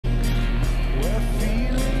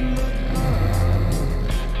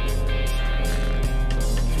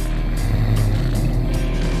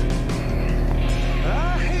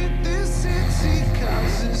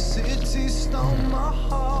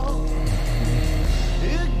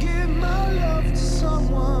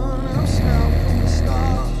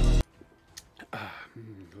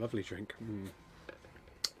lovely drink.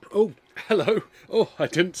 Oh, hello. Oh, I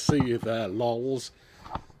didn't see you there, lols.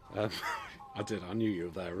 I did. I knew you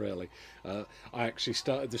were there, really. I actually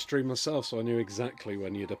started the stream myself, so I knew exactly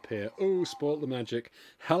when you'd appear. Oh, sport the magic.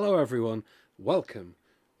 Hello, everyone. Welcome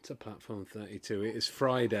to Platform 32. It is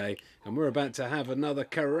Friday, and we're about to have another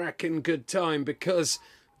Karakin good time because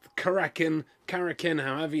Karakin,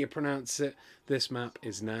 however you pronounce it, this map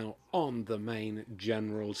is now on the main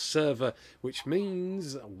general server, which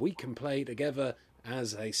means we can play together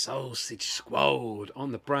as a sausage squad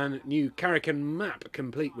on the brand new Karakin map,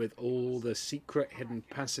 complete with all the secret hidden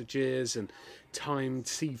passages and timed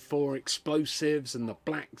C4 explosives and the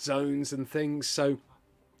black zones and things. So,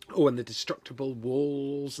 oh, and the destructible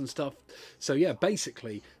walls and stuff. So yeah,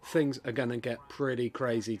 basically things are going to get pretty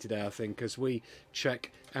crazy today, I think, as we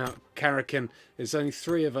check out Karakin. There's only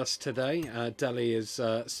 3 of us today. Deli is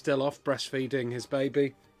still off breastfeeding his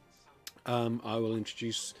baby. I will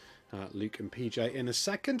introduce Luke and PJ in a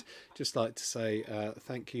second. Just like to say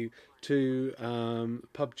thank you to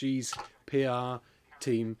PUBG's PR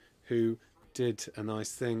team who did a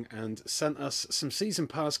nice thing and sent us some season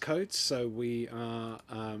pass codes. So we've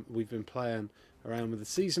been playing around with the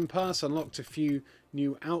season pass, unlocked a few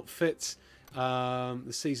new outfits.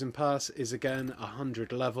 The season pass is again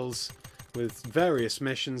 100 levels with various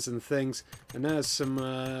missions and things, and there's some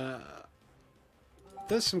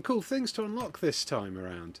cool things to unlock this time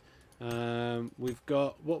around. We've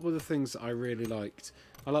got, what were the things that I really liked?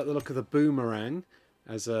 I like the look of the boomerang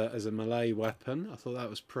as a melee weapon. I thought that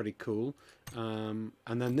was pretty cool. And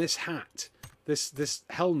then this hat, this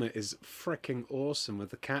helmet is freaking awesome with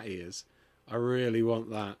the cat ears. I really want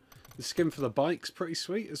that. The skin for the bike's pretty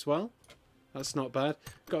sweet as well. That's not bad.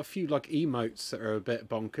 Got a few like emotes that are a bit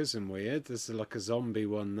bonkers and weird. There's like a zombie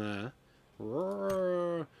one there.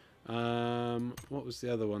 What was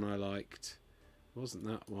the other one I liked? Wasn't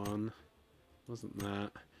that one? Wasn't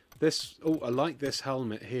that? This, oh, I like this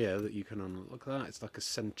helmet here that you can unlock. Look at that. It's like a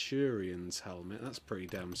Centurion's helmet. That's pretty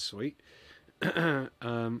damn sweet. And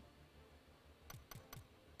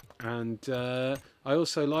I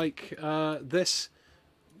also like this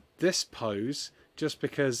pose just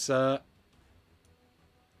because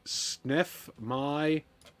sniff my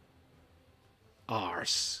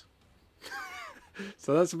arse.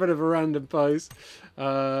 So that's a bit of a random pose.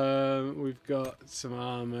 We've got some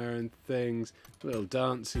armour and things. A little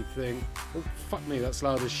dancey thing. Oh, fuck me, that's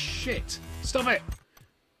loud as shit. Stop it!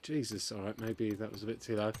 Jesus, alright, maybe that was a bit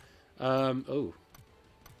too loud. Oh.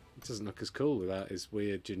 It doesn't look as cool without his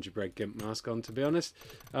weird gingerbread gimp mask on, to be honest.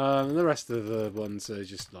 And the rest of the ones are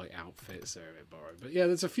just like outfits. They're a bit borrowed. But yeah,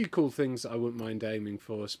 there's a few cool things that I wouldn't mind aiming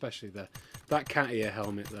for, especially that cat ear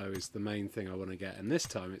helmet, though, is the main thing I want to get. And this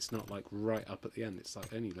time it's not like right up at the end. It's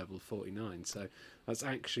like only level 49. So that's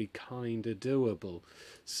actually kind of doable.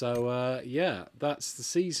 So yeah, that's the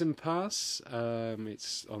season pass.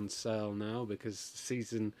 It's on sale now because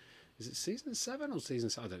season... Is it season 7 or season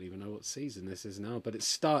 6? I don't even know what season this is now, but it's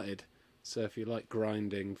started. So if you like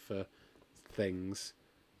grinding for things,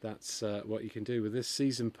 that's what you can do with this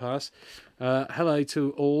season pass. Hello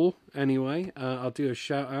to all, anyway. I'll do a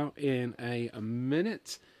shout out in a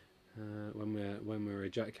minute when we're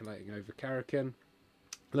ejaculating over Karakin.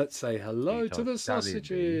 Let's say hello to the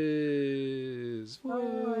sausages.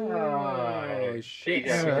 Oh, shit. He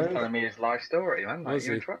was telling me his life story, man. Was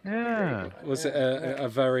he? Yeah. Was it a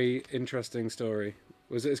very interesting story?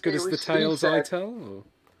 Was it as good as the tales I tell? Or?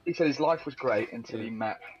 He said his life was great until he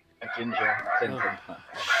met a ginger Tintin. Oh,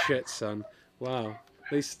 shit, son. Wow.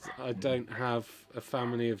 At least I don't have a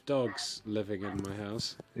family of dogs living in my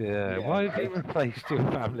house. Yeah. Why have you replaced your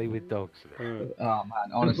family with dogs? Oh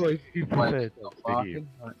man, honestly,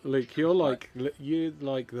 Luke, you're like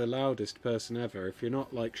the loudest person ever. If you're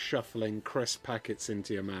not like shuffling crisp packets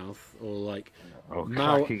into your mouth or like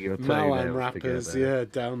Malan wrappers, yeah,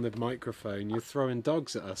 down the microphone, you're throwing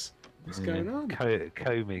dogs at us. What's going on?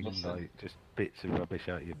 Combing like just bits of rubbish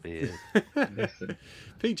out your beard. Listen.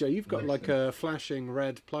 PJ, you've got like a flashing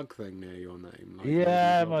red plug thing near your name. Like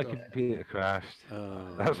yeah, my computer crashed.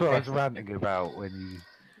 That's what I was ranting about when you...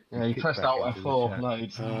 Yeah, you pressed Alt F4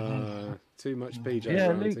 loads. Too much PJ. Yeah,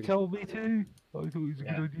 ranting. Luke told me to. I thought it was a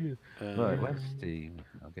good idea. Right, where's Steam?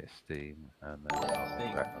 I'll get Steam. And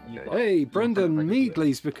then Hey, Brendan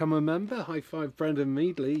Meadley's become a member. High five, Brendan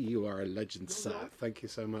Meadley. You are a legend, sir. Thank you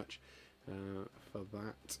so much. for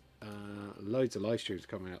that. Loads of live streams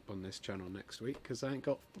coming up on this channel next week because I ain't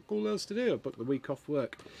got all else to do. I booked the week off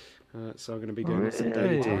work, so I'm going to be doing some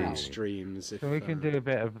daytime streams. So we can do a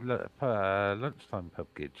bit of lunchtime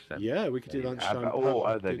PUBG then. Yeah, we could do lunchtime. Or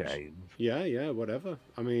other games. Yeah, whatever.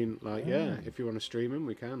 I mean, like, yeah, if you want to stream them,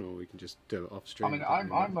 we can, or we can just do it off stream. I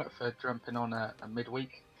mean, I'm up for jumping on a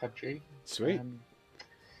midweek PUBG. Sweet.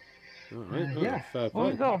 All right. Yeah. Fair Well,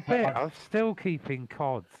 play. not a bit. I'm still keeping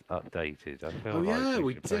COD updated. I feel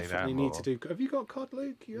We should play definitely that need more. to do. Have you got COD,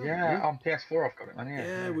 Luke? Yeah, on PS4 I've got it, man.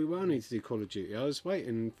 Yeah, we will need to do Call of Duty. I was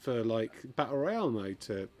waiting for like Battle Royale mode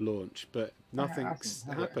to launch, but nothing's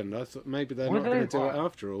happened. I thought maybe they're not going to do it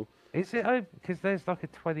after all. Is it because there's like a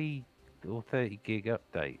 20 or 30 gig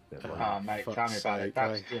update? Mate, tell me about it.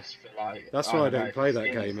 That's just for like. That's why I don't play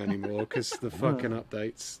that game anymore, because the fucking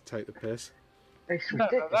updates take the piss. It's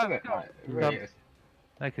ridiculous, isn't it? Like, it really is.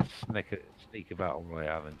 They could sneak a Battle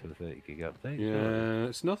Royale into a 30 gig update.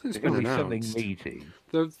 Yeah, nothing's It's been going to be announced. something meaty.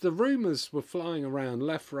 The rumours were flying around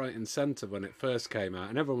left, right, and centre when it first came out,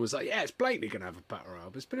 and everyone was like, "Yeah, it's blatantly going to have a battle royale."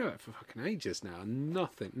 But it's been out for fucking ages now, and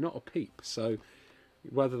nothing, not a peep. So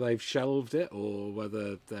whether they've shelved it, or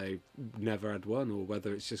whether they never had one, or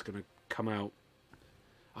whether it's just going to come out,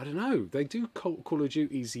 I don't know. They do Call of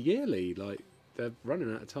Duties yearly, like they're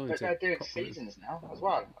running out of time. But they're doing seasons now as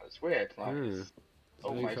well. It's weird. Like, it's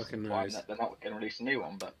almost fucking implying knows. that they're not going to release a new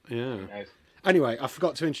one, but Yeah. who knows? Anyway, I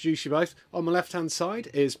forgot to introduce you both. On my left-hand side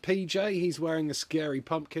is PJ. He's wearing a scary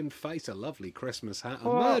pumpkin face, a lovely Christmas hat, a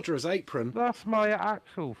murderer's apron. That's my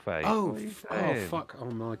actual face. Oh, What are you oh, saying? fuck.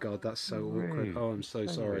 Oh, my God, that's so awkward. Rude. Oh, I'm so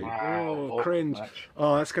sorry. Wow, Oh, cringe. much.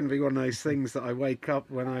 Oh, that's going to be one of those things that I wake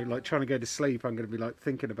up when I'm like trying to go to sleep. I'm going to be like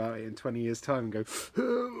thinking about it in 20 years' time and go,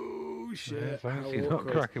 oh, shit. As long as how you're not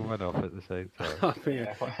awkward. cracking one off at the same time. I mean,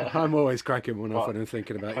 I'm always cracking one off when I'm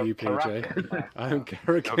thinking about you, PJ. Karakin. I'm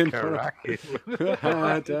Karakin. Karakin.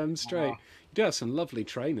 Damn straight. You do have some lovely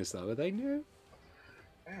trainers, though. Are they new?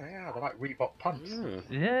 Yeah, they're like Reebok pumps.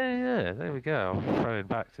 Yeah, there we go. I'm throwing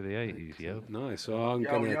back to the 80s, yo. Nice. Well, I'm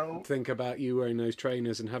going to think about you wearing those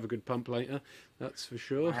trainers and have a good pump later. That's for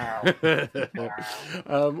sure. Wow.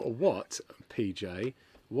 What, PJ,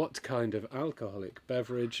 what kind of alcoholic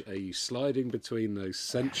beverage are you sliding between those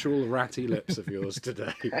sensual ratty lips of yours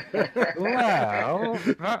today? Well,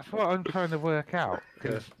 that's what I'm trying to work out.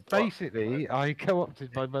 Because basically, I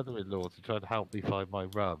co-opted my mother-in-law to try and help me find my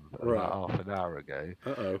rum about half an hour ago.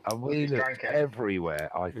 Uh-oh. And we looked drank it. everywhere.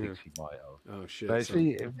 I think she might have. Oh, shit. But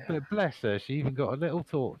son. but bless her, she even got a little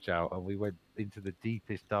torch out, and we went into the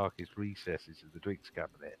deepest, darkest recesses of the drinks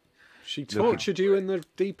cabinet. She tortured you in the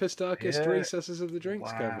deepest, darkest Yeah. recesses of the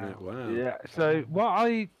drinks cabinet. Wow. Yeah. So what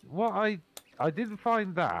I didn't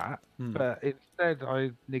find that, but instead I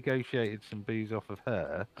negotiated some booze off of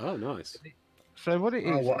her. Oh, nice. So what it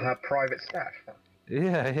is? Oh, what, her private stash?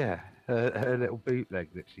 Yeah. Her little bootleg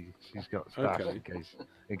that she's got stashed Okay.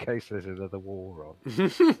 in case there's another war on.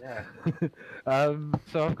 Yeah.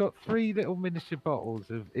 So I've got 3 little miniature bottles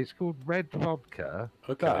of. It's called red vodka.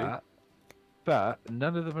 Okay. But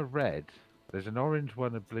none of them are red. There's an orange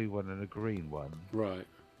one, a blue one, and a green one. Right.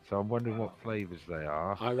 So I'm wondering what flavours they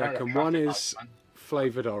are. I reckon one is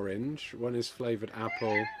flavoured orange, one is flavoured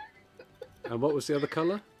apple, and what was the other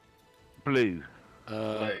colour? Blue.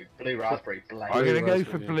 Blue raspberry, black. I'm going to go raspberry,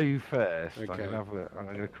 for yeah. blue first. Okay. I'm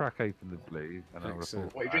going to crack open the blue and I'll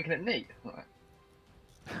Excellent. report. What, are you drinking it neat?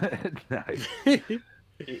 No.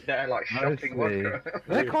 They're like shopping vodka.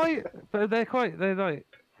 They're like,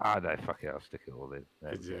 no, fuck it, I'll stick it all in.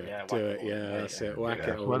 There we go. Yeah, Do whack it, it all yeah, in. that's Yeah, it. Whack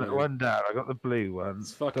yeah. it all in. One down. I got the blue one.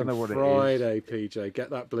 It's fucking Don't know what it is. Friday, PJ. Get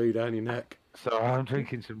that blue down your neck. So I'm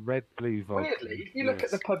drinking some red blue vodka. Weirdly, if you look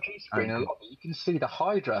at the PUBG screen a lot, you can see the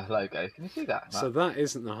Hydra logo. Can you see that? So that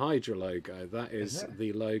isn't the Hydra logo. That is Isn't it?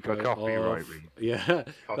 the logo For copyright of reasons. yeah.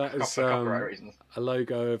 That is copyright reasons. a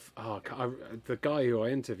logo of the guy who I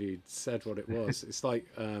interviewed said what it was. It's like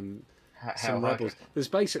some rebels. There's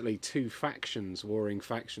basically 2 factions, warring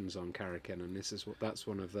factions on Karakin, and this is that's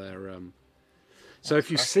one of their. So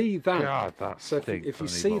if you see that, God, that so stinks if you on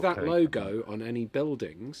see that Evoke. logo on any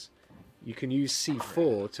buildings, you can use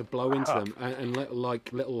C4 to blow into them and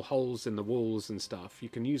little holes in the walls and stuff. You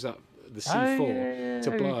can use that the C4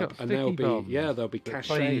 to yeah, blow you've up, got and there'll sticky be bombs there'll be that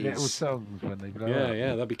play little caches. songs when they blow Yeah, up.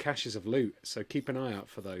 there'll be caches of loot. So keep an eye out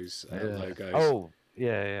for those logos. Oh,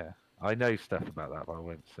 yeah. I know stuff about that, but I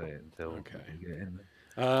won't say it until Okay. we get in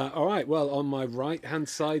there. All right. Well, on my right-hand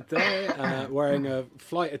side there, wearing a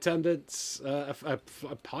flight attendant's, a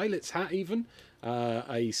pilot's hat, even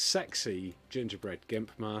a sexy gingerbread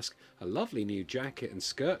gimp mask, a lovely new jacket and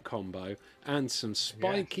skirt combo, and some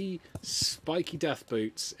spiky death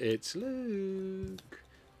boots. It's Luke.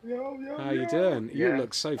 How you doing? You Yeah.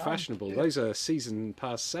 look so fashionable. Yeah. Those are season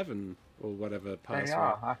pass 7 or whatever pass. They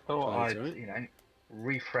are. I thought clothes, I'd, right? you know,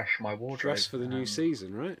 refresh my wardrobe. Dress for the new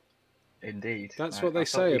season, right? Indeed. That's I what they thought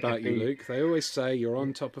say we about could you, be- Luke. They always say you're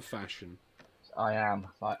on top of fashion. I am.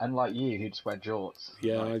 Unlike you, who just wear jorts.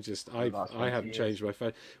 Yeah, like, I last haven't 20 years. changed my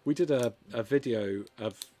fashion. We did a video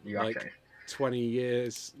of You have like changed. 20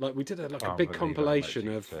 years. Like we did a Can't big believe compilation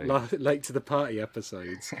how of much you late to the party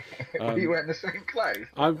episodes. Were you wearing the same clothes?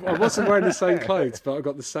 I wasn't wearing the same clothes, but I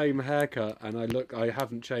got the same haircut, and I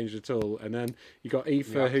haven't changed at all. And then you got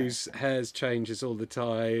Aoife, Yeah, okay. whose hair's changes all the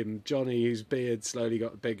time. Johnny, whose beard slowly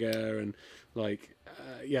got bigger, and like,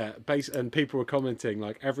 and people were commenting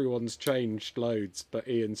like everyone's changed loads, but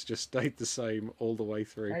Ian's just stayed the same all the way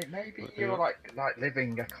through. Hey, maybe you're like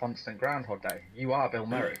living a constant Groundhog Day. You are Bill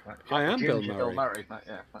Murray. Like, I am Bill ginger Murray. Bill Murray. Like,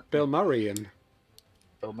 yeah, like Bill Murray and.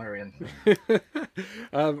 Bill Murray and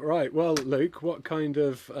Right, well, Luke, what kind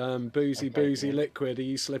of boozy yeah. liquid are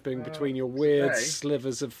you slipping between your weird today-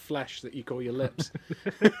 slivers of flesh that you call your lips?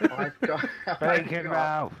 I've got Bacon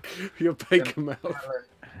mouth. Your bacon mouth.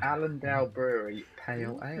 Allendale Brewery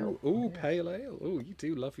Pale Ale. Ooh, pale ale. Ooh, you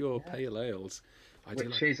do love your pale ales. I do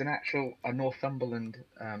Which like... is a Northumberland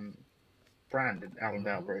brand in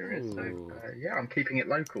Allendale Brewery. So Ooh. I'm keeping it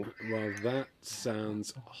local. Well, that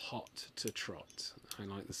sounds hot to trot. I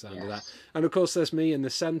like the sound of that. Yes. And of course, there's me in the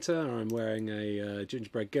centre. I'm wearing a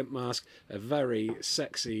gingerbread gimp mask, a very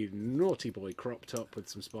sexy naughty boy crop top with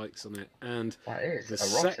some spikes on it, and That is the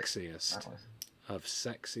erotic. sexiest That was. of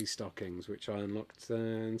sexy stockings, which I unlocked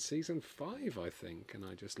in season 5, I think, and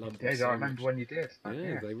I just love them Yeah, so I remember much. when you did.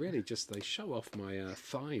 Yeah, they really they show off my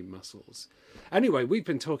thigh muscles. Anyway, we've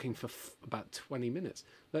been talking for about 20 minutes.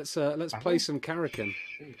 Let's play some Karakin.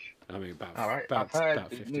 Sheesh. I mean, about All right, about, I've heard about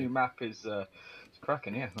the 50. new map is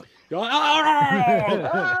cracking. Yeah.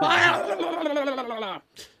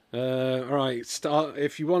 All right, start.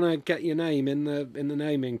 If you want to get your name in the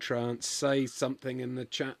naming trance, say something in the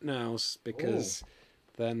chat now, because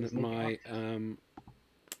then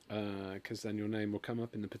because then your name will come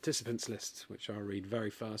up in the participants list, which I'll read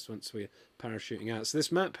very fast once we're parachuting out. So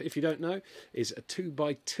this map, if you don't know, is a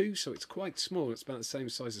 2x2, so it's quite small. It's about the same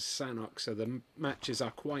size as Sanok, so the matches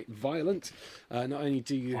are quite violent. Not only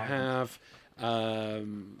do you have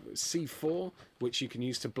C4, which you can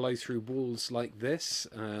use to blow through walls like this,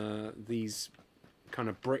 these kind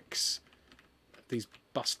of bricks, these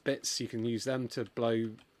bust bits, you can use them to blow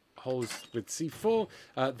holes with C4.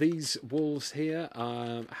 These walls here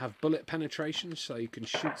have bullet penetration, so you can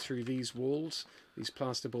shoot through these walls, these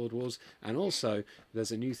plasterboard walls. And also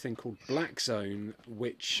there's a new thing called Black Zone,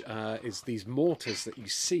 which is these mortars that you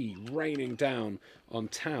see raining down on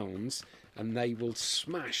towns, and they will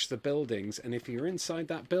smash the buildings, and if you're inside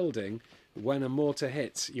that building, when a mortar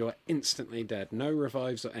hits, you're instantly dead. No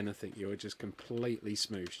revives or anything. You're just completely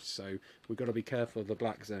smooshed. So we've got to be careful of the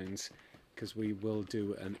black zones, because we will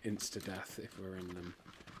do an insta-death if we're in them,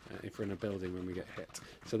 if we're in a building when we get hit.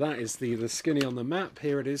 So that is the skinny on the map.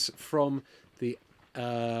 Here it is from the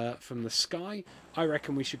sky. I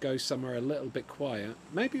reckon we should go somewhere a little bit quiet.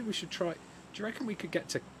 Maybe we should try... Do you reckon we could get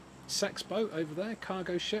to Sex Boat over there?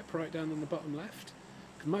 Cargo ship right down on the bottom left?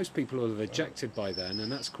 Most people will have ejected by then,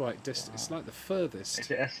 and that's quite distant. It's like the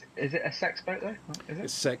furthest. Is it a sex boat though? Is it?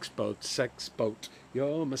 It's sex boat.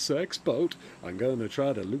 You're my sex boat. I'm gonna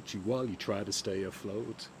try to loot you while you try to stay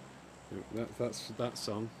afloat. That's that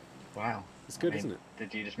song. Wow. It's good, isn't it?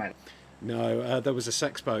 Did you just make it? No, there was a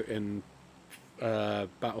sex boat in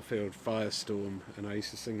Battlefield Firestorm, and I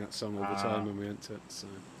used to sing that song all the time when we went to it. So.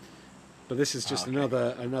 But this is just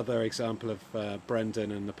another example of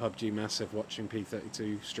Brendan and the PUBG Massive watching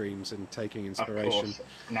P32 streams and taking inspiration. Of course,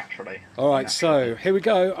 naturally. All right, so here we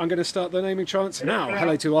go. I'm going to start the naming trance now.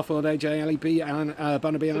 Hello to Offload, AJ, LEB, Alan,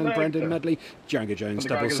 Barnaby, Alan, Brendan, Medley, Django Jones,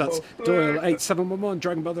 Double Suts, Doyle, 8711,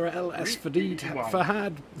 Dragon Brother, LS, Fadid,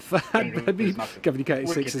 Fahad, Baby, Gavin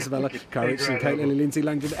K86, Isabella, Cara Kate, Lily, Lindsay,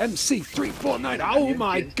 Langdon, MC349. Oh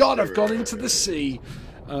my God, I've gone into the sea.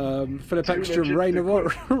 Philip Ekstrom, Rainer,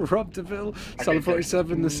 Rob DeVille, Solid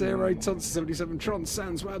 47, The Zero, Tonson 77, Tron,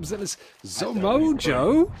 Sans, Wabzillis,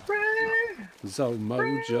 Zomojo,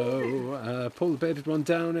 Paul the Bearded One,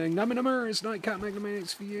 Downing, Naminamers, Nightcat,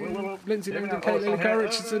 Megalomaniacs for you, Lindsay, Langdon, Kate, Lily, Cara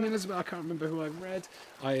Richardson, Elizabeth. I can't remember who I've read.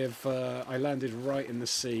 I landed right in the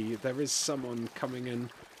sea. There is someone coming in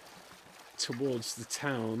towards the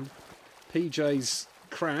town. PJ's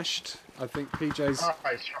crashed. I think PJ's.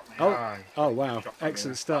 Oh wow!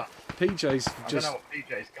 Excellent stuff. PJ's just. I don't know what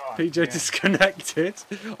PJ's gone. PJ disconnected.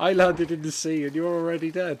 I landed in the sea, and you're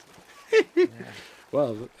already dead.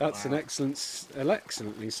 Well, that's an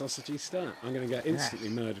excellently sausagey start. I'm going to get instantly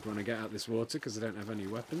murdered when I get out this water because I don't have any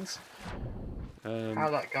weapons. How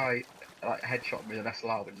that guy headshot me with an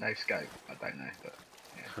SLR with no scope, I don't know. But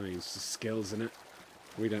yeah. I mean, it's the skills in it.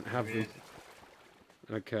 We don't have them.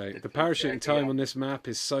 Okay, the parachuting time on this map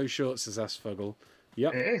is so short, says Asfuggle.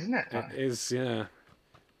 Yep. It is, isn't it? It is, yeah.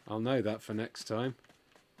 I'll know that for next time.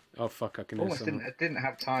 Oh, fuck, I can hear someone. Didn't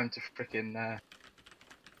have time to frickin'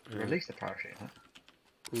 release the parachute, huh?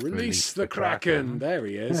 Release the Kraken! There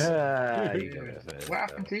he is. What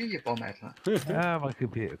happened to you, you bombhead? Huh? My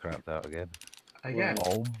computer crapped out again. Again?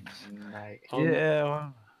 Oh, mate.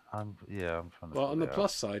 I'm trying to. Well, on the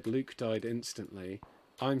plus side, Luke died instantly.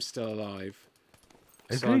 I'm still alive.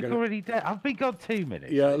 Is Luke already dead? I've been gone 2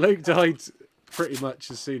 minutes. Yeah, Luke died pretty much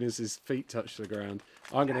as soon as his feet touched the ground.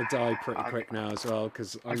 I'm going to die pretty quick now as well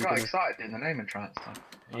because I got excited in the naming trance.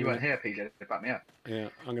 You weren't here, PJ, to back me up. Yeah,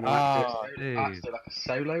 I'm going to. I had to do like a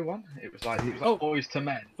solo one. It was like Boys to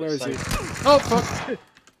Men. Where is he? Oh fuck!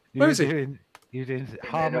 Where is he? You didn't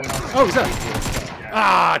harm. Oh, is that? Yeah.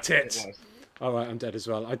 Ah, tits! All right, I'm dead as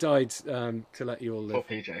well. I died to let you all live.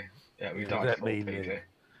 For PJ. Yeah, we died for PJ.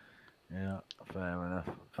 Yeah, fair enough.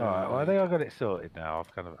 All right, well I think I've got it sorted now.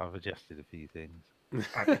 I've adjusted a few things.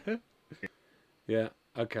 Yeah.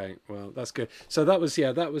 Okay. Well, that's good. So that was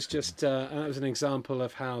that was just that was an example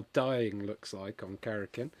of how dying looks like on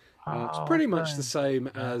Karakin. It's pretty much the same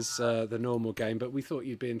as the normal game, but we thought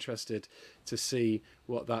you'd be interested to see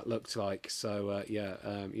what that looked like. So you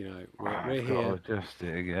know, we're here. I'll adjust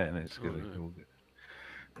it again. It's gonna go.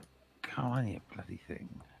 Come on, you bloody thing.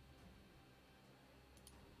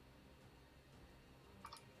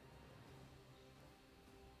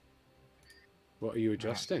 What are you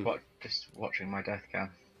adjusting? Just watching my death cam.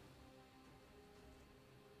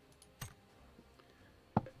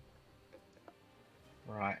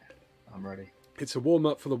 Right, I'm ready. It's a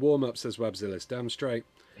warm-up for the warm-up, says Webzillis. Damn straight.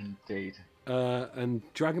 Indeed. And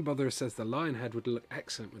Dragon Botherer says the lion head would look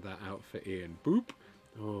excellent with that outfit, Ian. Boop.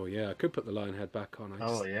 Oh, yeah, I could put the lion head back on.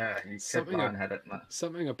 Yeah, you could lion head it.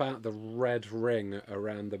 Something about the red ring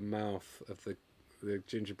around the mouth of the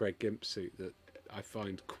gingerbread gimp suit that I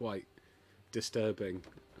find quite disturbing,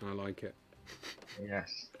 and I like it.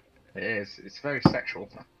 Yes, it is. It's very sexual.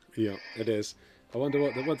 Yeah, it is. I wonder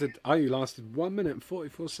what did you lasted 1 minute and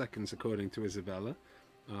 44 seconds according to Isabella.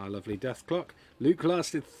 Our lovely death clock. Luke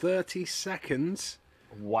lasted 30 seconds.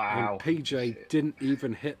 Wow. And PJ didn't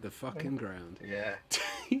even hit the fucking ground. Yeah.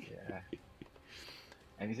 Yeah.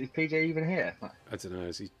 And is PJ even here? I don't know.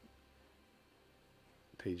 Is he?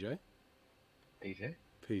 PJ?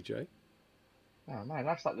 PJ? Oh man,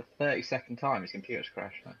 that's like the 32nd time his computer's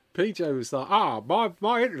crashed. PJ was like,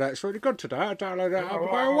 my internet's really good today. I downloaded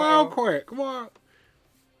it well quick. What?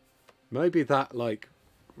 Maybe that like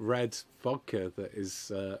red vodka that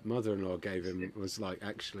his mother-in-law gave him was like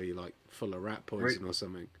actually like full of rat poison or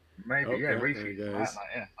something. Maybe, yeah. Refuse.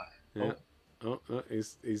 Yeah. Oh,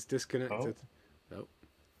 he's disconnected.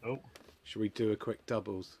 Oh. Should we do a quick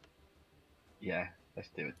doubles? Yeah, let's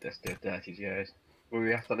do it. Let's do a dirty zeros. Will we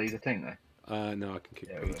have to leave the thing though? No, I can kick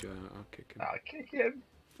PJ out. I'll kick him. I'll kick him.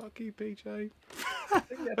 Fuck you, PJ.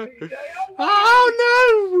 PJ.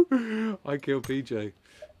 Oh no! I killed PJ.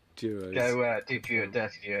 Duos. Go do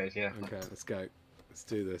dirty duos, yeah. Okay, let's go. Let's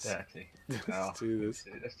do this. Dirty. Let's do this.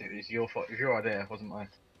 Let's do this. Your fault. It was your idea, wasn't mine.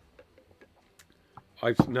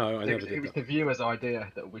 I never did it was the viewer's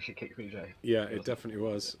idea that we should kick PJ. Yeah, it definitely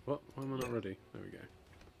was. What? Why am I not ready? There we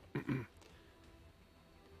go.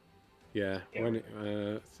 Yeah,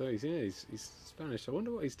 so he's Spanish. I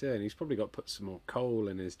wonder what he's doing. He's probably got to put some more coal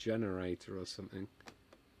in his generator or something.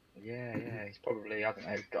 Yeah, he's probably, I don't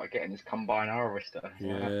know, he's got to get in his combine harvester.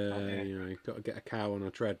 Yeah, you know, he's got to get a cow on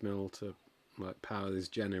a treadmill to like power his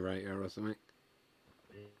generator or something.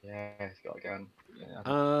 Yeah, he's got to go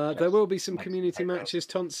and... there will be some community matches,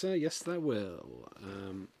 Tonsa. Yes, there will.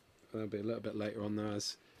 There'll be a little bit later on there,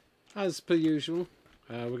 as per usual.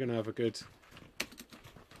 We're going to have a good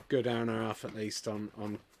hour and a half at least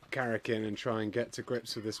on Karakin and try and get to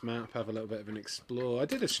grips with this map, have a little bit of an explore. I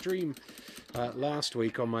did a stream last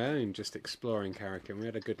week on my own just exploring Karakin. We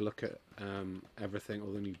had a good look at everything,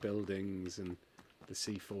 all the new buildings and the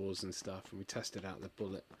C4s and stuff, and we tested out the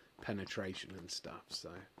bullet penetration and stuff. So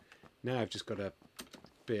now I've just got to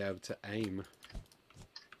be able to aim.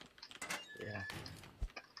 Yeah,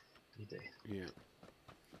 you do. Yeah.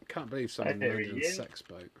 Can't believe someone landed a sex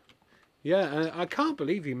boat. Yeah, I can't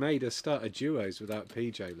believe he made us start a duos without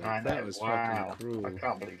PJ. Like, that was fucking cruel. I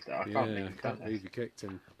can't believe that. I can't believe you kicked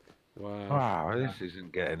him. Wow. Wow, this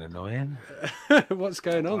isn't getting annoying. What's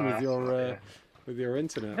going on with your with your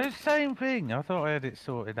internet. It's the same thing. I thought I had it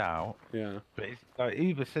sorted out. Yeah. But it's like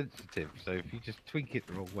uber sensitive, so if you just tweak it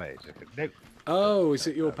the wrong way, it's like nope. Oh, is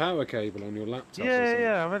it your power cable on your laptop?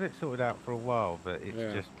 Yeah, I've had it sorted out for a while, but it's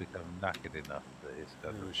Yeah. just become knackered enough that it's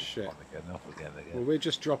done shit. on again, off again. Well, we're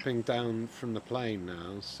just dropping down from the plane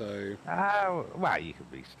now, so... Well, you can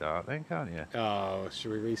restart then, can't you? Oh,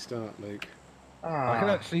 should we restart, Luke? I can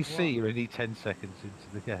actually see you're only 10 seconds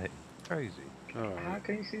into the game. Crazy. All How right.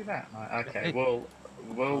 can you see that? Right, okay,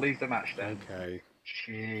 we'll leave the match then. Okay.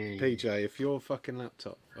 Jeez. PJ, if your fucking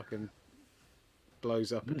laptop fucking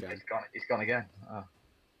blows up again... It's gone again. Oh.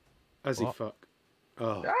 As he fuck.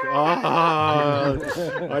 Oh, God.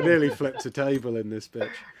 I nearly flipped a table in this bitch.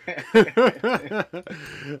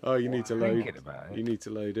 Oh, you need to load. You need to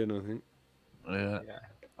load in, I think. Yeah.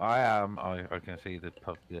 I am. I can see the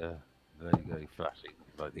PUBG logo flashing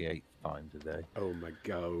like the 8th time today. Oh my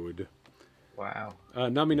God. Wow.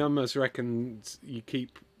 Nummy Numbers reckons you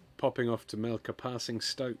keep popping off to milk a passing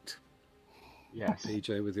stoat. Yes.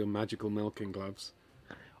 PJ with your magical milking gloves.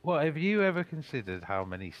 Well, have you ever considered how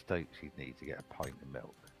many stoats you'd need to get a pint of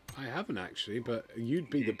milk? I haven't actually, but you'd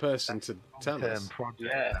be the person to tell us.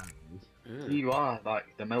 Yeah. You are like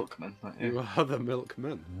the milkman. You are the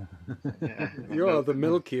milkman. Yeah. You are the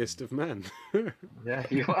milkiest of men. Yeah,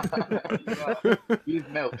 you are. You've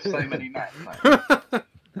milked so many men.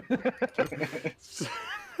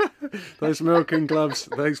 Those milking gloves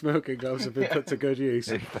have been put to good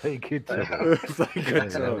use. They could talk.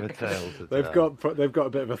 They've got a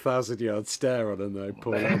bit of a 1,000-yard stare on them, though,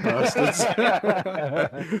 poor little bastards.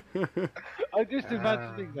 I'm just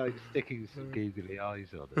imagining like sticking some googly eyes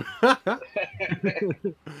on it.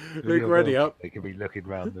 Luke, ready up. They could be looking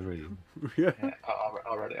round the room. Yeah,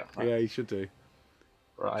 I'll ready up. yeah, you should do.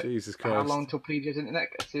 Right. Jesus Christ. How long till PJ's internet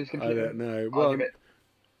gets to his computer? I don't know. I'll Well, give it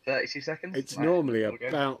 32 seconds. it's Right, normally we'll go.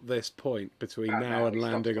 about this point between About now now, and we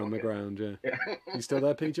stop landing on the talking. ground. Yeah. Yeah. You still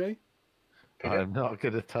there, PJ? I'm not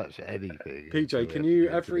going to touch anything. PJ, can you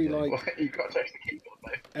every like Well, you've got to touch the keyboard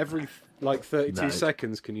though. every like 32 No.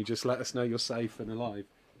 seconds? Can you just let us know you're safe and alive?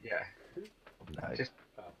 Yeah. No. Just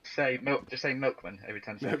say milk. Just say milkman every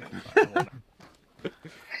 10 seconds.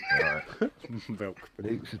 Alright. Milk.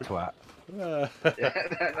 Luke's a twat. Yeah,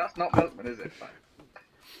 that's not milkman, is it? Like,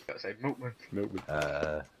 got to say milkman. Milkman.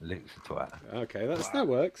 Luke's a twat. Okay, that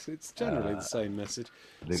works. It's generally the same message.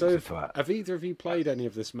 Luke's So, a twat. have either of you played any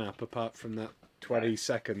of this map apart from that 20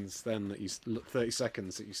 seconds? Then that 30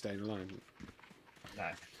 seconds that you stayed alive. No.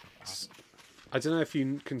 I don't know if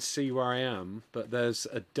you can see where I am, but there's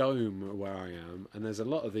a dome where I am, and there's a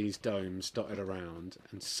lot of these domes dotted around,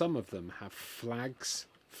 and some of them have flags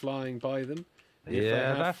flying by them. And if they Yeah,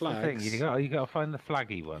 have that's flags, the thing. You got to find the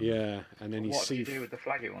flaggy one. Yeah, and then you What do see you do with the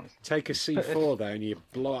flaggy ones? take a C4 there, and you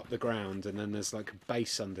blow up the ground, and then there's like a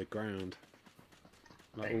base underground,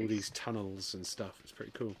 like all these tunnels and stuff. It's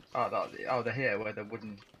pretty cool. Oh, they're here where the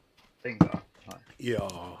wooden things are. Right. Yeah.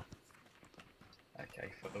 Okay,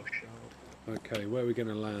 for the show. Okay, where are we going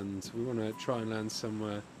to land? We want to try and land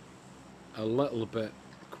somewhere a little bit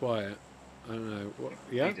quiet. I don't know. What?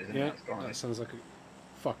 Yeah, Peter's in yeah. that's gone. That sounds like a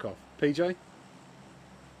fuck off. PJ?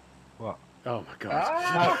 What? Oh my god.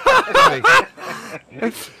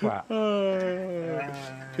 Twat.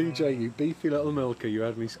 PJ, you beefy little milker, you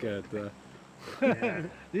had me scared there. Yeah.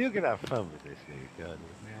 You're going to have fun with this, Luke, aren't you?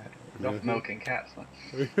 He's off milking cats. Like.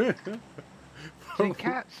 See,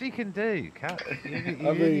 cats you can do. Cats. You I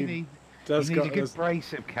really mean, need a good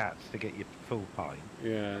brace of cats to get your full pint.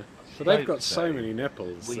 Yeah. But they've got so Slow, many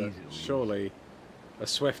nipples that weasels. surely a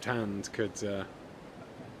swift hand could...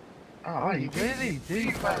 Oh, You really do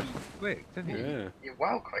fast quick, don't you? yeah. You're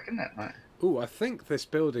well quick, isn't it, mate? Oh, I think this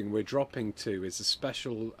building we're dropping to is a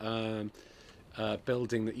special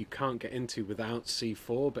building that you can't get into without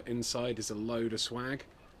C4, but inside is a load of swag.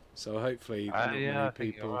 So hopefully not Yeah, I many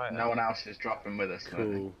think people... you're right. No one else is dropping with us. I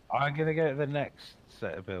think. Cool. I'm going to go to the next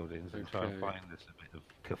set of buildings and try and Okay. find this a bit of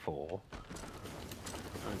K4.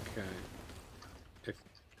 Okay.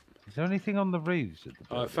 Is there anything on the roofs? At the I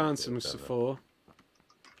buildings found some that- C4.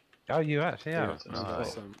 Oh, you actually Yeah, have? I got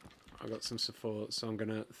Nice. some. I got some C4, so I'm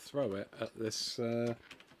gonna throw it at this Luke.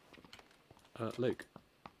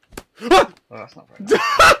 Well, that's not very nice.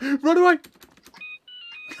 Run away!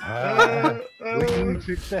 Were you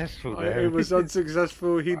successful there? It was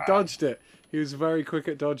unsuccessful. He dodged it. He was very quick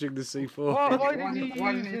at dodging the C4. Why Why didn't you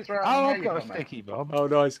why use didn't you it? throw it Oh, on I've the got a bomb, mate? sticky bomb. Oh,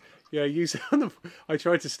 nice. Yeah, use it on the... I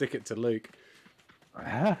tried to stick it to Luke.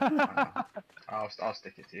 I'll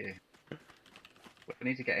stick it to you. We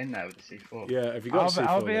need to get in there with the C4. Yeah, have you got C4,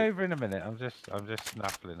 I'll be Luke? over in a minute. I'm just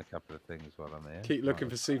snaffling a couple of things while I'm here. Keep looking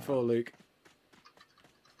for C4, Luke.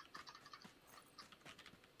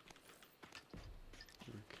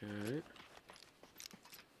 Okay.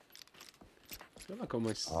 I feel like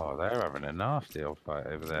almost. Oh, they're having a nasty old fight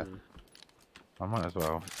over there. I might as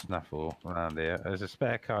well snaffle around here. There's a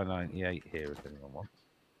spare car 98 here if anyone wants.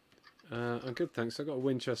 I'm good, thanks. I got a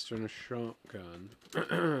Winchester and a shotgun.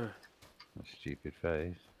 A stupid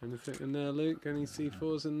face. Anything in there, Luke? Any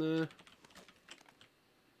C4s in there?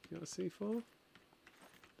 You got a C4?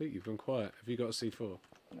 Luke, you've gone quiet. Have you got a C4?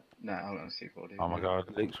 No, I don't see what. Oh my god,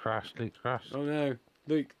 Luke's crashed, Luke's crashed. Oh no.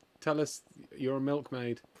 Luke, tell us you're a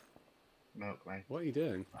milkmaid. Milkmaid. What are you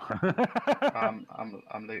doing? I'm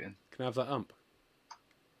looting. Can I have that ump?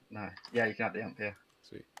 No. Yeah, you can have the ump here.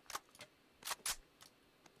 Sweet.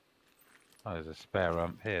 Oh, there's a spare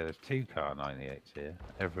ramp here. There's 2 car 98s here.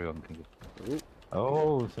 Everyone can get... Ooh.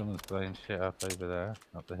 Oh, someone's blowing shit up over there,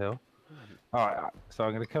 up the hill. Alright, so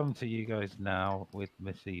I'm going to come to you guys now with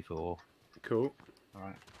my C4. Cool.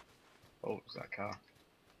 Alright. Oh, it's that car.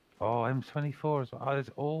 Oh, M24 as well. Oh, there's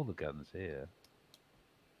all the guns here.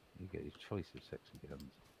 You get your choice of sexy guns.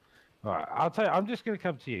 Alright, I'll tell you, I'm just going to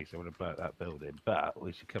come to you because I want to blow up that building, but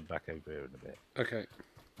we should come back over here in a bit. Okay.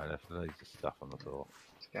 I left loads of stuff on the floor.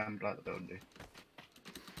 Scan blow the building, dude.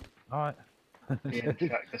 Alright. Yeah,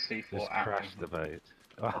 check the C4 Just out. crash the boat.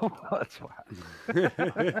 Oh, that's what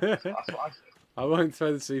That's what I said. I won't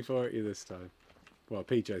throw the C4 at you this time. Well,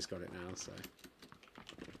 PJ's got it now, so.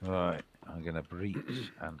 Right, I'm going to breach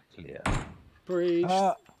and clear. Breach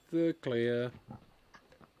the clear.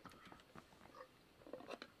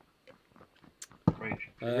 Breach.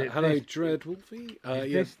 Hello, this- Dread Wolfie. is Yeah,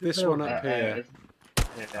 this the this one building? up here.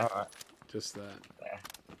 Yeah, Alright, Just there. there.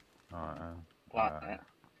 alright. Plant it.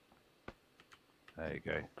 There you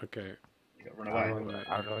go. Okay. You got to run away. Right.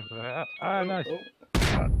 How do I put that up? Ah, nice.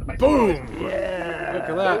 Boom! Yeah! Look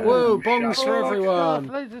at that. Whoa, bongs shut for up. everyone.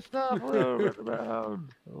 Loads of stuff. Whoa, run around.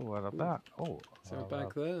 Oh, I love that. Oh, So wow,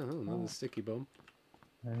 back wow. there. Oh, another sticky bomb.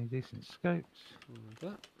 Any decent scopes? Like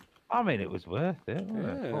that. I mean, it was worth it, Yeah,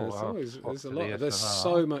 wasn't it? there's wow. always Spots there's a for lot. the There's SLR.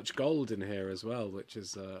 so much gold in here as well, which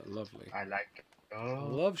is lovely. I like. Oh.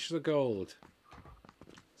 Loves the gold.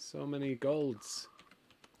 So many golds.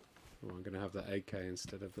 Oh, I'm gonna have the AK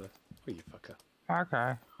instead of the. Oh, you fucker.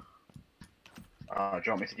 Okay. Oh, do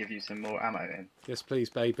you want me to give you some more ammo in? Yes, please,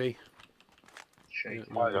 baby. Shake.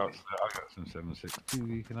 Yeah. I got some 7.62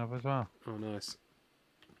 you can have as well. Oh, nice.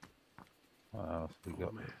 What else we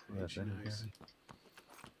got? man, Worth nice. anything?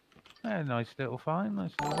 Yeah, nice little find,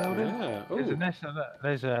 nice little building. Yeah. There's Oh, an SLR,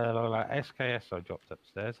 there's a like SKS I dropped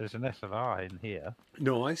upstairs. There's an SLR in here.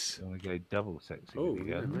 nice. You want to go double sexy? Oh, with the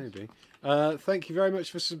yeah, guns? maybe. Thank you very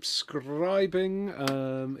much for subscribing.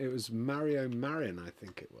 It was Mario Marion, I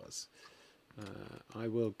think it was. I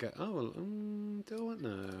will get. Oh, well, do I want? No,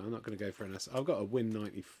 I'm not going to go for an S. I've got a Win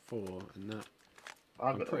 94, and that.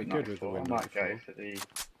 I've I'm got pretty the good with the 94. Win I might go 94. for the.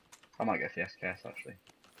 I might go for the SKS actually.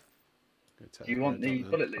 Go take Do you the want red the dot now.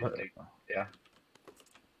 bullet loop, dude? Yeah.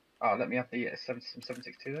 Oh, let me have the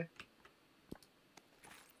 762 though.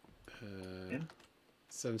 Yeah.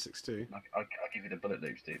 762. I'll give you the bullet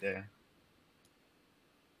loops, dude. There.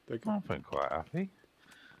 I've been quite happy.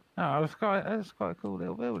 No, it's quite a cool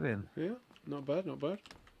little building. Yeah, not bad, not bad.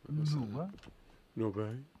 What's that? Not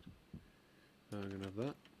bad. I'm gonna have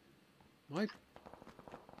that.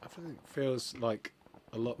 Everything feels like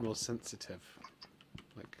a lot more sensitive.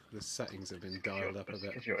 Like the settings have been dialed up a bit.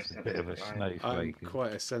 Because you're a Bit of a sensitive guy. I'm snowflake.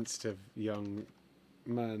 quite a sensitive young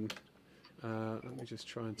man. Let me just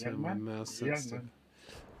try and turn Young my man? mouse Young sensitive.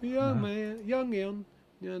 man. Young man, young.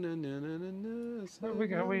 No, no, no, no, no, no. There we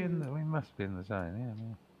go. We must be in the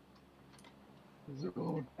zone. Yeah.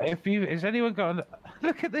 Zord. Is anyone got?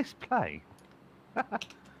 Look at this plane.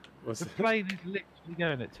 What's The that? plane is literally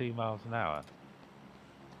going at 2 miles an hour.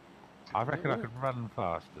 I reckon I could run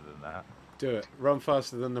faster than that. Do it. Run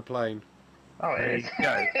faster than the plane. Oh, There it you is.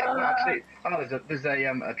 go. Actually, there's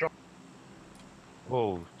a drop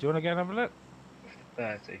Whoa! Do you want to go and have a look?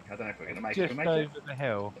 30. I don't know if we're gonna make Just it. We'll over make it. the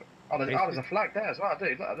hill. Oh, there's a flag there as well,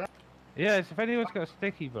 dude. Look at that. Yes, if anyone's got a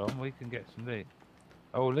sticky bomb, we can get some loot.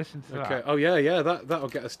 Oh, listen to Okay. that. Oh yeah. That'll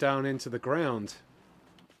get us down into the ground.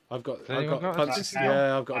 I've got So anyone got a bunches. sticky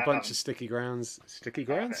Yeah, I've got a bomb? bunch of sticky grounds. Sticky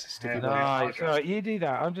grounds. Sticky Yeah. grounds. Nice. Right, you do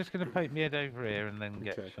that. I'm just going to poke my head over here and then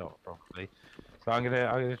get Okay. shot properly. So I'm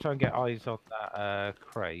gonna try and get eyes on that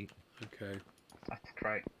crate. Okay. That's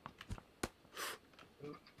great.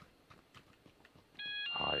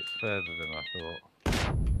 Oh, it's further than I thought.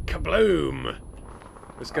 Kabloom!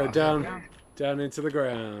 Let's go down into the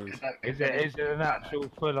ground. Is it an actual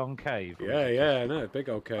full-on cave? or is it Yeah. No, big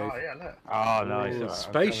old cave. Oh yeah, look. Oh, nice. Ooh, alright,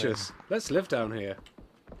 spacious. Let's live down here.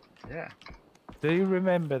 Yeah. Do you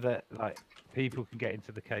remember that, like, people can get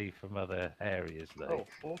into the cave from other areas, though? Oh,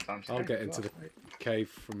 4 times. I'll get into the cave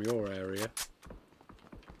from your area.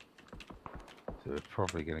 So we're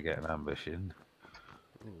probably going to get an ambush in.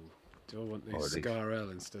 Ooh, do I want the Or at least- Cigar L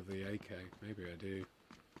instead of the AK? Maybe I do.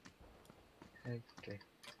 Okay.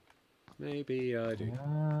 Maybe I do.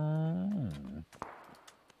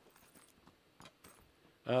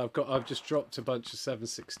 Ah. I've just dropped a bunch of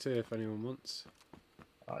 7.62 if anyone wants.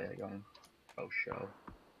 Oh yeah, go on. Oh show.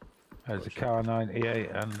 There's a Kar 98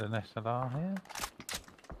 and an SLR here.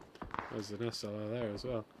 There's an SLR there as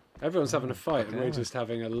well. Everyone's having a fight and we're just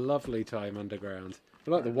having a lovely time underground.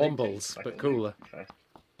 We're like the Wombles, but cooler.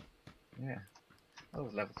 Yeah. That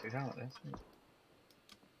was level 2 helmet there.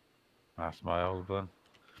 That's my old one.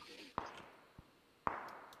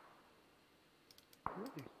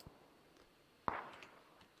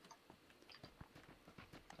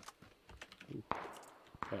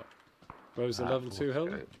 Oh. Where was the level 2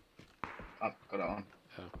 helmet? I've got it on.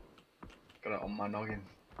 Oh. Got it on my noggin.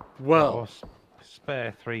 Well, Or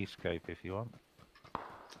spare 3 scope if you want.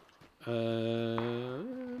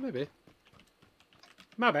 maybe.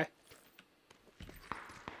 Maybe.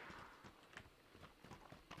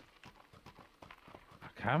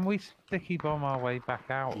 Can we sticky bomb our way back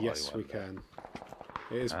out? Yes, we can.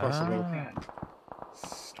 It is possible.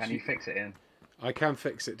 Can you fix it in? I can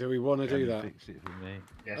fix it. Do we want to do that? Fix it for me.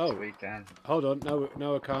 Yes, Oh. we can. Hold on.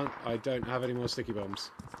 No, I can't. I don't have any more sticky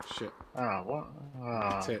bombs. Shit. Oh, what?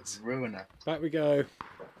 Oh, Tits. ruiner. Back we go.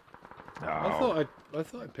 No. I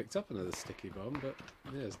thought I picked up another sticky bomb, but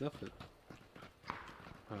yeah, there's nothing.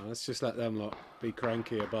 Oh, let's just let them lot be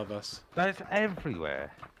cranky above us. That's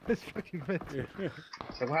everywhere. It's fucking mental.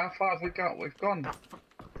 So how far have we got? We've gone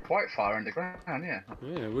quite far underground, yeah.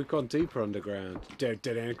 Yeah, we've gone deeper underground.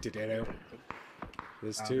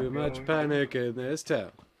 There's too much panic in this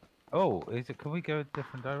town. Oh, is it? Can we go a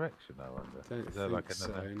different direction? I wonder. Don't Is there think like so,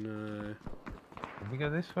 another? no. Can we go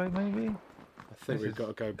this way, maybe? I think This we've is- got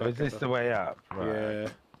to go Or back. is this up. the way up? Right. Yeah.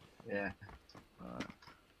 Yeah. Right.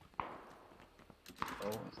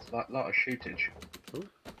 Oh, it's a lot of shootage. Ooh,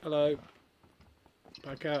 hello.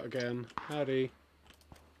 Back out again. Howdy.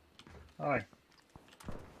 Hi.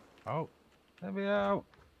 Oh, there we go.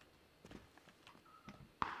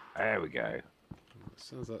 There we go.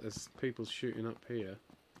 Sounds like there's people shooting up here.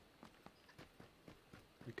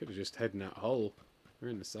 We could have just headed in that hole. We're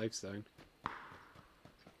in the safe zone.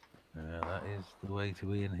 That is the way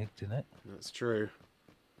to Ian Higton it. That's true.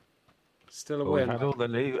 Still a Oh, we've win. had all the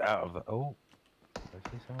loot out of the. Oh, I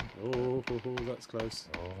see someone. Oh, that's close.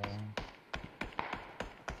 Oh,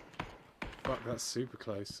 Fuck, that's super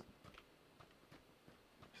close.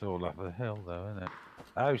 it's all up the hill, though, isn't it?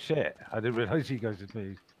 Oh shit! I didn't realise you guys had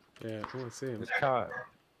moved. Yeah, I see him. This car.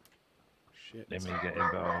 Shit. Let me get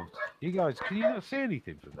involved. You guys, can you not see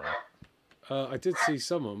anything from there? I did see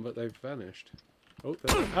someone, but they've vanished. Oh,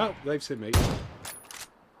 they've seen me.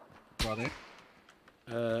 Right.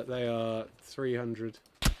 They are 300.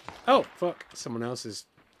 Oh, fuck. Someone else is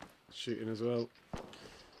shooting as well.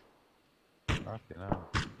 Fucking hell.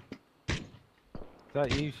 Is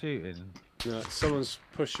that you shooting? No, someone's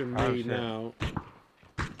pushing me Oh, shit. now.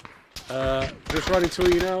 Just running to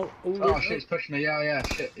you now. Oh shit, he's pushing me. Yeah,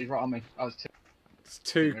 shit, he's right on me. I was It's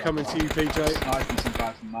two coming to you, PJ. sniping some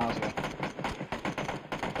guy from miles away.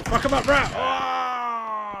 Fuck him up, rat!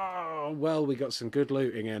 Oh! Well, we got some good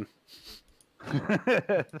looting in.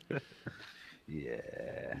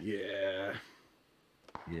 Yeah. Yeah.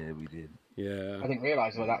 Yeah, we did. Yeah. I didn't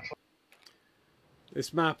realise it was actually.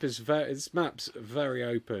 This map's very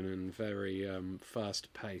open and very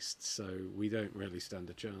fast paced, so we don't really stand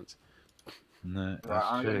a chance. No, that's Right,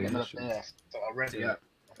 I'm going to true. get another beer. So I'll ready up.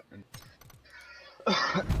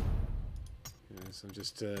 Yes, I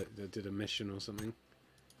just did a mission or something.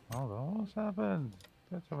 Hold on, what's happened?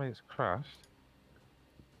 Don't tell me it's crashed.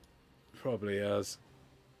 Probably has.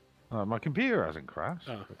 Oh, my computer hasn't crashed.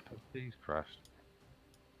 Oh. But PUBG's crashed.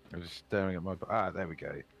 I was just staring at my. There we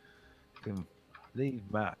go. Leave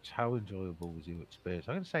match. How enjoyable was your experience?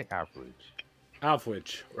 I'm going to say average.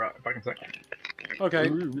 Average. Right, back in a sec. Okay.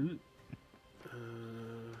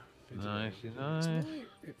 Nice, It's nice. like-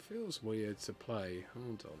 it feels weird to play.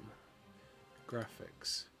 Hold on.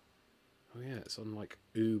 Graphics. Oh yeah, it's on like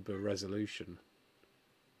uber resolution.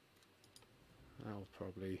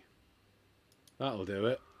 That'll do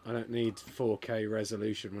it. I don't need 4K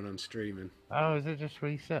resolution when I'm streaming. Oh, is it just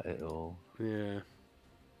reset it all? Yeah.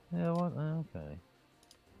 Yeah, what? Okay.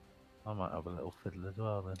 I might have a little fiddle as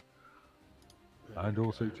well then. And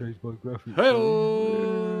also change my graphics.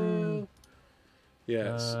 Hello.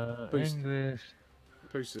 Yeah, it's boost English.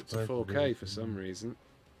 it to 4K for some reason.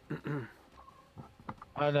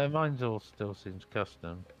 I know, mine's all still seems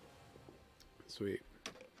custom. Sweet.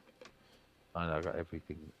 I know, I got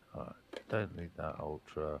everything. Right. Don't need that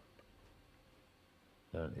ultra.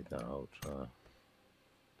 Don't need that ultra.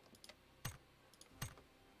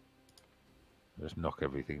 Just knock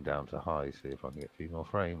everything down to high, see if I can get a few more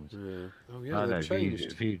frames. Yeah. Oh yeah, I know, they've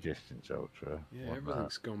changed. view distance ultra. Yeah, Want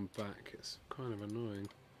everything's gone back. It's kind of annoying.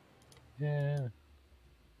 that. Yeah.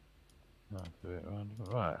 I'll do it random.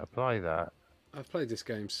 Right, apply that. I've played this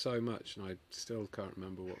game so much and I still can't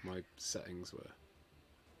remember what my settings were.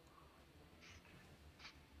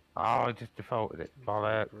 Oh, I just defaulted it.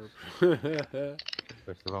 Bollocks.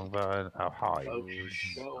 Press the wrong button. Oh, high.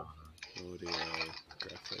 Oh, Audio,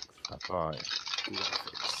 graphics, Apply.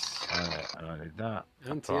 graphics. And I did that.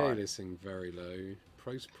 Anti-aliasing very low.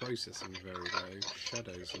 Processing very low.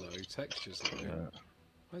 Shadows low. Textures low. Yeah.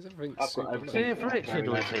 Why is everything I've got super everything. See if Richard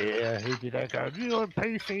was here, he'd be there going, you're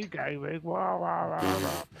PC gaming, wah wah wah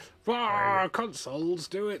wah. Wah, consoles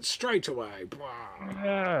do it straight away. Wah.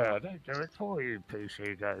 Yeah, they do it for you,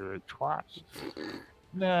 PC gaming twats.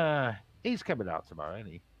 Nah, he's coming out tomorrow, ain't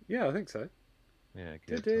he? Yeah, I think so. Yeah,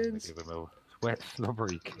 good. Good. Give him a wet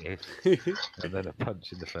slobbery kiss and then a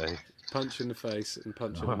punch in the face. Punch in the face and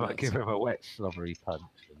punch in I the might nuts. give him a wet slobbery punch.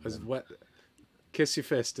 As wet. Kiss your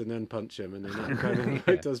fist and then punch him, and then that kind of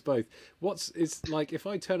it does both. It's like if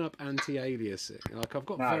I turn up anti-aliasing, like I've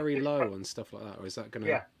got very low and stuff like that, or is that gonna?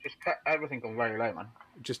 Yeah, just cut everything on very low, man.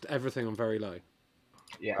 Just everything on very low.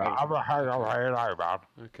 Yeah. I'm a hell man.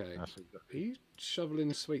 Okay. Are you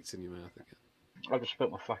shoveling sweets in your mouth again? I just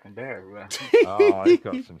spilled my fucking beer everywhere. Oh, he's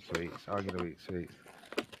got some sweets. I'm gonna eat sweets.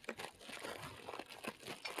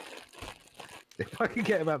 If I can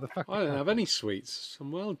get him out the fucking. I don't have any sweets.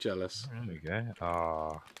 I'm well jealous. There we go.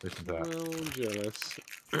 Ah, listen to that. Well jealous.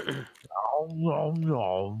 Nom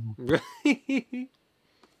nom nom.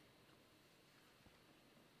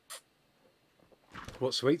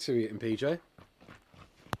 What sweets are you eating, PJ?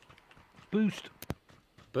 Boost.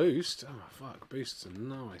 Boost? Oh fuck, boosts are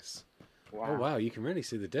nice. Wow. Oh wow, you can really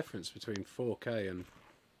see the difference between 4K and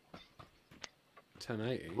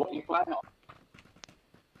 1080. What are you playing on?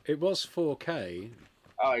 It was 4K.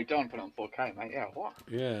 Oh, you don't put it on 4K, mate. Yeah, what?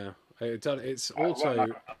 Yeah, it's Oh, auto. well,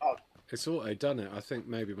 oh, It's auto done it. I think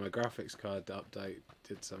maybe my graphics card update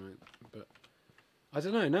did something, but I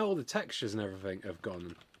don't know. Now all the textures and everything have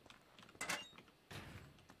gone.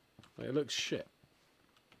 Like, it looks shit.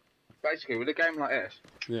 basically, with a game like this,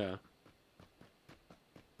 Yeah.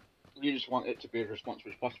 you just want it to be as responsive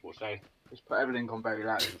as possible. So just put everything on very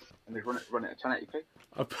loud and just run it at 1080p.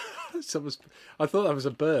 I thought that was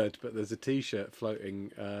a bird, but there's a T-shirt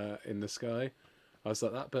floating in the sky. I was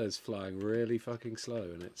like, that bird's flying really fucking slow,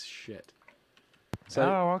 and it's shit. So,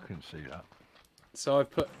 oh, I can see that. So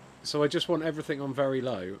I just want everything on very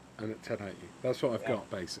low and at 1080. That's what I've got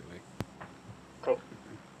basically. Cool.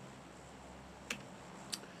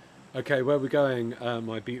 Okay, where are we going,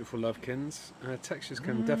 my beautiful lovekins? Textures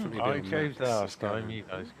can definitely be I on chose max. last time. You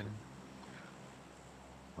guys can.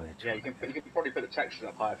 Yeah, you can probably put the textures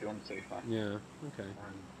up high if you want to. But, Yeah. Okay.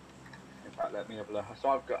 in fact, let me have a look.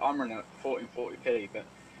 So I'm running at 1440p, but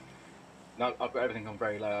no, I've got everything on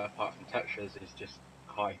very low apart from textures. Is just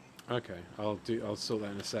high. Okay, I'll sort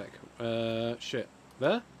that in a sec. Shit.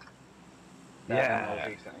 There? Yeah.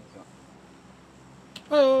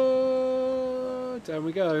 Oh, down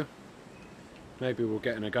we go. Maybe we'll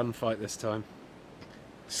get in a gunfight this time.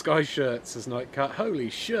 Sky shirts as night cut. Holy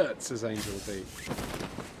shirts as Angel B.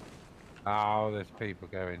 Oh, there's people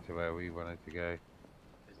going to where we wanted to go.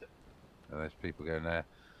 And there's people going there.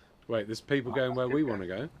 Wait, there's people going where we want to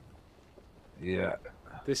go? Yeah.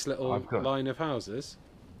 This little line of houses?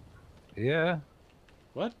 Yeah.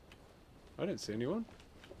 What? I don't see anyone.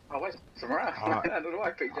 Oh, where's somewhere else? I don't know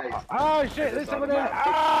why, PJ. Oh shit, there's someone there!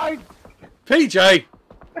 Oh! PJ!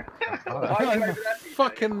 Why are you over there, PJ?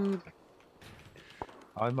 Fucking...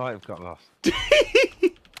 I might have got lost. Do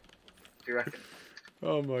you reckon?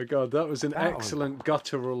 Oh my god, that was an excellent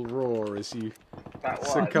guttural roar as you That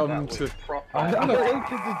succumbed to... proper. I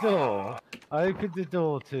opened the door. I opened the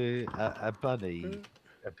door to a bunny,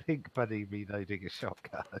 a pink bunny reloading a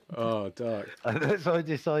shotgun. Oh, dark. And so I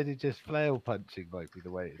decided just flail punching might be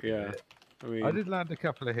the way to do Yeah. it. I mean... I did land a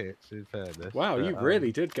couple of hits, in fairness. Wow, but, you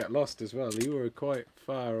really did get lost as well. You were quite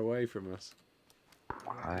far away from us.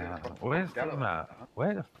 Where's the map?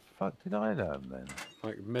 Where the fuck did I land then?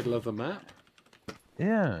 Like, middle of the map?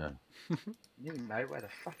 Yeah. You know where the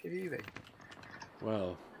fuck have you been?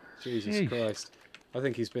 Well, Jesus Sheesh. Christ. I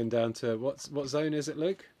think he's been down to... What zone is it,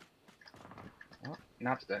 Luke? What?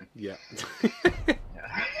 Nabston. Yeah.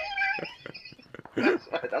 Yeah.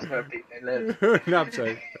 that's where people live. Nab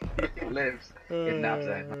zone. lives in Nav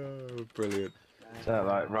Zone. Oh, brilliant. So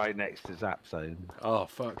like right next to Zap Zone. Oh,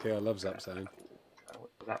 fuck yeah, I love Zap Zone.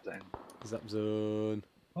 Zap Zone. Zap Zone.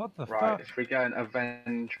 What the Right, fuck? should we go and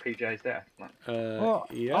avenge PJ's death? Well,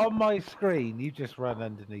 Yeah. on my screen, you just run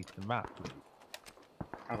underneath the map.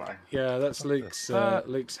 Have I? Yeah, that's What the Luke's fuck?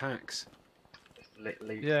 Luke's hacks.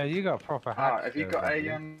 Leave. Yeah, you got proper Ah, hacks. have you there, got haven't a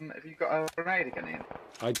you? have you got a grenade again, Ian?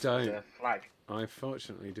 I don't. A flag. I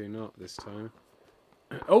fortunately do not this time.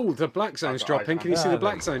 Oh, the black zone's dropping. Can you see the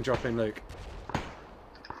black zone dropping, Luke?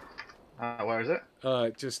 Where is it?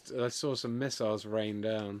 Just I saw some missiles rain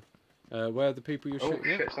down. Where are the people you're Oh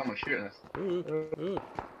shooting shit! Someone's shooting us. at? Ooh.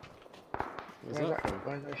 Where's that from?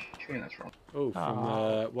 Where's they shooting us from? Oh, from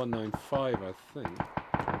 195, I think.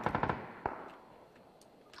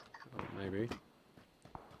 Oh, maybe.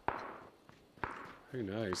 Who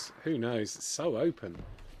knows? Who knows? It's so open.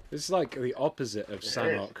 This is like the opposite of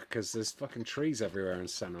Sanhok, because there's fucking trees everywhere in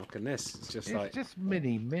Sanhok, and this is just It's just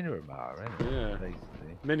mini Miramar, isn't it? Yeah.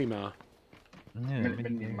 Basically. Minimar. Yeah,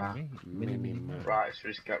 Minimar. Right, so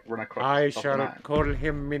just run across. I the top of shall that. call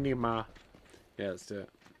him Minimar. Yeah, let's do it.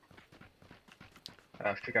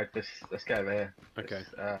 Should go this. Let's go over here. Okay.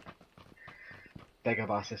 This,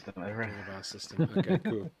 Dagobah system over here. Of our system. Okay,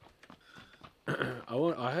 cool.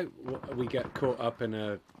 I hope we get caught up in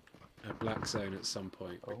a black zone at some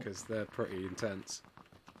point, because they're pretty intense.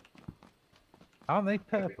 Aren't they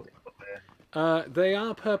purple? They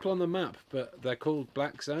are purple on the map, but they're called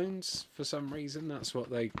black zones for some reason. That's what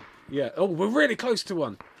they... Yeah. Oh, we're really close to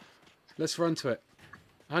one. Let's run to it.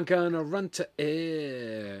 I'm gonna run to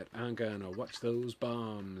it. I'm gonna watch those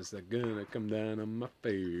bombs. They're gonna come down on my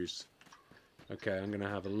face. Okay, I'm gonna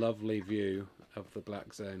have a lovely view of the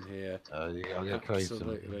black zone here. Oh, I'll get close to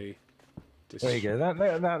them. Absolutely. There you go.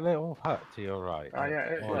 That little hut to your right. Oh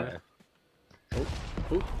yeah.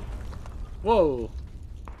 Oh. Whoa!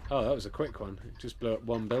 Oh, that was a quick one. It just blew up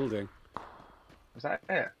one building. Was that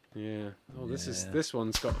it? Yeah. Oh, this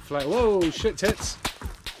one's got flame. Whoa! Shit tits.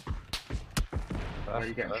 Where are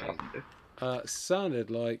you getting shot into? Sounded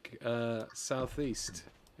like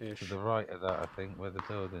southeast-ish. To the right of that, I think, where the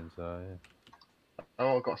buildings are. Yeah.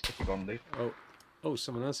 Oh, I've got a sticky bomb, dude. Oh,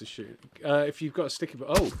 someone else is shooting. If you've got a sticky...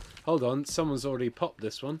 Oh, hold on. Someone's already popped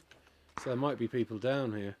this one. So there might be people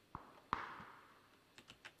down here.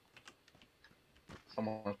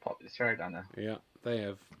 Someone has popped this area down there. Yeah, they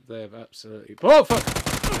have absolutely... Oh, fuck!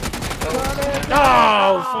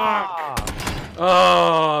 Oh, fuck!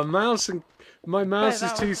 Oh, my mouse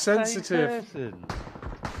is too sensitive.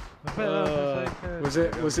 Was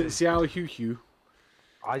it Xiao Hu Hu?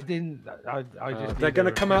 I didn't. I just. They're going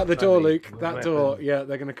to come out the door, Luke. That door. Yeah,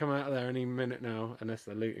 they're going to come out there any minute now, unless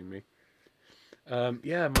they're looting me.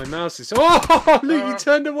 Yeah, my mouse is... Oh, Luke, you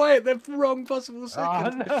turned away at the wrong possible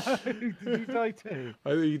second. Oh, no. Did you die too?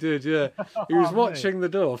 I think he did, yeah. He was watching the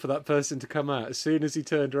door for that person to come out. As soon as he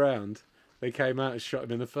turned around, they came out and shot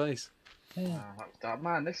him in the face. Yeah. Oh,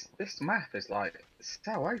 man, this map is like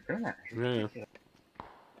so open, isn't it? Yeah.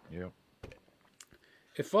 Yep.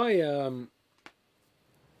 If I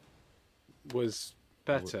was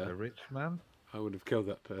better, A rich man? I would have killed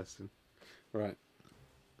that person. Right.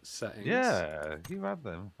 Settings. Yeah, you had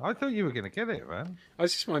them. I thought you were going to get it, man.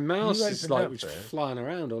 It's just my mouse You is opened like up just there. flying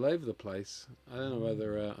around all over the place. I don't know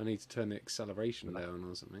whether I need to turn the acceleration down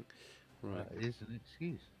or something. Right. That is an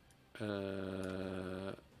excuse.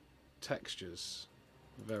 Textures.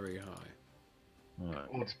 Very high. Right.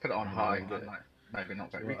 Or just put it on high, but like, maybe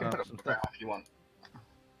not very. We can put it on very high if you want.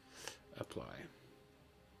 Apply.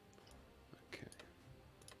 Okay.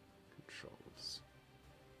 Controls.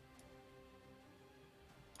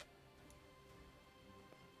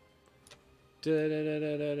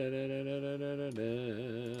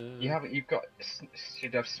 You haven't. You've got.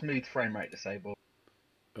 Should have smooth frame rate disabled.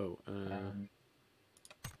 Oh,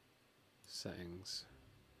 settings.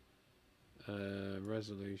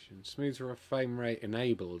 Resolution. Smooth frame rate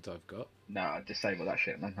enabled, I've got. No, disable that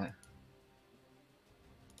shit, man.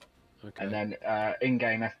 Okay. And then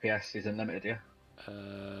in-game FPS is unlimited, yeah.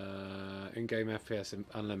 In-game FPS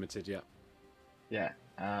unlimited, yeah. Yeah.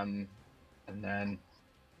 And then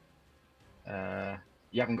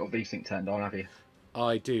you haven't got VSync turned on, have you?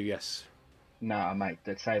 I do, yes. No, mate.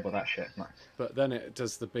 Disable that shit, mate. But then it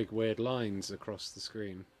does the big weird lines across the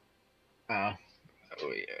screen. Oh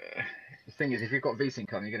yeah. The thing is, if you've got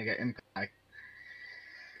VSync on, you're going to get impact.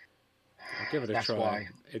 I'll give it a That's try. why.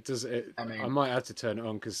 It does. I mean, I might have to turn it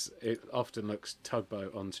on because it often looks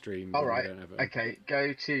tugboat on stream. All when I right. don't have it on. Okay.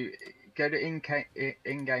 Go to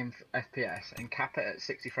in-game FPS and cap it at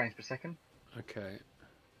 60 frames per second. Okay.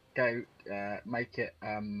 Go make it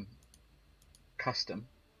custom,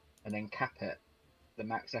 and then cap it the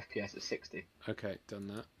max FPS at 60. Okay, done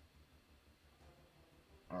that.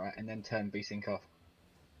 All right, and then turn VSync off.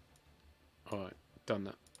 All right, done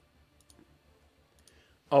that.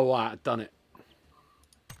 Oh, wow, done it.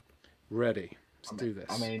 Ready. Let's do this.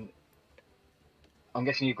 I mean, I'm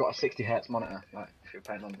guessing you've got a 60 hertz monitor, like if you're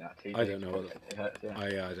playing on that TV. I don't know what 60 hertz, yeah.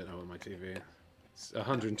 I don't know what my TV is. It's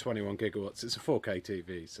 121 gigawatts. It's a 4K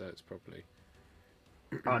TV, so it's probably.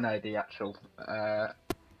 Oh no, the actual.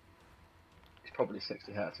 It's probably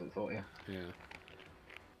 60 hertz. I thought, yeah. Yeah.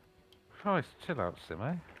 Christ, chill out, Sim,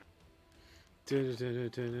 eh? You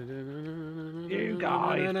You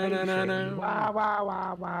guys, wah, wah,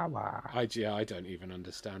 wah, wah, wah. I don't even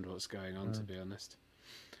understand what's going on, to be honest.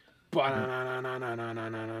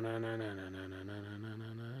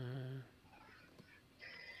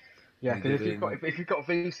 Yeah, because if you've got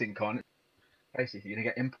VSync on, basically you're gonna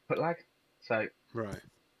get input lag. So right,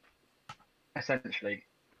 essentially,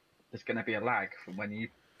 there's gonna be a lag from when you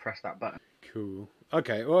press that button. Cool.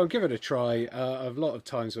 Okay, well, I'll give it a try. A lot of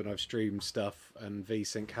times when I've streamed stuff and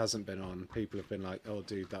VSync hasn't been on, people have been like, "Oh,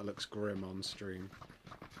 dude, that looks grim on stream."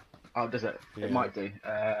 Oh, does it? Yeah. It might do.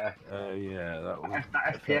 Yeah, that would.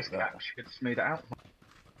 That FPS cap should smooth it out.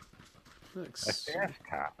 Looks FPS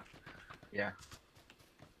cap. Yeah.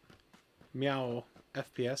 meow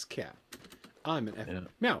FPS cap. I'm an Yeah.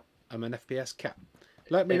 meow. I'm an FPS cap.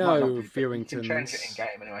 Let me It might know, not be, but you can change it Viewingtons. in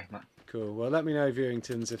game anyway. Mate. Cool. Well, let me know,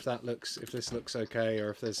 Viewingtons, if this looks okay,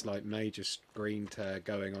 or if there's like major screen tear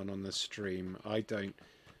going on the stream. I don't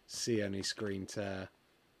see any screen tear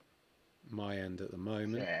my end at the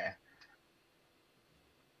moment, Yeah.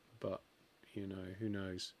 but you know, who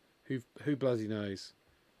knows? Who bloody knows?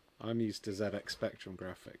 I'm used to ZX Spectrum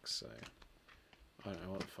graphics, so I don't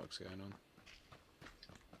know what the fuck's going on.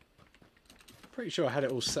 Pretty sure I had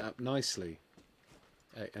it all set up nicely,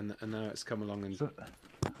 and now it's come along and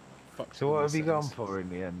fucked. So what have you gone settings. for in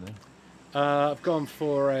the end then? I've gone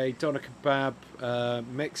for a doner kebab,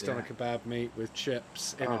 mixed doner kebab meat with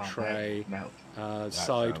chips in a Oh, tray, melt.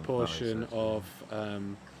 side sounds portion nice, of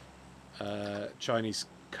Chinese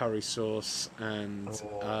curry sauce and some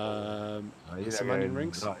Yeah, onion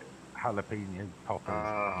rings. Like jalapeno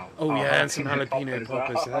poppers. Oh yeah, and some jalapeno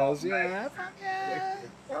poppers. poppers. Hells Oh, yeah, fuck yeah.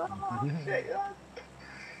 Oh, shit, yeah.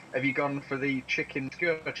 Have you gone for the chicken,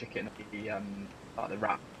 skewer chicken, the like the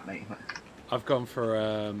wrap, mate? I've gone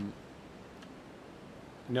for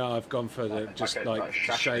no, I've gone for the just like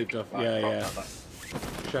shaved off. Yeah.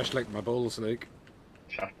 Shashlik my balls, Luke.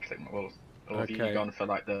 Shashlik my balls. Or have Okay. you gone for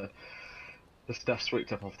like the stuff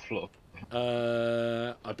swept up off the floor,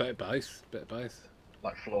 I bet both. Bit of both.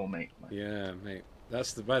 like floor meat? Mate. Yeah, mate.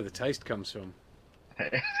 That's where the taste comes from.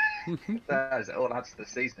 It all adds to the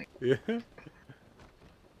seasoning. Yeah.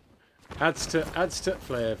 Adds to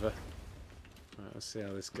flavour. Right, let's see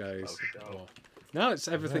how this goes. Oh. Now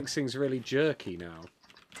everything seems really jerky now.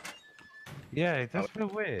 Yeah, it does feel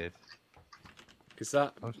weird. Is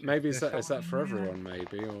that maybe is there's that for something, everyone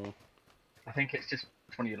maybe or? I think it's just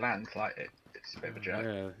when you land, like it's a bit of a jerk.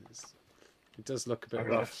 Yeah, it does look a bit I've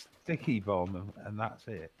Got a rough. sticky bomb and that's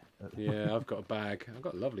it. Yeah, I've got a bag. I've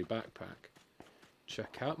got a lovely backpack.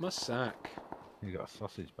 Check out my sack. You got a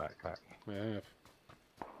sausage backpack. I have.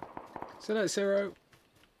 So that's Zero.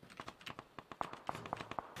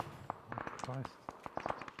 Christ.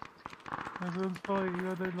 Everyone's fighting,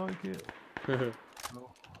 I don't like it. Okay,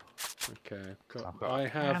 I've got I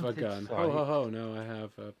have a anti-sight. gun. Ho, no, I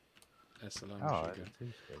have a SLR Oh, gun.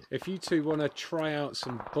 it's If you two want to try out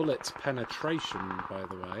some bullet penetration, by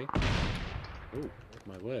the way. Oh,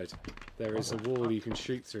 my word. There is a wall you can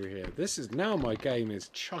shoot through here. This is now my game is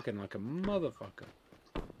chugging like a motherfucker.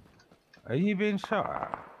 Are you being shot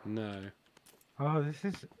at? No. Oh,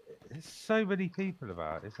 there's so many people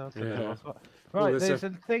about. It's hard to Yeah. know what's what. Well, Right, there's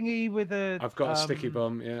there's a thingy with a. I've got a sticky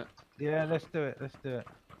bomb, yeah. Yeah, let's do it. Let's do it.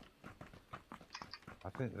 I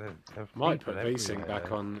think there's Might people put VSync everywhere back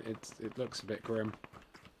there. on. It looks a bit grim.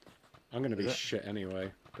 I'm going to be shit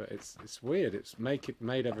anyway, but it's weird. It's made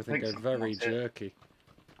everything go think very that's it. jerky.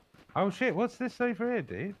 Oh shit! What's this over here,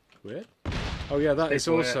 dude? Weird. Oh yeah, that is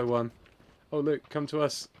People, also one. Oh look, come to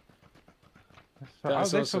us. That's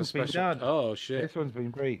this also one's been special. done. Oh shit. This one's been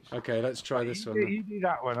breached. Okay, let's try this you, one. then. you do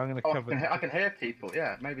that one. I'm going to Oh, cover. I can hear people.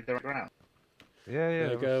 Yeah, maybe they're around. Yeah, yeah.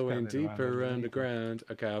 They're we're going standing deeper around underground.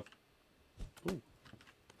 Okay,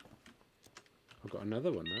 I've got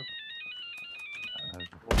another one now.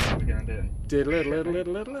 What are we gonna do? Are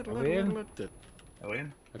we in? Are we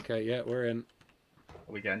in? Okay, yeah, we're in.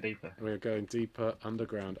 Are we getting deeper? We're going deeper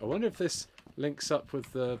underground. I wonder if this links up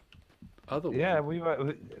with the other one. Yeah,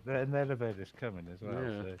 an elevator's coming as well.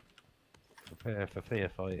 Yeah. So prepare for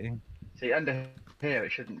firefighting. See, under here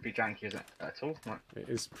it shouldn't be janky, is it, at all? Right. It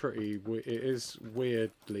is pretty. It is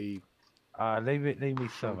weirdly. Leave me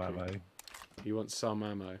some Chunky. ammo. You want some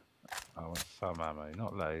ammo? I want some ammo,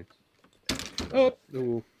 not loads. Oh,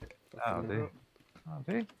 ooh. That'll do. That'll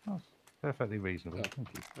do. That's perfectly reasonable. Oh. Thank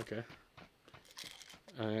you. Okay.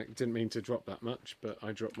 Didn't mean to drop that much, but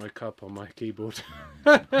I dropped my cup on my keyboard.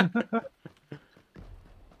 Oh,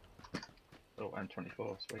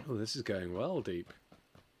 M24, sweet. Oh, this is going well deep.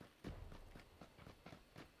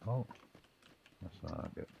 Oh, that's a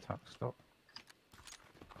bit of tuck stop.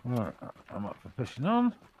 Alright, I'm up for pushing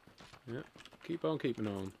on. Yeah, keep on keeping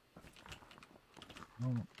on.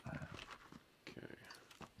 Oh, Okay.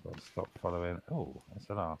 got to stop following. Oh,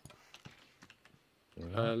 SLR.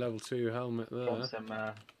 Level 2 helmet there. Want some,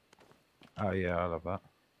 Oh yeah, I love that.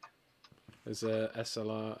 There's a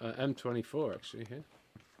SLR M24 actually here.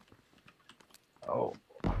 Oh,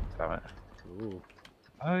 damn it. Ooh.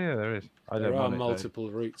 Oh yeah, there is. There are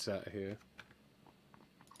multiple routes out here.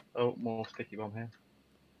 oh, more sticky bomb here.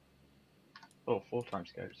 Oh, 4 times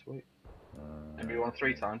scope, sweet. Maybe you want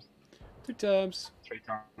 3 times? 2 times. 3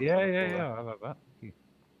 times. Yeah, on the yeah, floor yeah. I love that.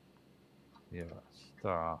 Yeah,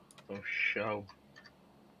 star. there. Oh, show.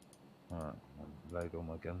 Alright, I'll load all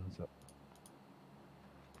my guns up.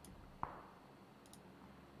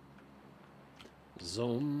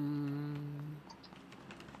 Zoom.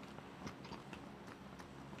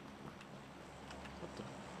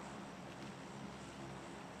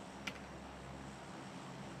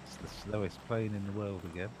 It's the slowest plane in the world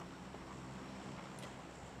again.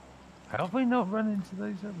 How have we not run into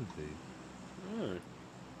those other two? Oh.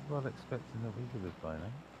 Well, expecting that we could have by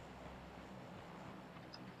now.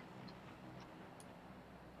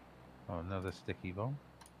 Oh, another sticky bomb.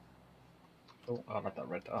 Oh, I'll have that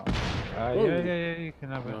red dot. Yeah, you can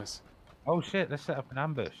have it. Nice. Oh shit, let's set up an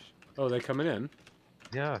ambush. Oh, they're coming in?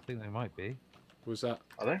 Yeah, I think they might be. Was that?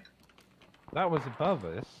 Are they? That was above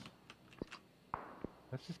us.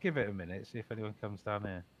 Let's just give it a minute, see if anyone comes down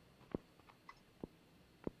here.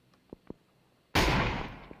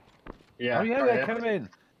 Yeah. Oh yeah, right they're here. coming.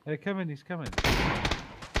 They're coming, he's coming.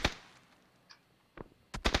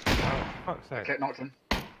 Oh, fuck's sake. Okay, knocked him.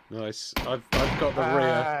 Nice. I've got the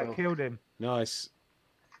rear. Killed him. Nice.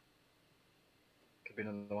 Could be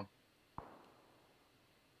another one.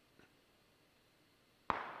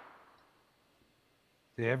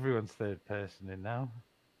 See, everyone's third person in now.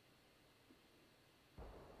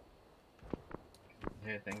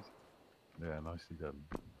 Hear things. Yeah, nicely done.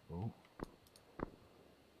 Oh.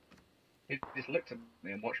 He just looked at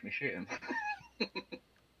me and watched me shoot him.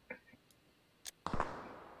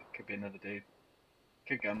 Could be another dude.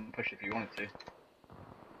 Could go and push if you wanted to.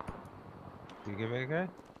 Do you give it a go?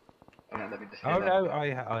 Oh no, let me just hear Oh that. no, I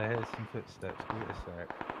heard some footsteps. Give it a sec.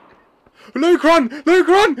 Luke, run! Luke,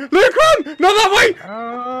 run! Luke, run! Not that way!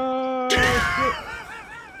 Oh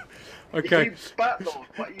Okay. You spat, Lord.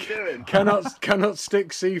 What are you doing? Cannot stick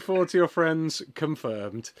C4 to your friends.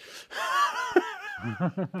 Confirmed.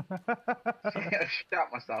 I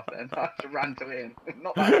shat myself then. I just ran to him.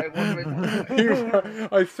 Not that way.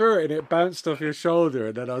 I threw it and it bounced off your shoulder,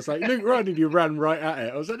 and then I was like, Luke, run! And you ran right at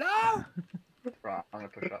it. I was like, no! Right, I'm gonna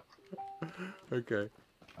push up. Okay.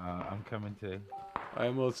 I'm coming too. I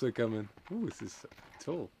am also coming. Ooh, this is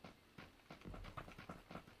tall.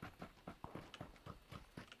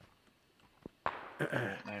 No.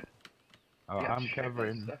 Oh, Yeah, I'm shit,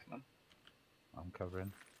 covering. stuff, man. I'm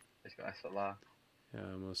covering. He's got SLR. Yeah,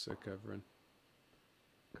 I'm also covering.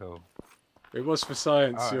 Cool. It was for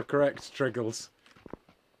science. Alright. You're correct, Triggles.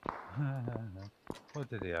 What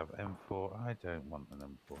did he have? M4? I don't want an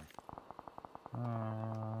M4.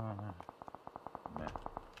 Meh.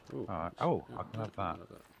 Ooh, Alright. Oh, I can have that.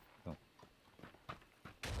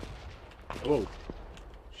 Oh,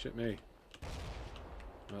 shit me.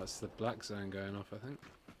 That's the black zone going off, I think.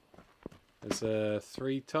 There's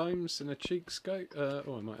 3 times in a cheek scope.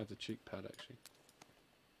 Oh, I might have the cheek pad actually.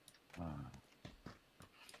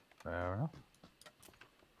 Fair enough.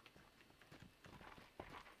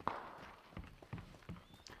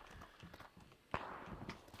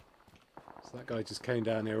 So that guy just came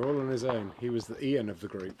down here all on his own. He was the Ian of the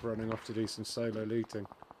group, running off to do some solo looting.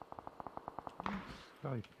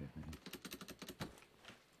 Skype.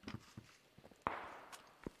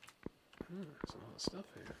 There's a lot of stuff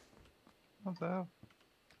here. What the hell?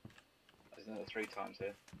 There's another 3 times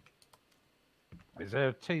here. Is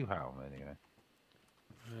there 2 helm anyway?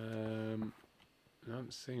 I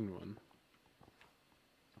haven't seen one.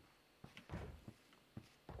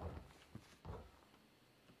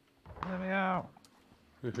 Let me out.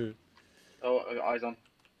 Oh, I got eyes on.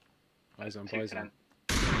 Eyes on 210.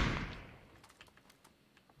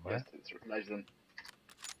 Bison. Where? Yes, it's loads of them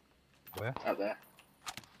Where? out there.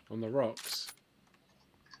 On the rocks.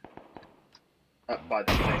 Up by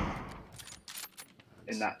the thing.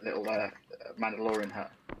 In that little Mandalorian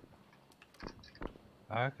hut.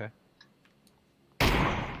 Oh, okay.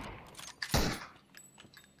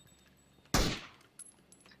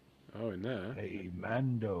 Oh, in there. Hey,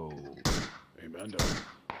 Mando. Hey, Mando.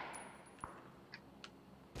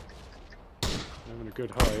 Having a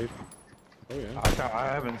good hide. Oh, yeah. I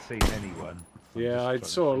haven't seen anyone. Yeah, I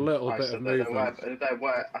saw a little bit of movement. There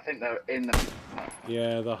were, I think they're in the...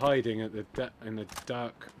 Yeah, they're hiding at in the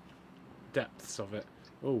dark depths of it.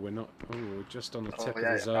 Oh, we're not. Oh, we're just on the tip of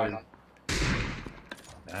the zone.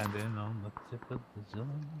 Standing on the tip of the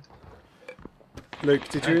zone. Luke,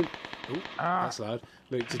 did you? Oh, Ah. that's loud.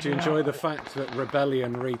 Luke, did you enjoy the fact that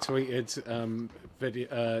Rebellion retweeted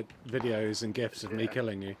videos and gifs of me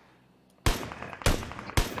killing you?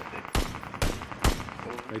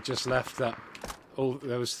 They just left that. Oh,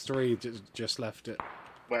 there was 3 just left it.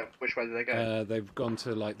 Which way did they go? They've gone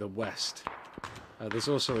to like the west. There's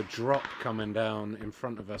also a drop coming down in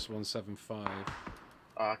front of us, 175.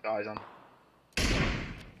 Guys on.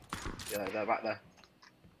 Yeah, they're back there.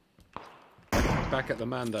 Back at the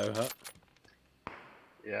Mando hut.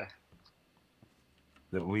 Yeah.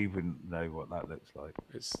 That we wouldn't know what that looks like.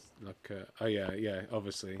 It's like, oh yeah,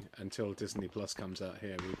 obviously, until Disney Plus comes out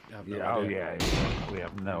here, we have no Yeah, idea. oh yeah, we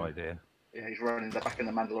have no idea. Yeah, he's running back in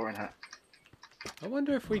the Mandalorian hut. I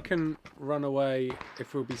wonder if we can run away,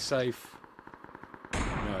 if we'll be safe.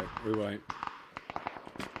 No, we won't.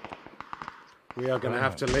 We are going to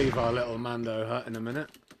have to leave our little Mando hut in a minute.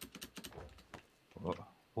 Well,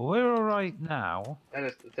 we're all right now.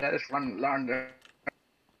 They're just running.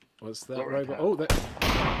 What's that Lord, robot? Oh, that.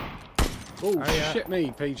 Oh, yeah. shit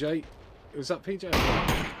me, PJ. Was that PJ?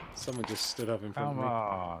 Someone just stood up in front Come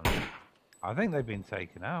of me. on. I think they've been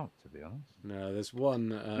taken out, to be honest. No, there's one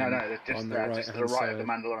No, they're just, on the just to the right-hand right of side. the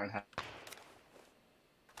Mandalorian hut.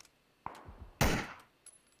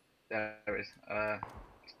 There it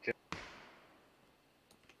is.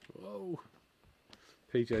 Whoa.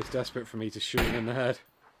 PJ's desperate for me to shoot him in the head.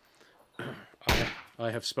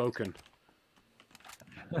 I have spoken.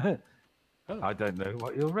 I don't know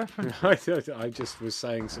what you're referencing. I just was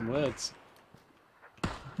saying some words.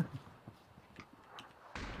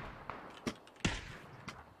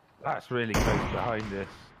 That's really close behind us.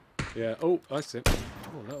 Yeah. Oh, I see.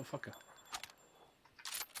 Oh, little fucker.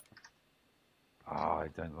 Oh, I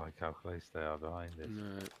don't like how close they are behind us.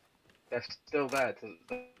 No, they're still there. to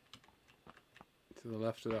the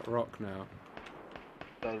left of that rock now.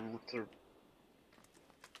 To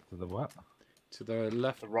To the what? To the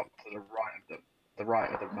left. the rock to the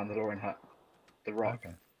right of the Mandalorian hut. The rock.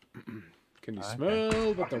 Okay. Can you Okay.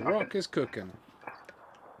 smell what the rock is cooking?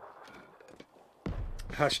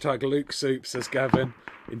 Hashtag Luke Soup, says Gavin.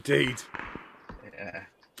 Indeed. Yeah.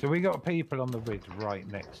 So we got people on the ridge right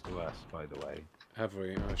next to us, by the way. Have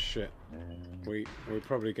we? Oh shit. Um, We're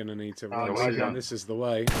probably going to need to Oh, run. well So done. this is the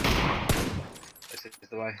way. This is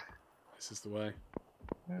the way. This is the way.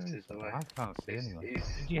 where This is is the he? way. I can't see anyone.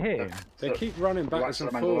 He's- Did you hear him? They So- keep running backwards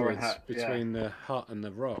right and to the Mandalorian forwards hut, yeah. between the hut and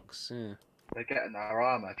the rocks. Yeah. They're getting their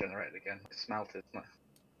armor generated again. It's smelted, isn't it?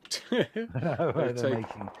 Where they're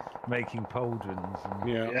take- making pauldrons and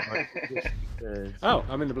Yeah. Yeah. Oh,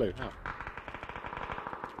 I'm in the blue. Ow.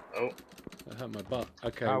 Oh, That hurt my butt.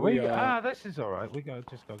 Okay, this is all right.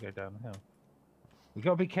 Just gotta go down the hill. We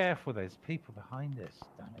gotta be careful. There's people behind us.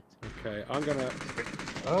 Damn it. Okay, I'm gonna.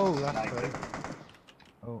 Oh, that's great.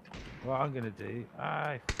 Oh, what I'm gonna do?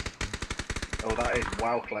 oh, that is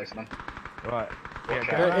wow close, man. Right. Watch go out.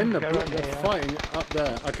 They're around- in the. go around They're here. fighting up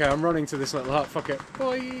there. Okay, I'm running to this little hut. Fuck it.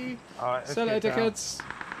 Bye. All right, let's See you later, get down. kids.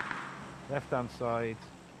 Left hand side.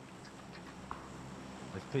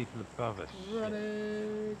 There's people above us. Shit.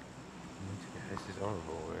 Running. This is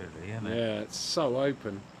horrible, really, isn't it? Yeah, it's so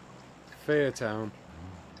open. Fear Town.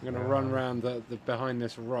 I'm gonna run round the behind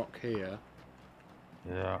this rock here.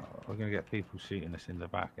 Yeah, we're going to get people shooting us in the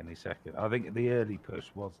back any second. I think the early push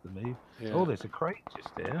was the move. Yeah. Oh, there's a crate just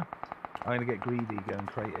here. I'm going to get greedy, go and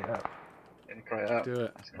crate it up. Getting crate up. Do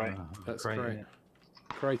it. That's great. That's crate great. it.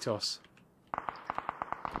 Kratos.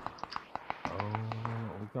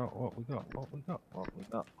 Oh, what we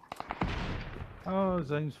got. Oh,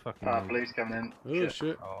 Zane's fucking moved. Blue's coming in. Oh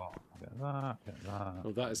shit. Oh, get that.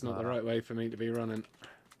 Well, that is not the right way for me to be running.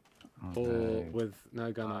 Or Okay. with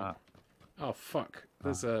no gun Ah. up. Oh fuck.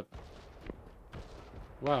 There's a.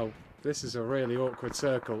 Wow, this is a really awkward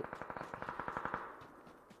circle.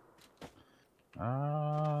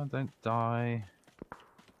 Don't die.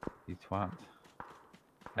 You twat.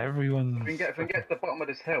 Everyone's. If we can get to the bottom of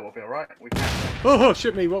this hill, we'll be alright. We can. Oh,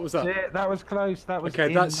 shit me, what was that? Yeah, that was close. That was Okay,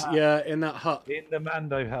 in that's, that, yeah, in that hut. in the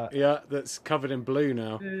Mando hut. Yeah, that's covered in blue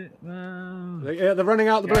now. Yeah, Yeah, they're running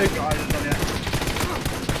out the blue. Got islands on you.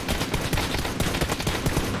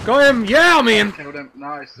 Got him! Yeah, man! Killed him.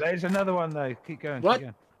 Nice. there's another one though. Keep going. What? Keep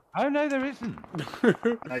going. Oh no, there isn't.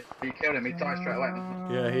 No, you killed him. He died straight away.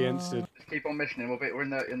 Yeah, he insted. Just keep on missioning. We're in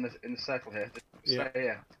the circle here. Just Yeah. stay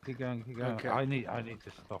here. Keep going. Keep going. Okay. I need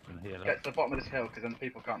to stop and heal Get up. to the bottom of this hill because then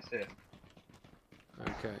people can't see it.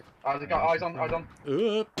 Okay. Oh, they got eyes on. Eyes on.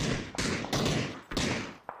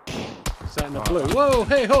 Is that in the blue? Whoa,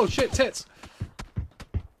 hey, oh, shit, tits!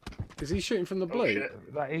 Is he shooting from the blue?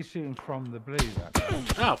 shit. That is shooting from the blue. That guy.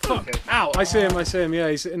 Ow, fuck! Okay. Ow, I see him, yeah,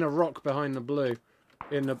 he's in a rock behind the blue.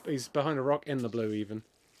 He's behind a rock in the blue, even.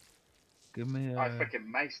 Give me I a. freaking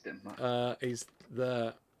maced him. He's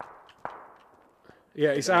there.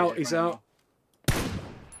 Yeah, he's out, he's out.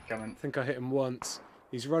 Coming. I think I hit him once.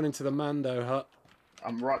 He's running to the Mando hut.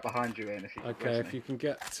 I'm right behind you, Ian. If you Okay, if you can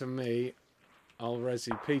get to me, I'll res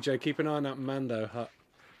you. PJ, keep an eye on that Mando hut.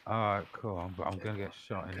 Alright, cool. I'm gonna get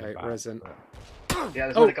shot in the Okay, back. resin. Yeah,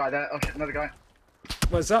 there's Oh. another guy there. Oh shit, another guy.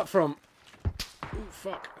 Where's that from? Oh,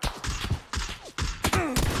 fuck.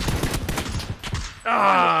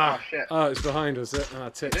 Ah! Oh shit. Oh, it's behind us. Ah,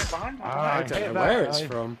 Is tits. it behind? Ah, I don't hit know where that it's guy.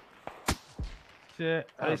 from. Shit.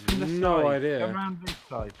 I It's have from the no side. idea. Come around this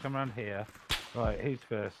side. Come around here. Right, who's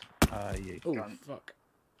first? You. Oh, Gun. fuck.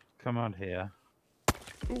 Come on here.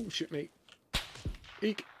 Oh, shit me.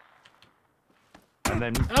 Eek. And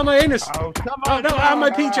then. Oh, my anus! Oh, come Oh, on! no, come my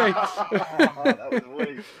on. PJ! That was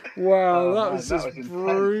weak. Wow, Oh, that man, was that just was intense.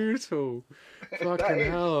 brutal. That Fucking is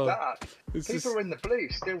hell. that. It's People just, are in the blue,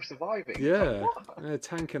 still surviving. yeah, Like, what? they're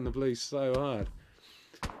tanking the blue so hard.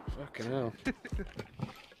 Fucking hell.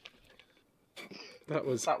 That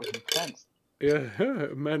was, That was intense. yeah,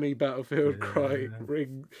 many battlefield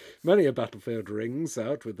many a battlefield rings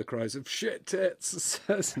out with the cries of shit tits,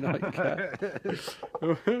 says Nightcat.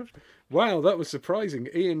 Wow, that was surprising.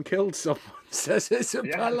 Ian killed someone, says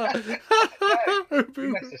Isabella. You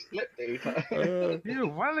must have slipped, dude. You're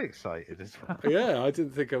well excited as well. Yeah, I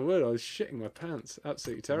didn't think I would. I was shitting my pants.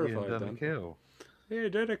 Absolutely terrified Done a then. kill. Yeah,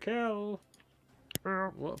 did a kill.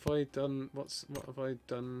 What have I done? What have I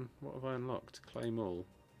done? What have I unlocked? Claim all.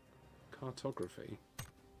 Cartography.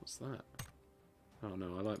 What's that? Oh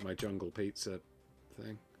no, I like my jungle pizza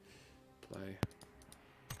thing. Play.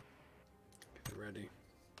 Get ready.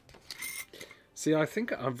 See, I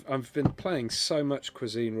think I've been playing so much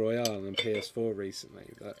Cuisine Royale on PS4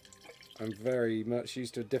 recently that I'm very much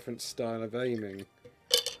used to a different style of aiming.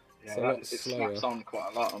 Yeah, a lot it slower. snaps on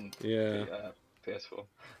quite a lot on Yeah. the, PS4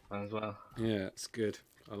 as well. Yeah, it's good.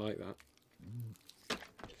 I like that.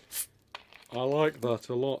 I like that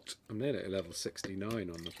a lot. I'm nearly at level 69 on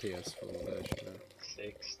the PS4 version now.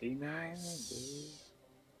 69.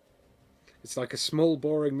 It's like a small,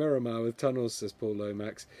 boring Miramar with tunnels, says Paul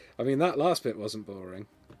Lomax. I mean, that last bit wasn't boring.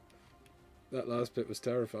 That last bit was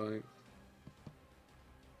terrifying.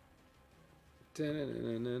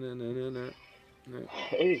 It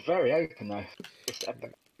is very open though. Just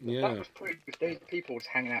epic. Yeah. That was pretty. People was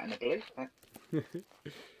hanging out in the blue. Like,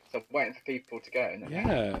 so waiting for people to go. And then hang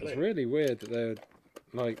out in Yeah, the it's blue. really weird that they're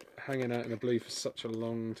like hanging out in the blue for such a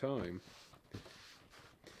long time.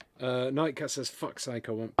 Nightcat says, "Fuck's sake,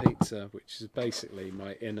 I want pizza," which is basically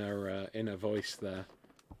my inner voice there.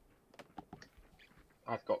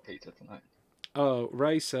 I've got pizza tonight. Oh,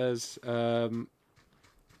 Ray says, "Fuck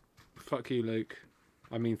you, Luke."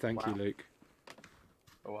 I mean, thank you, Wow. Luke.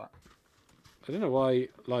 For what? I don't know why,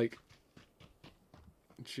 like,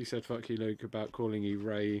 she said fuck you, Luke, about calling you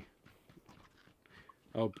Ray.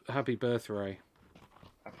 Oh, happy birthday.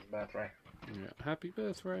 Happy birthday. Yeah, happy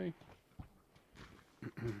birthday.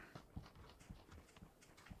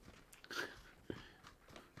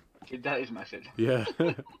 Did that his message? Yeah.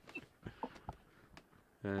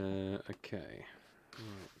 Okay.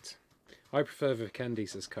 Right. I prefer Vikendi,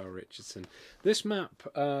 says Carl Richardson. This map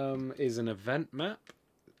is an event map,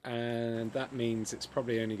 and that means it's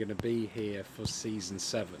probably only going to be here for Season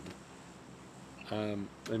 7.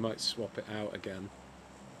 They might swap it out again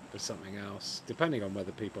for something else, depending on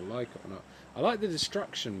whether people like it or not. I like the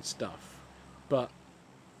destruction stuff, but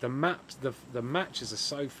the maps, the matches are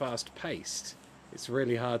so fast-paced, it's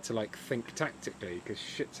really hard to like think tactically, because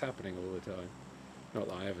shit's happening all the time. Not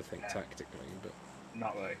that I ever think tactically, but...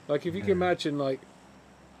 Not really. Like, if you can imagine, like,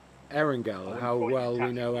 Erangel, how wouldn't well call it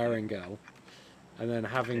we know Erangel, and then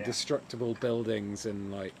having Yeah. destructible buildings and,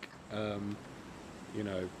 like, you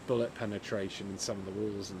know, bullet penetration in some of the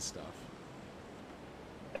walls and stuff.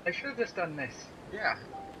 They should have just done this. Yeah.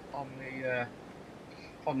 On the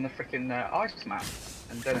on the freaking ice map,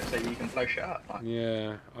 and then it say you can blow shit up. Like,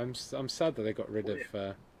 Yeah, I'm sad that they got rid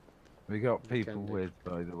of We got people Candy. with,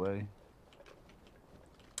 by the way.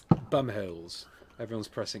 Bum Hills. Everyone's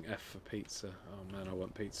pressing F for pizza. Oh man, I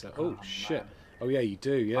want pizza. Oh, shit. man. Oh yeah, you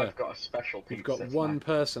do. Yeah. I've got a special pizza. You've got one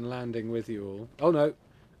person landing with you all. Oh no.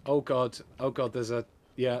 Oh god. Oh god. There's a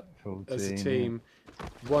Full There's a team, team.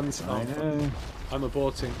 One's I know. I'm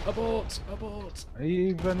aborting. Abort! Abort! Are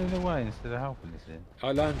you running away instead of helping us in?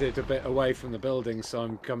 I landed a bit away from the building, so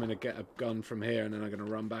I'm coming to get a gun from here, and then I'm going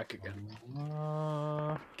to run back again.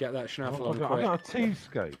 Get that schnaffle on quick. I've got a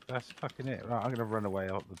two-scope. That's fucking it. Right, I'm going to run away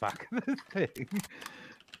up the back of this thing.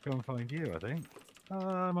 Go and find you, I think.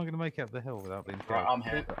 Am I going to make it up the hill without being killed? Right, I'm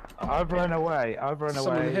here. I've run away. I've run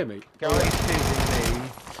Someone away. hear me? Guys shooting me.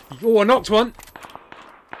 Oh, I knocked one!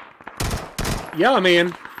 Yeah, I'm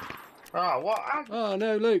Ian. Oh, what? Oh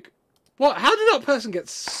no, Luke. What? How did that person get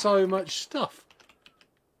so much stuff?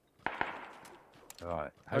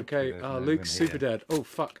 Right. Okay, Luke's super dead. Oh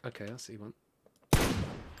fuck. Okay, I see one. Oh,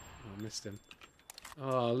 I missed him.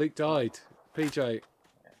 Oh, Luke died. PJ.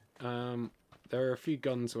 There are a few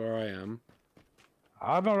guns where I am.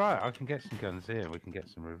 I'm alright. I can get some guns here. We can get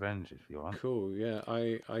some revenge if you want. Cool. Yeah,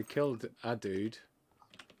 I killed a dude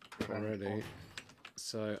already.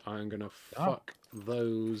 So I'm gonna fuck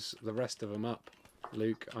the rest of them up.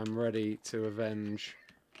 Luke, I'm ready to avenge.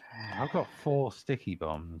 I've got 4 sticky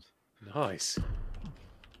bombs. Nice.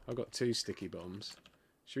 I've got 2 sticky bombs.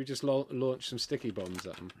 Should we just launch some sticky bombs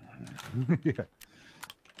at them? Yeah.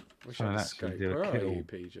 Wish I'd escape. do a Where are kill. you,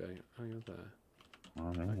 PJ? Oh, you're there.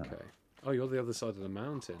 Oh, yeah. Okay. Oh, you're the other side of the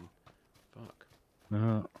mountain. Fuck.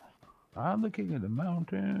 I'm the king of the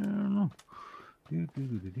mountain.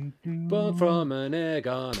 Born from an egg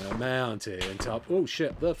on a mountain top. Oh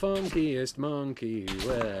shit, the funkiest monkey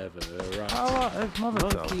who ever rocked. Oh, there's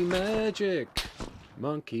mother Monkey magic.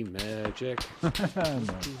 Monkey magic.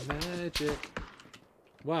 Monkey magic.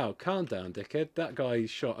 Wow, calm down, dickhead. That guy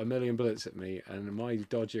shot 1,000,000 bullets at me, and my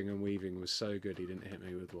dodging and weaving was so good he didn't hit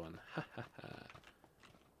me with one. Ha ha ha.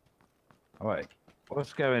 Wait,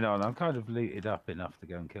 what's going on? I'm kind of looted up enough to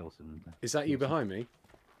go and kill some. Is that you behind me?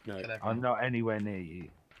 No. I'm not anywhere near you.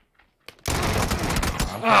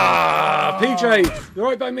 Ah, PJ! They're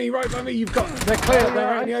right by me, right by me. You've got. They're clear. They're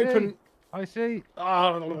out in the open. I see.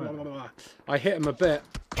 Ah, I hit him a bit.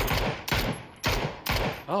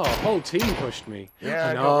 Oh, whole team pushed me.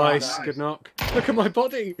 Yeah, nice. Good knock. Look at my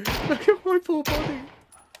body. Look at my poor body.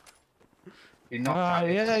 You're not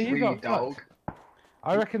yeah, you got dog. fucked.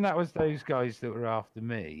 I reckon that was those guys that were after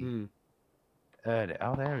me.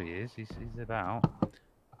 Oh, there he is. He's about.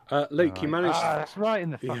 Luke, you managed. That's right in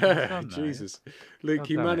the fucking Yeah, sun, though. Jesus. Luke, God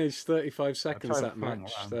you damn it. managed 35 seconds tried that to fling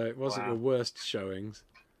match, around. so it wasn't Wow. your worst showings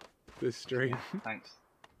this stream. Thanks,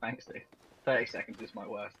 Steve. 30 seconds is my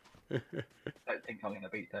worst. Don't think I'm going to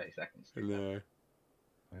beat 30 seconds. No.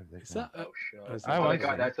 Is that? Oh, sure. is Oh, Oh, I the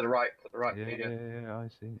guy see. there to the right, Yeah, I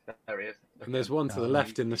see. There he is. And there's one to the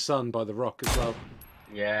left in the sun by the rock as well.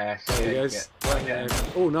 Yes. There he is.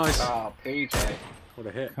 Oh, nice. Oh, PJ. What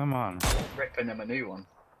a hit. Come on. Ripping him a new one.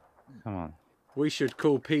 Come on. We should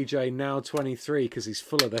call PJ now 23 because he's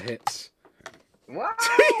full of the hits. Wow!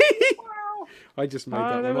 Wow! I just made Oh,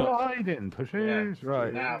 that they one were up. hiding. Pushes.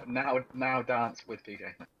 Right. Now dance with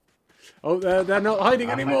PJ. Oh, they're not hiding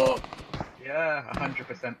anymore. Yeah,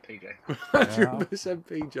 100% PJ. 100%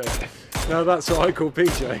 PJ. Now that's what I call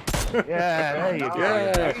PJ. Yeah, there you go.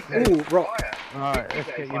 Yeah. Ooh, rock. Right, let's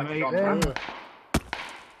get your mate John there. Rambo.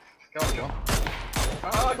 Go on, John.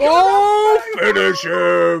 Oh, finish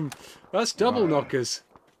him! That's double knockers.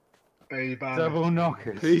 Double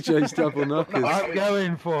knockers. PJ's double knockers. I'm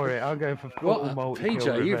going for it. I'm going for full What? multi-kill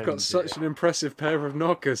PJ, you've got revenge such an impressive pair of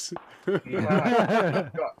knockers. Yeah,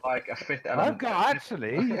 I've got like a fifth element. I've got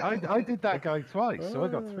actually. I did that guy twice, so I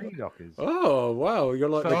got 3 knockers. Oh, wow. You're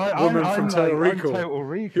like So the woman from Total Recall. Total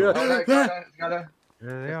Recall. Yeah. Oh, no, gotta.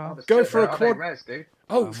 There they are. Go for a quad. quad. Res, dude.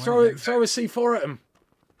 Oh, throw a C4 at him.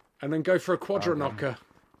 And then go for a quadra knocker.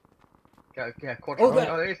 Go, yeah, quad. Oh,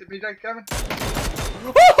 there. Oh, there's the PJ coming.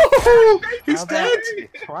 Oh, he's How about dead. you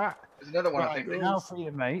twat? There's another one, I Right, think. now for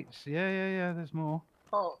your mates. Yeah. There's more.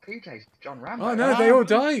 Oh, PJ's John Rambo. Oh, no, they all he's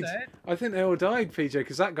died. dead. I think they all died, PJ,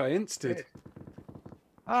 because that guy insted.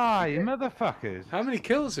 Ah, you motherfuckers. How many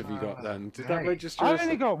kills have you got then? Did that Hey. register I as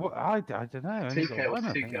only got. I don't know. I only 2 got kills, one,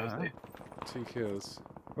 I 2 think, kills, I dude. 2 kills?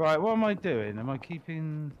 Right, what am I doing? Am I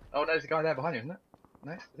keeping? Oh, there's a guy there behind you, isn't it?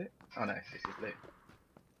 No, is it? Oh no, this is Luke.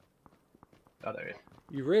 Oh, there he is.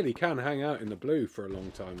 You really can hang out in the blue for a long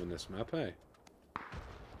time on this map, eh?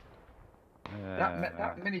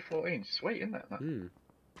 That Mini 14's sweet, isn't it? Hmm.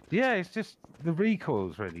 Yeah, it's just the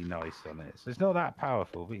recoil's really nice on it. So it's not that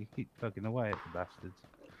powerful, but you keep plugging away at the bastards.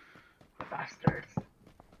 The bastards.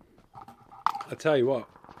 I tell you what,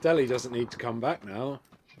 Deli doesn't need to come back now.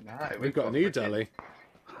 No, We've got a new Deli.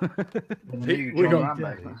 The P- new we John got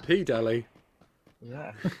Rambo. P Deli.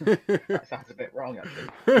 Yeah. That sounds a bit wrong, actually.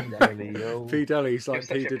 P Deli's like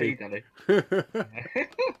You're P such a Diddy. Diddy.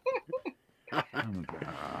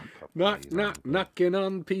 Knocking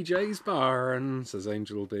on PJ's barn, says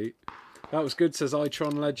Angel Beat. That was good, says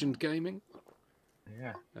Itron Legend Gaming.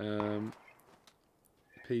 Yeah.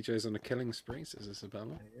 PJ's on a killing spree, says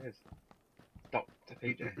Isabella. He is. Dr.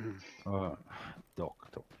 PJ.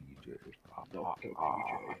 Dr. PJ. Dr.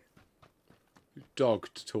 PJ.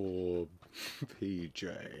 Dr. PJ.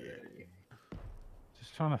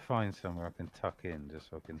 Just trying to find somewhere I can tuck in just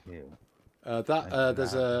so I can heal.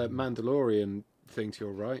 There's a Mandalorian thing to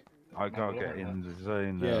your right. I gotta get in the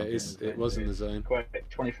zone now. Yeah, it was in the zone. Quick,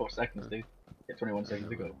 24 seconds, dude. Get 21 seconds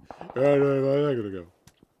to go. No, I'm gonna go.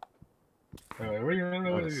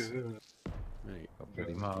 Mate, Got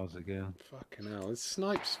 30 miles again. fucking hell. It's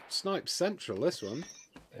Snipes Central, this one.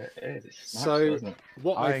 It's nice, So, isn't it?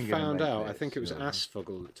 what I I ain't gonna found make out, I this, think it was no.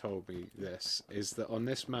 Asfogel that told me this, is that on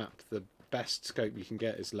this map, the best scope you can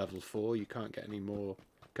get is level 4. You can't get any more,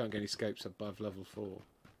 can't get any scopes above level 4,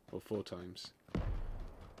 or 4 times.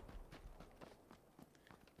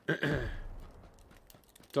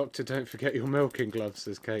 Doctor, don't forget your milking gloves,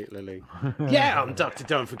 says Kate Lily. Yeah, I'm Doctor,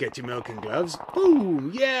 don't forget your milking gloves.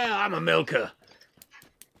 Boom, yeah, I'm a milker.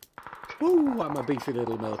 Woo, I'm a beefy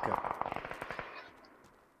little milker.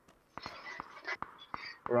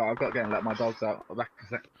 Right, I've got to go and let my dogs out. I'll be back in a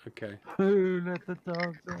sec. Okay. Who let the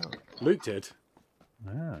dogs out? Luke did.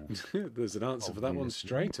 Ah, There's an answer for that one Obviously.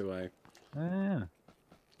 straight away. yeah.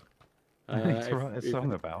 I need to write a if-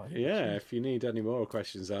 song about it. Yeah, if you need any more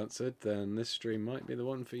questions answered, then this stream might be the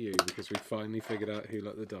one for you, because we finally figured out who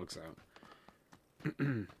let the dogs out.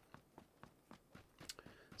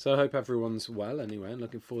 So I hope everyone's well anyway, and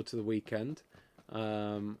looking forward to the weekend.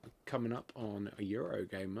 Coming up on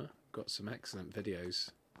Eurogamer, got some excellent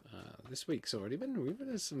videos. This week's already been,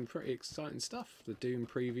 there's some pretty exciting stuff. The Doom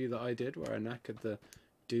preview that I did, where I knackered the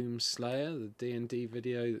Doom Slayer, the D&D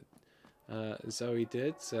video Zoe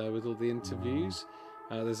did with all the interviews.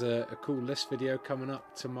 There's a cool list video coming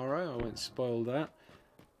up tomorrow. I won't spoil that.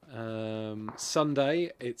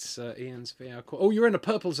 Sunday, it's Ian's VR call. Oh, you're in a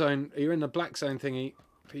purple zone. You're in the black zone thingy,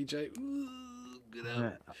 PJ. Ooh, get out.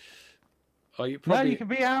 Yeah. Oh, you No, probably. you can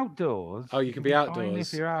be outdoors. Oh, you can be fine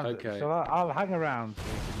outdoors. if you're out. Okay. So I'll hang around.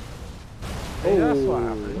 So Oh, that's what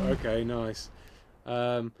happened. okay, nice.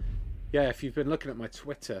 Yeah, if you've been looking at my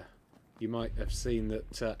Twitter, you might have seen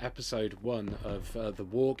that episode 1 of The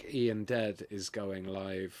Walk Ian Dead is going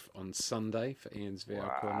live on Sunday for Ian's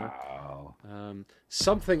VR Corner. Wow.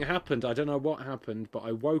 Something happened. I don't know what happened, but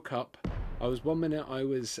I woke up. I was 1 minute I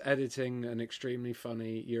was editing an extremely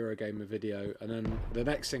funny Eurogamer video, and then the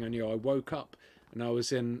next thing I knew, I woke up and I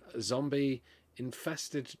was in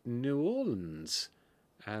zombie-infested New Orleans.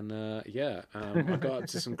 And yeah, I got up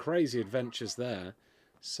to some crazy adventures there.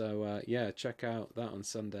 So yeah, check out that on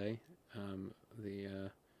Sunday. And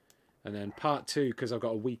then part 2, because I've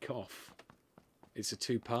got a week off. It's a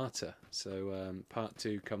 2-parter. So part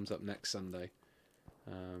 2 comes up next Sunday.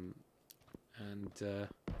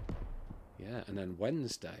 Yeah, and then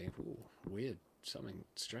Wednesday. Ooh, weird, something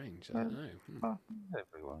strange. I don't know.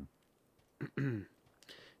 Everyone.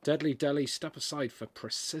 Deadly Deli, step aside for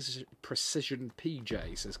precision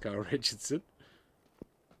PJ, says Carl Richardson.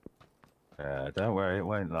 Don't worry, it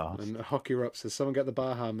won't last. And Hockey Rup says, someone get the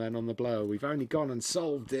Baha men on the blower. We've only gone and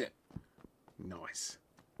solved it. Nice.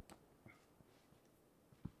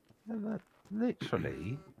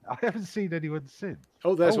 Literally, I haven't seen anyone since.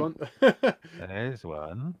 Oh, there's one. There's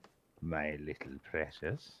one. My little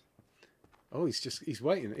precious. Oh, he's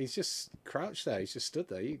waiting. He's just crouched there. He's just stood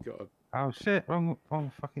there. You got a... Oh shit! Wrong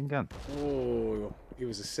fucking gun. Oh, he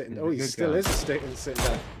was a sitting. He's Oh, a he good still guy. is a sitting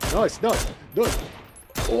there. Nice.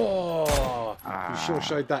 Oh, you sure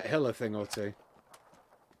showed that hill a thing or two.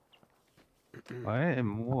 I hit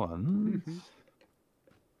him once.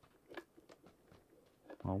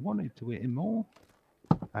 I wanted to hit him more.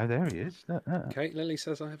 Oh, there he is. Kate Lily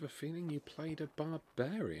says, I have a feeling you played a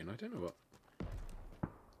barbarian. I don't know what.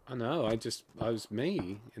 I know, I was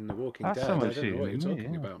me in The Walking That's Dead. so I much don't know what you're you than me,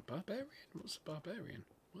 talking yeah. about. Barbarian? What's a barbarian?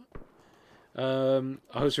 What?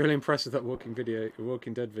 I was really impressed with that Walking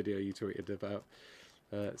Dead video you tweeted about.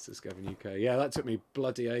 It's just Gavin UK. Yeah, that took me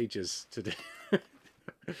bloody ages to do.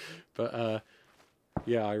 But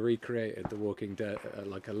yeah, I recreated The Walking Dead,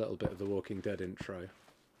 like a little bit of The Walking Dead intro.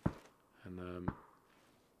 And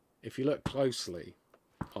if you look closely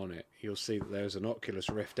on it, you'll see that there's an Oculus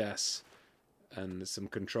Rift S and some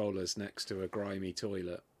controllers next to a grimy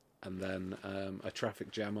toilet, and then a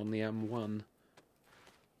traffic jam on the M1,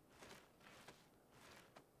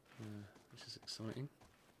 which is exciting.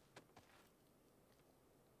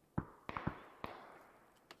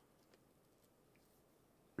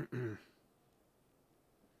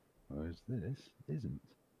 Whereas this isn't.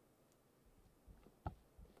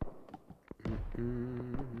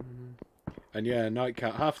 And yeah,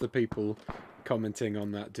 Nightcat, half the people commenting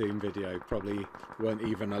on that Doom video probably weren't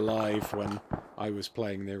even alive when I was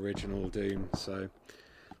playing the original Doom, so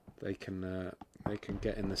they can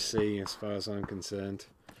get in the sea as far as I'm concerned.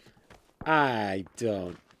 I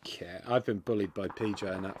don't care. I've been bullied by PJ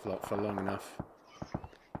and that lot for long enough.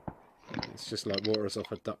 It's just like water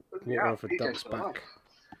off a duck's back.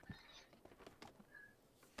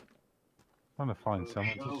 Trying to find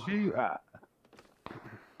someone to shoot at.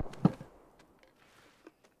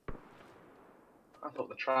 I thought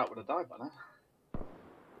the trout would have died by now.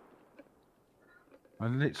 I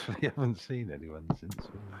literally haven't seen anyone since.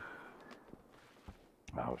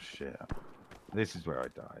 Oh shit! This is where I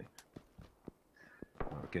die.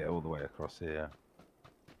 I'll get all the way across here.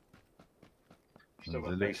 Still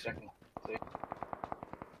got 30 seconds.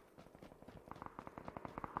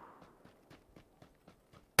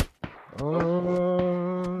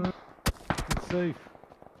 Oh, it's safe.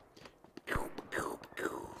 Oh,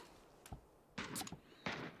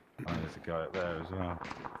 there's a guy up there as well.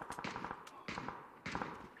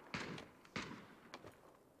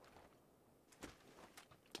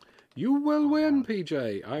 You will win,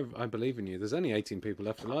 PJ. I believe in you. There's only 18 people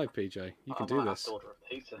left alive, PJ. You can do this.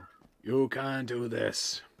 You can do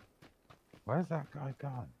this. Where's that guy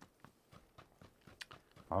gone?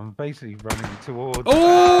 I'm basically running towards.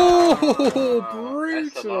 Oh,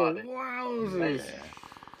 brutal! Wowzers!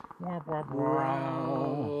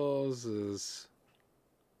 Wowzers!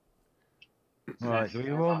 Right, do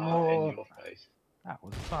we want more? That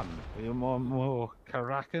was fun. Do you want more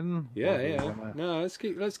Karakin? Yeah. No, let's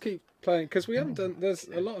keep playing because we haven't done. There's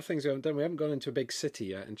a lot of things we haven't done. We haven't gone into a big city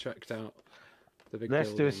yet and checked out the big.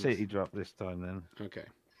 Let's buildings. do a city drop this time then. Okay.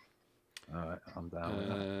 All right, I'm down with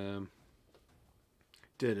that.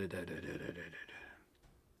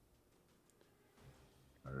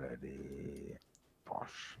 Ready.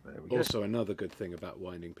 Bosh. There we go. Also, another good thing about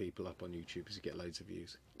winding people up on YouTube is you get loads of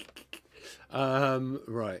views.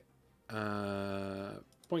 Right.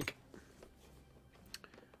 Boink.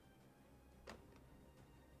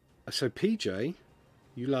 So PJ,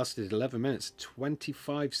 you lasted 11 minutes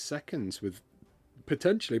 25 seconds with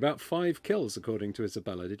potentially about 5 kills according to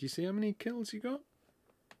Isabella. Did you see how many kills you got?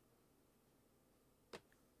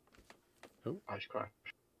 Oh, I just crashed.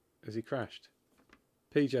 has he crashed?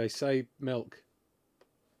 PJ, say milk.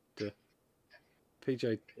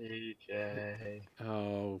 PJ.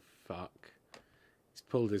 Oh fuck. He's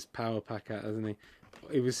pulled his power pack out, hasn't he?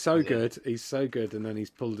 He was so good. He's so good, and then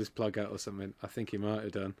he's pulled his plug out or something. I think he might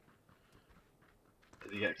have done.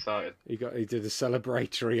 Did he get excited? He did a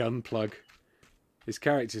celebratory unplug. His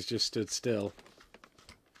character's just stood still.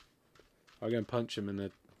 I'll go and punch him in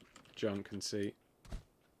the junk and see.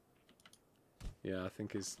 Yeah, I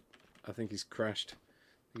think he's crashed. I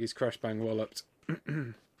think he's crash bang walloped.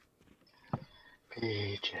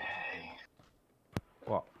 PJ.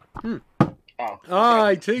 What? Oh,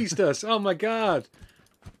 he teased us. Oh my god.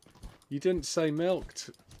 You didn't say milked.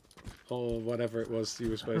 Or whatever it was you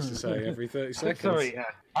were supposed to say every 30 seconds. Sorry,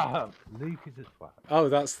 Luke is at flat. Oh,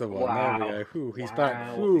 that's the one. Wow. There we go. Ooh, he's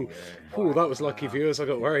back. Ooh. Ooh, that was lucky viewers. I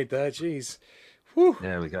got worried there. Jeez. Whew.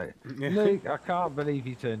 There we go. Luke, I can't believe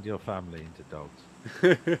you turned your family into dogs.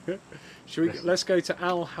 Let's go to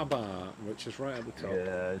Al Habar, which is right at the top.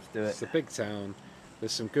 Yeah, let's do it. It's a big town.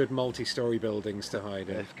 There's some good multi-story buildings to hide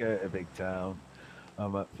in. Let's go to big town.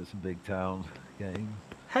 I'm up for some big town games.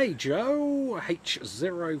 Hey Joe,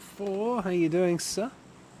 H04, how you doing, sir?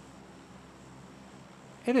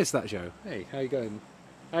 It is that Joe. Hey, how you going?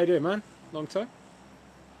 How you doing, man? Long time?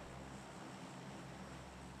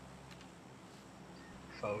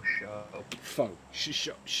 faux show. Faux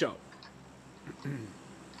show.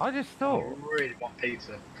 I just thought. I really want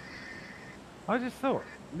pizza.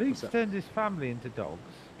 Luke's turned his family into dogs.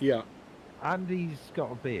 Yeah. And he's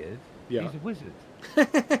got a beard. Yeah. He's a wizard.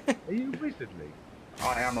 Are you a wizard, Luke?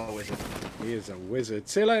 I am a wizard. He is a wizard.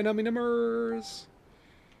 See you later, nummy numbers.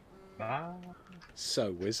 Bye.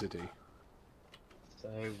 So wizardy. So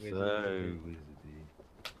wizardy.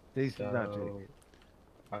 Do some magic.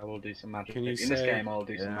 I will do some magic. Can you In say, this game, I'll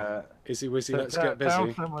do some magic. Izzy Wizzy, So let's get busy.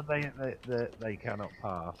 Tell someone they cannot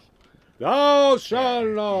pass. Thou shalt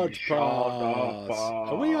Yeah, not you shall not pass.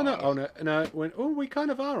 Are we on our pass. own? No, we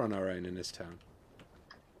kind of are on our own in this town.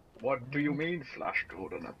 What do you mean, Flash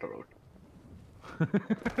Gordon approach?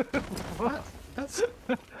 What? That's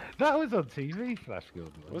That was on TV, Flash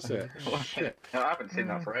Gordon. was it? Shit. No, I haven't seen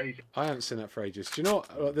that for ages. I haven't seen that for ages. Do you know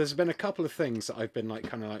what? There's been a couple of things that I've been like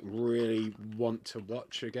kind of like really want to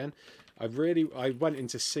watch again. I went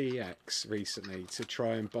into CEX recently to try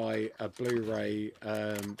and buy a Blu-ray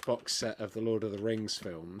box set of the Lord of the Rings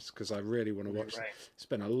films because I really want to watch them. It's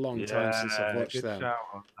been a long time since I've watched good them. shout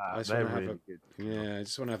on that. I just They're want to have really good. yeah, I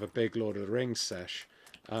just want to have a big Lord of the Rings sesh.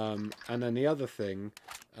 And then the other thing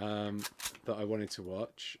that I wanted to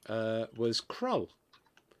watch was Krull.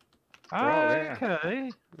 yeah.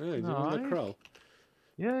 Okay. Yeah, do you remember Nice. Krull?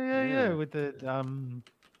 Yeah. With the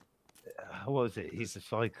what was it? He's a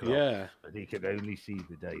Cyclops. Yeah. But he can only see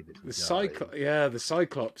the day that he The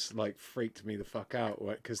Cyclops like freaked me the fuck out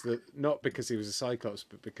because not because he was a Cyclops,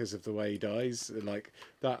 but because of the way he dies. Like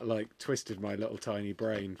that, like twisted my little tiny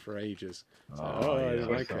brain for ages. So, I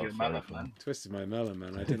didn't like Twisted it. your melon, man. Twisted my melon,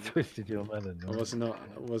 man. I didn't. Twisted your melon. I was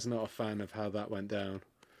not a fan of how that went down.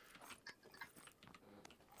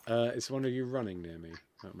 Is one of you running near me?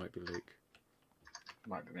 That might be Luke.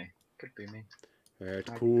 Might be me. Could be me. It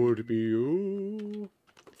could be you.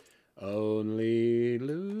 Only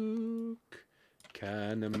Luke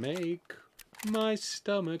can make my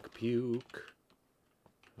stomach puke.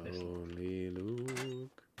 Only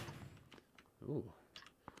Luke. Ooh.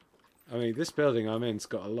 I mean, this building I'm in's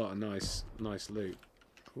got a lot of nice loot.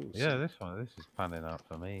 Ooh, Yeah, this is panning out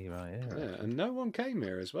for me right here. yeah, and no one came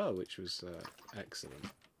here as well, which was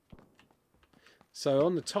excellent. So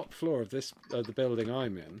on the top floor of the building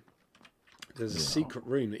I'm in, there's a secret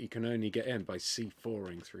room that you can only get in by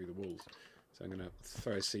C4ing through the walls. So I'm going to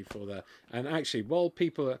throw a C4 there. And actually, while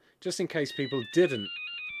people, just in case people didn't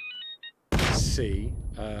see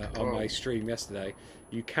on my stream yesterday,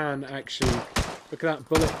 you can actually look at that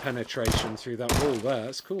bullet penetration through that wall there.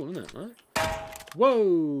 That's cool, isn't it? Right?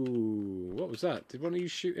 Whoa! What was that? Did one of you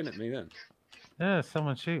shoot in at me then? Yeah,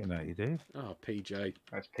 someone's shooting at you, dude. Oh, PJ.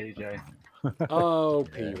 That's PJ. Oh,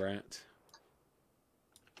 P-Rat.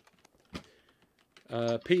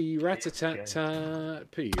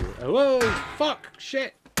 P-rat-a-tat-tat. P. Whoa! Fuck!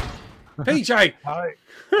 Shit! PJ! Hi,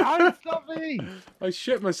 stop me! I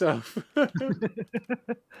shit myself.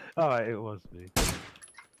 Alright, it was me.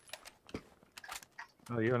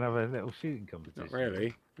 Oh, you want to have a little shooting competition? Not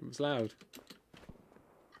really. It was loud.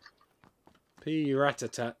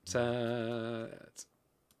 P-rat-a-tat-tat.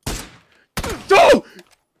 Oh!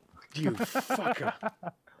 You fucker.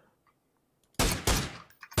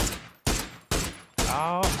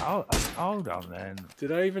 Oh, hold on then.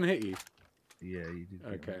 Did I even hit you? Yeah, you did.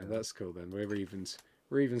 Okay, that's cool then. We're evens.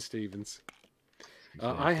 We're even Stevens.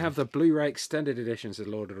 I have the Blu-ray extended editions of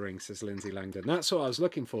Lord of the Rings, says Lindsay Langdon. That's what I was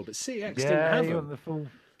looking for, but CX didn't have you them. want the full...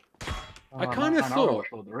 I kind of I thought... watch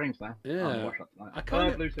Lord of the Rings now. Yeah. Watch that tonight. I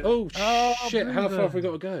kind Blue of... Zone. Oh, Oh, shit. Blue How far have we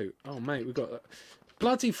got Zone. to go? Oh, mate, we've got...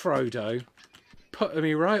 Bloody Frodo putting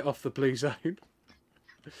me right off the Blue Zone.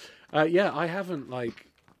 Yeah, I haven't, like...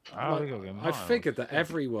 Oh, we gotta go I miles. figured that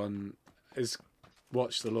everyone has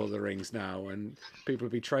watched the Lord of the Rings now, and people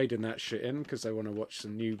will be trading that shit in because they want to watch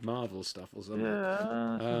some new Marvel stuff or something.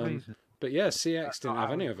 Yeah, that's the reason. But yeah, CX didn't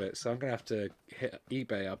have any of it, so I'm going to have to hit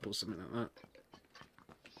eBay up or something like that.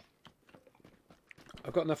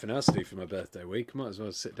 I've got nothing else to do for my birthday week. Might as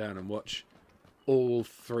well sit down and watch all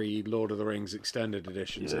 3 Lord of the Rings extended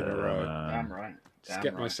editions in a row. Damn right. Just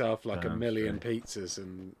get myself like a Damn million pizzas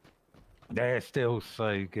and... They're still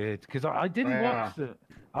so good because I didn't watch them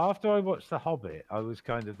after I watched The Hobbit. I was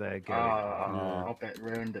kind of there going, Hobbit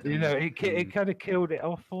ruined it. you know, it kind of killed it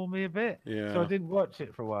off for me a bit. Yeah. So I didn't watch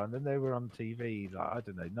it for a while. And then they were on TV, like I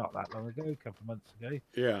don't know, not that long ago, a couple of months ago.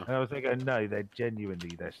 Yeah. And I was thinking, no, they're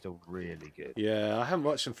still really good. Yeah, I haven't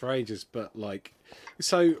watched them for ages, but like...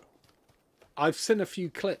 So... I've seen a few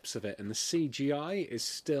clips of it, and the CGI is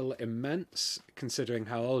still immense, considering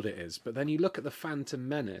how old it is. But then you look at the Phantom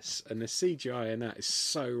Menace, and the CGI in that is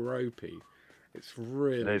so ropey. It's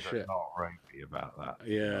really There's shit. a lot ropey about that.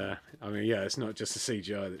 Yeah, I mean, yeah, it's not just the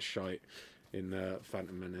CGI that's shite in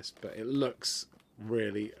Phantom Menace, but it looks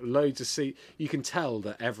really loads of You can tell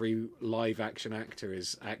that every live-action actor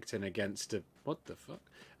is acting against a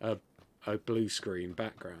a blue screen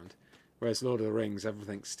background. Whereas Lord of the Rings,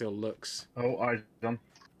 everything still looks... Oh, eyes on.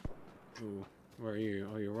 Ooh, where are you?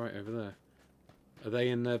 Oh, you're right over there. Are they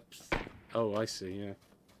in the... Oh, I see, yeah.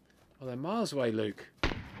 Oh, they're miles away, Luke.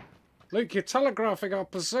 Luke, you're telegraphing our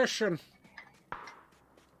position.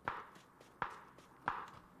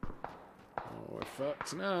 Oh, we're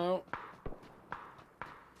fucked now.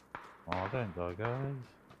 Oh, don't die, guys.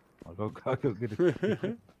 I got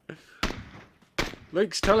good.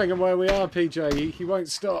 Luke's telling him where we are, PJ. He won't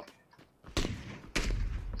stop.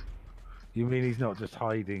 You mean he's not just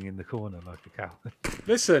hiding in the corner like a coward?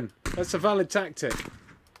 Listen, that's a valid tactic.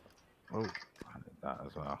 Oh, I did that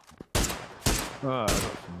as well. Oh, I got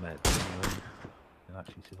some meds anyway. Can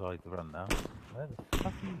actually survive the run now. Where the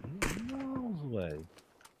fuck are you? Miles away.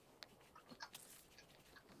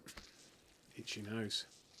 Itchy nose.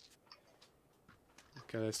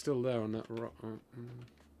 Okay, they're still there on that rock.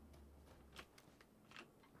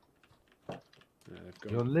 Yeah, they've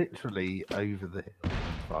gone. You're literally over the hill and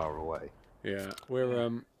far away. Yeah, we're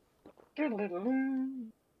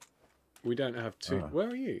we don't have two. Where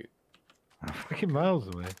are you? I'm fucking miles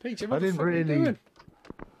away. PJ, I what the didn't fuck are you really. doing?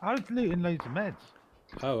 I was looting loads of meds.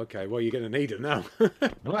 Oh, okay. Well, you're going to need them now.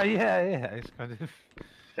 Well, yeah. It's kind of.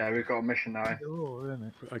 Yeah, we've got a mission now. Oh, isn't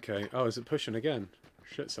it? Okay. Oh, is it pushing again?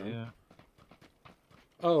 Shit, son. Yeah.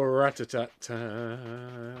 Oh, rat-a-tat-tat.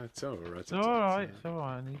 Oh, rat-a-tat-tat. It's alright. It's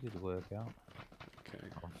alright. I needed to work out. Okay.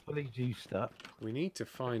 I'm fully juiced up. We need to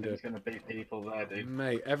find There's a... going to be people there, dude.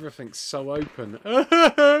 Mate, everything's so open. Is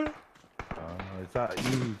that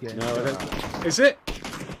you getting? No, I shot don't... at? Is it?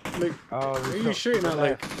 Luke, Oh, who are you shooting at,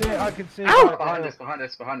 Luke? Yeah, I can see. Ow! Behind us.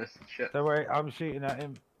 Shit. Don't worry, I'm shooting at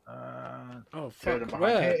him. Oh, Two of fuck. them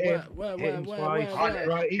Where? behind. Where? Hit him twice. Where?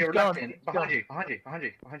 Right, he's to your gone. left, He's behind gone.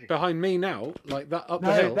 you. Behind me now? Like that up the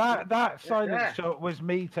No, hill? that silent Yeah. shot was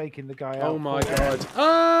me taking the guy out. Oh my for- god.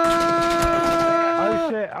 Ah! Oh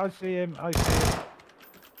shit, I see him.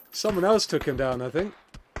 Someone else took him down, I think.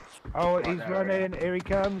 Oh, Right he's there, running. Here he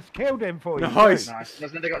comes. Killed him for you. Nice. Nice.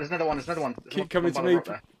 There's another one. Keep coming to me.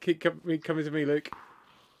 Keep coming to me, Luke.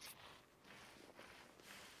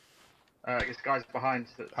 This guy's behind.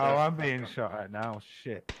 Oh, I'm being shot at now.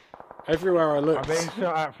 Shit. Everywhere I look. I'm being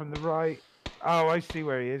shot at from the right. Oh, I see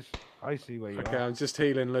where he is. I see where you Okay, are. I'm just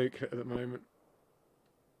healing Luke at the moment.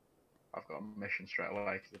 I've got a mission straight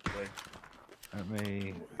away. Let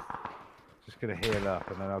me. Just gonna heal up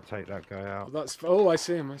and then I'll take that guy out. That's. Oh, I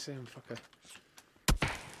see him. Fucker.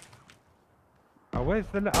 Oh, where's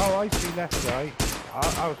the? Oh, I see left guy.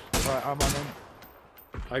 Right, I'm on him.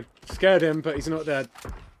 I scared him, but he's not dead.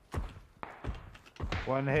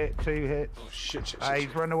 1 hit, 2 hits. Oh shit!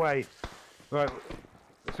 He's run away. Right.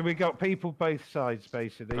 So we got people both sides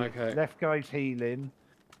basically. Okay. Left guy's healing.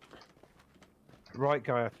 Right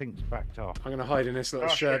guy I think's backed off. I'm gonna hide in this little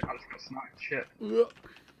Oh shed. shit! I just got sniped. Shit.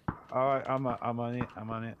 Alright, I'm on it. I'm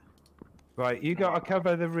on it. Right, you got to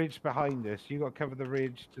cover the ridge behind us. You got to cover the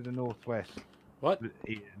ridge to the northwest. What?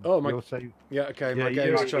 Ian, Oh my. you're saving. Yeah. Okay. Yeah, My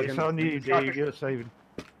game's it's chugging. on you, dude. You're saving.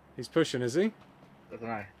 He's pushing, is he? I don't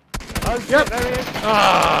know. Oh, shit, Yep. there he is.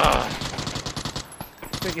 Ah!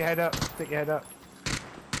 Stick your head up. Stick your head up.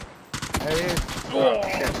 There he is. Oh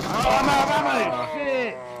shit! Oh, I'm out of ammo.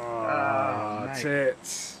 Shit. That's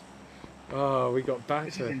it. Oh, we got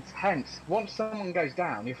This is battered. intense. Once someone goes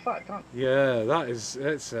down, you're fucked, aren't you? Yeah, it's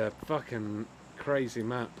a fucking crazy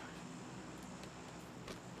map.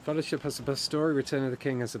 Fellowship has the best story, Return of the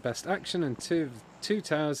King has the best action, and Two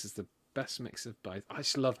Towers is the best mix of both. I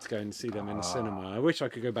just love to go and see them in the cinema. I wish I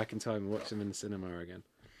could go back in time and watch them in the cinema again.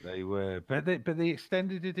 They were, but the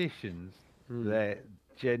extended editions, they're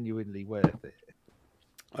genuinely worth it.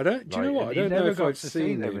 I don't. Do you know what? I don't know if I've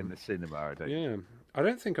seen them them in the cinema. I don't. Yeah, I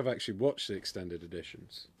don't think I've actually watched the extended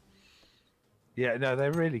editions. Yeah, no,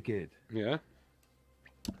 they're really good. Yeah.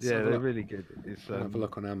 Yeah, have a they're look. really good. It's I'll have a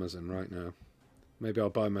look on Amazon right now. Maybe I'll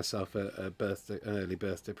buy myself an early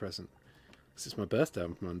birthday present. This is my birthday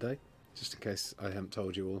on Monday, just in case I haven't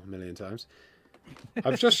told you all a million times.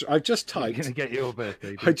 I've just You're typed. gonna get your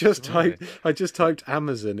birthday. I just typed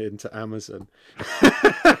Amazon into Amazon.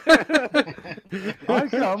 How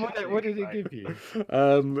come? What did it give you?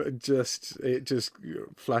 It just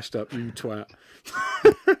flashed up, you twat.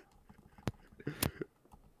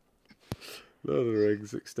 Lord of the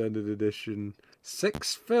Rings extended edition,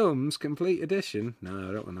 6 films complete edition. No,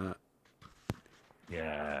 I don't want that.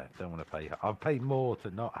 Yeah, don't want to pay. I'll pay more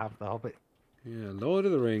to not have the Hobbit. Yeah, Lord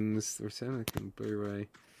of the Rings, the Return of the King Blu-ray.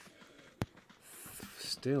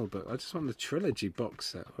 Still, but I just want the trilogy box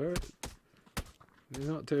set. Where?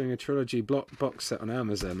 They're not doing a trilogy box set on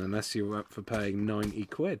Amazon unless you're up for paying 90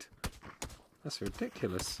 quid. That's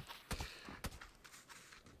ridiculous.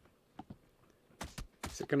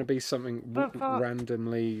 Is it going to be something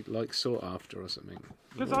randomly like sought after or something?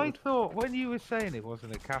 Because I thought when you were saying it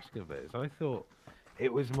wasn't a cash converters, I thought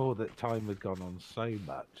it was more that time had gone on so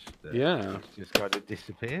much that it's just kind of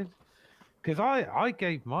disappeared. Because I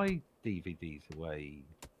gave my DVDs away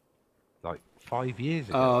like 5 years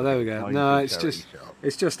ago. Oh, there we go. No, it's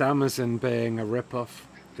just Amazon being a rip-off.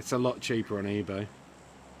 It's a lot cheaper on eBay.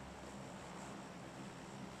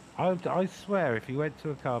 I swear, if you went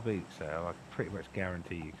to a car boot sale, I can pretty much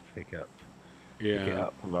guarantee you could pick it Yeah,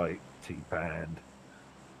 up for like £2.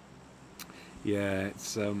 yeah.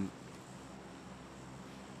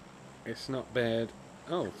 It's not bad.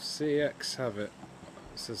 Oh, CX have it.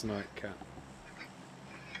 It says Nightcap.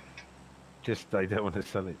 Just they don't want to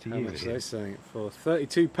sell it to How you. much are here. they selling it for?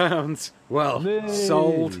 £32. Well, Yay!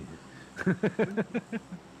 sold.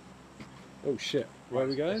 Oh shit! Where are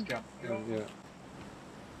we Let's going? jump. Oh, yeah.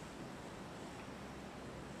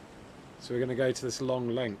 So we're going to go to this long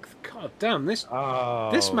length. God damn, this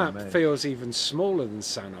map mate. feels even smaller than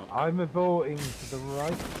Sanok. I'm aborting to the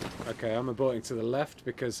right. Okay, I'm aborting to the left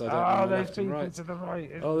because I don't know There's left and people right. to the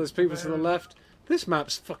right. Oh, there's people to the left. This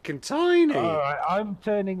map's fucking tiny. All right, I'm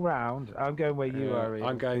turning round. I'm going where you are. Ian.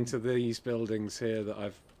 I'm going to these buildings here that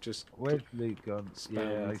I've just... Where's Luke gone? Yeah, I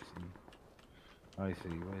spammed. see. I see.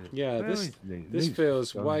 Yeah, Where this is Luke? this Luke's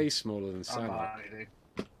feels gone. way smaller than I'm Sanok. behind you, dude.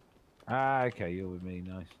 Ah, okay, you're with me.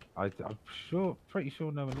 Nice. I'm pretty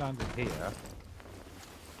sure no one landed here.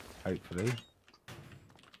 Hopefully.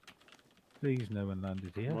 Please, no one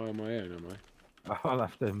landed here. Am I on my own, am I'll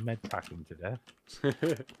have to med pack him to death. I?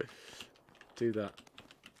 Do that.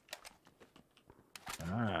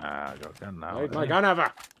 Ah, I got a gun now. Load my gun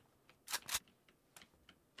over!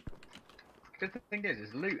 Good thing is,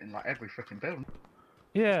 there's loot in like every freaking building.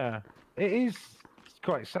 Yeah, it is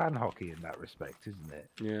quite sand hockey in that respect, isn't it?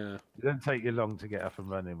 Yeah. It doesn't take you long to get up and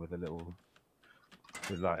running with a little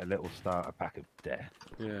starter pack of death.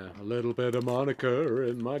 Yeah, a little bit of Monica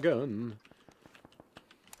in my gun.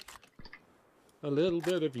 A little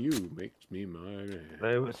bit of you makes me mine.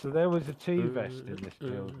 There was a T-vest in this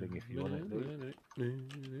building if you want it.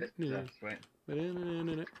 Luke. Sweet.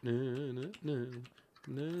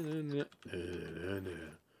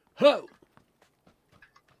 Ho!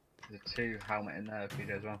 There's a 2 helmet in there for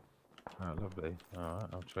you as well. Oh, lovely. All right,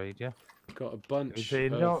 I'll trade you. Got a bunch Is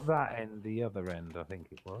it of... not that end, the other end, I think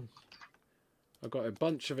it was. I've got a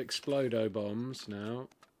bunch of explodo bombs now.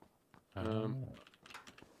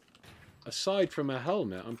 Aside from a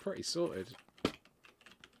helmet, I'm pretty sorted.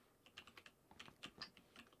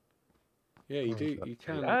 Yeah, you do. You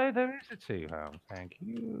can. Oh, there is a 2 helm. Thank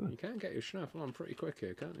you. You can get your schnaffle on pretty quick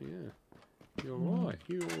here, can't you? Yeah. You're right.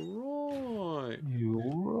 You're right. You're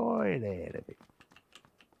right, Eddie.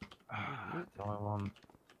 Do I want?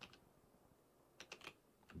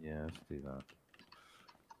 Yeah, let's do that.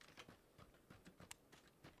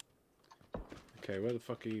 Okay, where the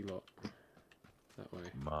fuck are you lot? That way.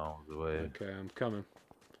 Miles away. Okay, I'm coming.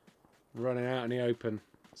 Running out in the open.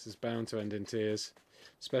 This is bound to end in tears.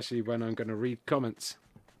 Especially when I'm going to read comments.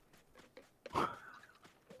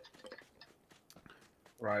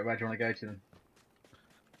 Right, where do you want to go to then?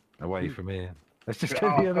 Away from here. Let's just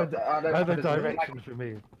Oh, go the I've other, got- other there's a direction from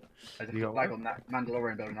here. There's You a got flag one? on that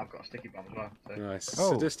Mandalorian building. I've got a sticky bomb as well. So. Nice.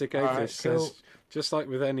 Oh, Sadistic alright, Atheist cool. says, just like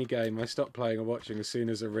with any game, I stop playing or watching as soon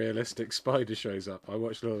as a realistic spider shows up. I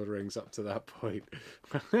watched Lord of the Rings up to that point.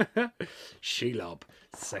 Shelob.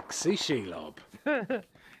 Sexy Shelob. Do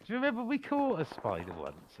you remember we caught a spider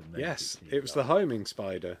once? And then Yes, picked it was the homing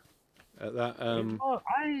spider. At that,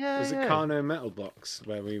 was it yeah. Carno Metal Box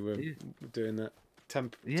where we were Yeah. doing that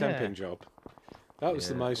Yeah. temping job. That was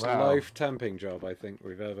the Yeah, most wow. loaf temping job I think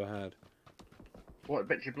we've ever had. What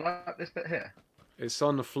bit you blow up? This bit here. It's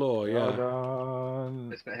on the floor, Hold yeah. on.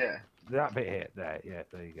 This bit here. That bit here. There, yeah,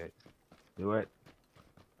 there you go. Do it.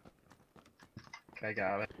 Okay, get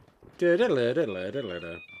out of it.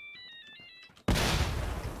 Diddle-diddle-diddle-diddle.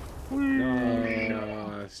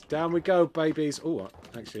 Nice. Down we go, babies. Oh,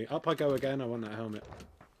 actually, up I go again. I want that helmet.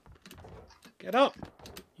 Get up,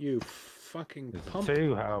 you fucking There's pump. a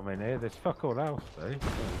 2 helm in here. There's fuck all else though.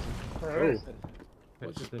 Where is it?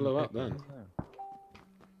 What just blew up then?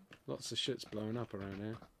 Lots of shit's blowing up around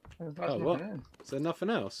here. There's Oh, nothing what? in. Is there nothing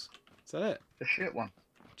else? Is that it? The shit one.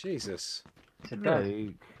 Jesus. It's a death.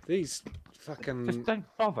 Luke, These just fucking don't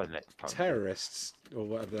bother next time. terrorists, or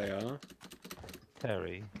whatever they are,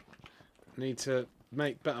 Terry. need to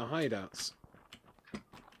make better hideouts.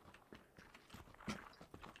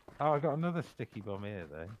 Oh, I got another sticky bomb here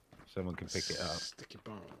though. Someone can pick it up. Sticky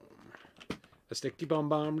bomb. A sticky bomb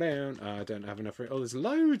down. Oh, I don't have enough for it. Oh, there's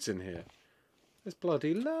loads in here. There's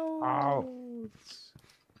bloody loads.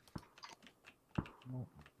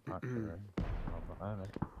 Right there. Oh, behind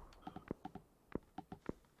it.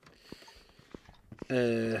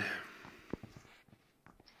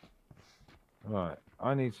 Right,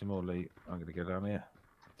 I need some more loot. I'm gonna go down here.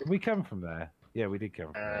 Did we come from there? Yeah, we did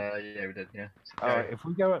come from there. Yeah, we did. Yeah. Alright, if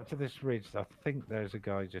we go up to this ridge, I think there's a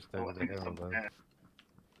guy just Oh, I over think the it's hill on though. there.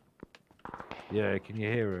 Yeah, can you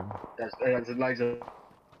hear him? There's loads of.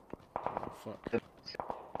 Oh, fuck.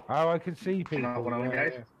 Oh, I can see Do you not people. want to Yeah,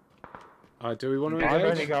 engage? Oh, do we want to I've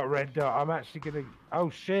engage? only got red dot. I'm actually gonna. Oh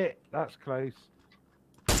shit, that's close.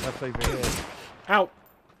 That's over here. Ow!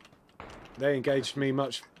 They engaged me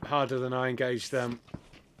much harder than I engaged them.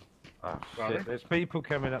 Oh Right. shit, there's people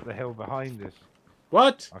coming up the hill behind us.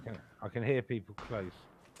 What? I can hear people close.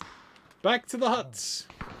 Back to the huts.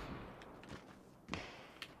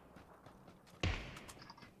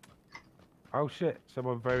 Oh shit,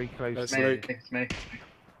 someone very close. That's to me. Luke. It's me.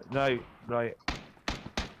 No, right.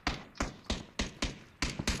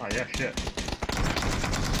 Oh yeah, shit.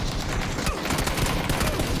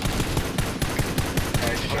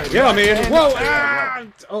 Yeah, I mean, whoa! They Ah!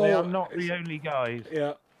 Oh, are not the only guys.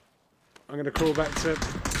 yeah. I'm gonna crawl back to.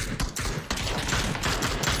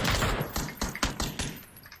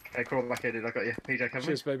 Okay, crawl back here, dude. I got you. PJ, cover me.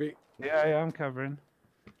 Cheers, baby. Yeah, I'm covering.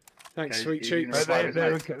 Thanks, Okay, sweet you cheeks. know-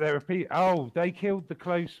 They're oh, they killed the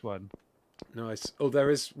close one. Nice. Oh, there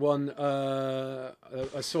is one. I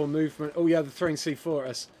saw movement. Oh, yeah, they're throwing C4 at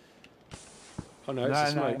us. Oh no, it's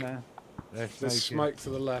a smoke. No. There's smoke to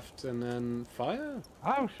the left, and then fire.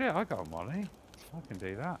 Oh shit, I got a molly. I can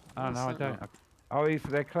do that. Oh What's no, I that don't. not? Oh,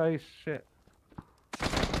 they're close. Shit.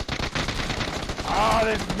 Oh,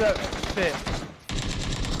 this is the shit.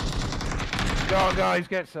 Go on, guys,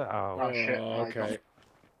 get some. Oh, Oh, shit. Okay.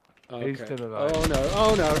 He's Okay. still alive. Oh no!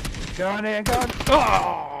 Oh no! go on in, go on.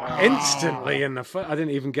 Oh! Instantly in the foot. I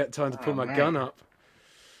didn't even get time to pull Oh, my mate. gun up.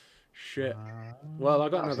 Shit. Well, I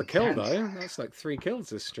got That was another kill intense. though. That's like 3 kills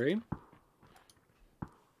this stream.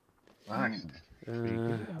 Nice.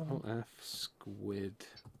 Alt F squid.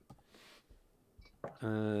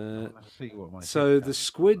 Let's see what my So the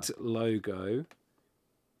squid logo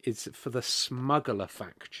is for the smuggler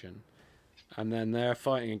faction, and then they're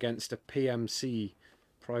fighting against a PMC,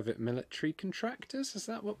 private military contractors. Is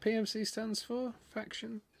that what PMC stands for?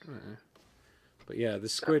 Faction. I don't know. But yeah, the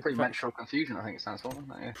squid. Premenstrual confusion, I think it stands for,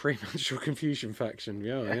 doesn't it? Premenstrual confusion faction.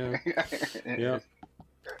 Yeah. Yeah. Yeah.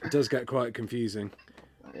 It does get quite confusing.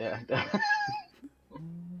 Yeah.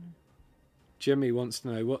 Jimmy wants to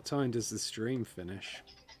know, what time does the stream finish?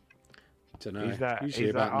 Don't know. Usually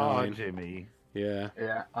is that about our 9. Jimmy? Yeah.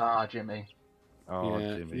 Yeah. Ah, Jimmy. Oh,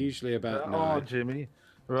 Yeah, Jimmy. usually about Oh, 9. Jimmy.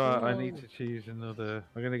 Right, I Oh. need to choose another.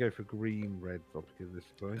 I'm going to go for green red vodka this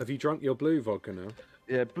time. Have you drunk your blue vodka now?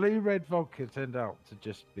 Yeah, blue red vodka turned out to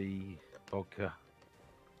just be vodka.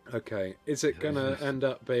 Okay. Is it going to end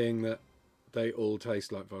up being that they all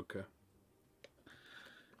taste like vodka?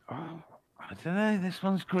 Oh, I don't know. This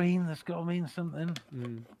one's green. That's got to mean something.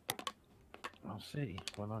 Mm. I'll see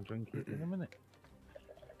when I drink it in a minute.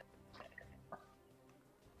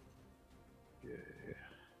 Yeah.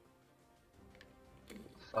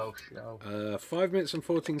 Oh, show. 5 minutes and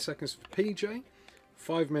 14 seconds for PJ.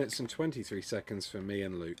 5 minutes and 23 seconds for me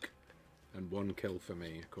and Luke. And 1 kill for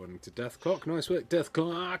me, according to Death Clock. Nice work, Death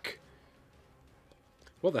Clock!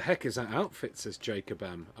 What the heck is that outfit, says Jacob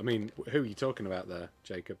M? I mean, who are you talking about there,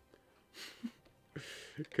 Jacob?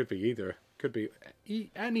 Could be either. Could be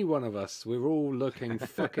any one of us. We're all looking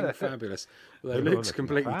fucking fabulous. Although We're all Luke's looking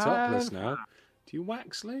completely topless fab. now. Do you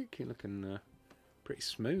wax, Luke? You're looking pretty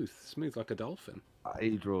smooth. Smooth like a dolphin.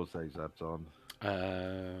 He draws those abs on.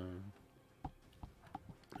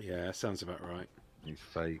 Yeah, sounds about right. He's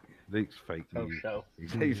fake. Luke's fake. Oh, news. show.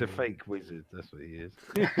 He's a fake wizard. That's what he is.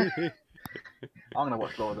 I'm going to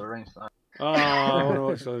watch Lord of the Rings. Oh, I want to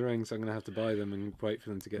watch Lord of the Rings. I'm going to have to buy them and wait for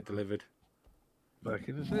them to get delivered. Back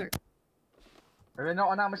in a sec. Are they not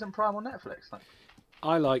on Amazon Prime or Netflix? Like,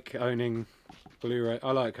 I like owning Blu-ray.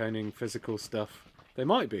 I like owning physical stuff. They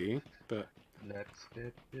might be, but let's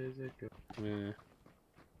get physical. yeah.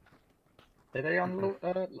 Are they on Lord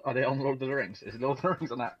of the Rings? Is Lord of the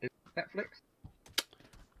Rings on that? Is it Netflix?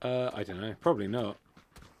 I don't know. Probably not.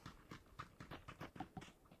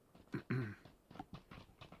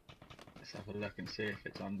 Let's have a look and see if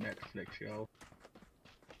it's on Netflix, yo.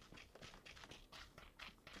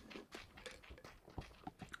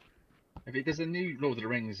 There's a new Lord of the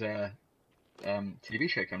Rings TV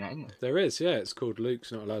show coming out, isn't there? There is, yeah. It's called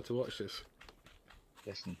Luke's Not Allowed to Watch This.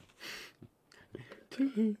 Listen.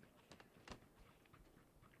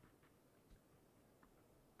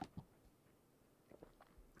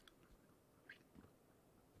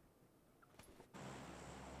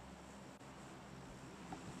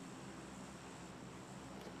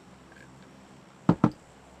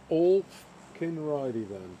 All fucking righty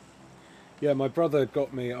then. Yeah, my brother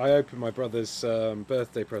got me. I opened my brother's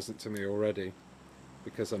birthday present to me already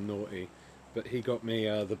because I'm naughty. But he got me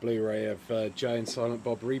the Blu-ray of Jay and Silent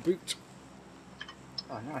Bob Reboot.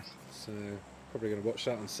 Oh, nice. So Probably going to watch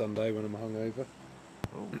that on Sunday when I'm hungover.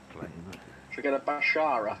 Oh, playing. Should we get a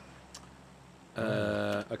Bashara?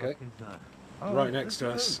 Okay. Oh, Right next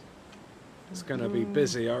to us. It's going to be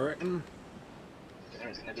busy, I reckon.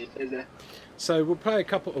 It's going to be busy. So we'll play a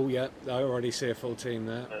couple. Oh yeah, I already see a full team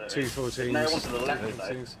there. Two full teams. No one to the left, Two though.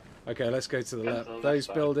 teams. Okay, let's go to the Go to left. the left Those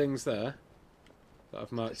side. buildings there that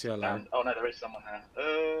I've marked yellow. Oh no, there is someone there.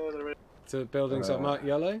 There is. The buildings I've marked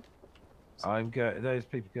yellow. There's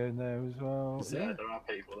people going there as well. Is Yeah, there? there are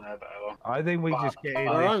people there, but I think we just get in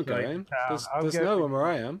Where this I'm straight going, to town. there's no one where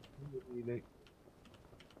I am.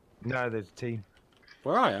 No, there's a team.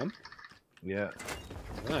 Where I am? Yeah.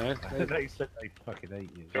 No, They said they fucking hate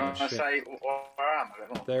you. do you want to shit. say where I am a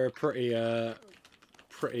bit more? they're a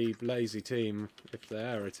pretty lazy team, if they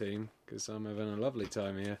are a team, because I'm having a lovely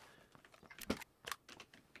time here.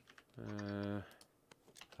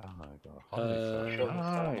 Oh my god. Uh, Sure, there's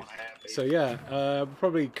someone Nice. here, but So yeah,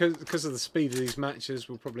 probably because of the speed of these matches,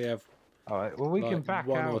 we'll probably have, Alright, well we can like, back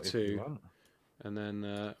one out or if two. you want. and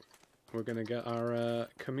then we're gonna get our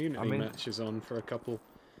community matches on for a couple.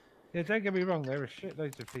 Yeah, don't get me wrong, there are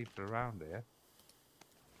shitloads of people around here.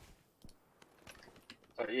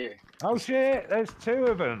 So you. Oh shit, there's two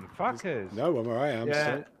of them. Fuckers. No one where I am.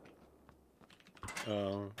 Yeah. Still.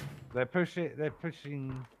 Oh. They're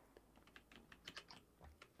pushing.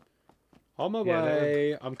 On my Yeah,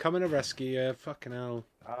 way. I'm coming to rescue you. Fucking hell.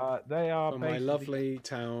 They are From my basically- lovely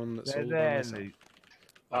town that's They're all there, by myself. Luke.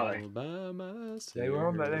 Are they? All by myself. They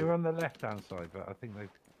were on the left hand side, but I think they've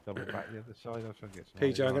doubled back the other side. I'll try and get some.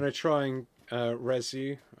 PJ, I'm gonna try and res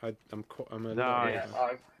you. I'm a little Nice.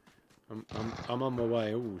 bit- Yeah, I'm on my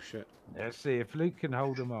way. Oh shit! Let's see if Luke can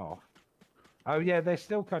hold them off. Oh yeah, they're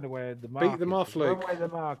still kind of where the mark. Beat them is. off, Run Luke. where the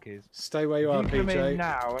mark is. Stay where you If are, you come in PJ.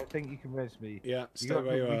 now, I think you can res me. Yeah, You stay got,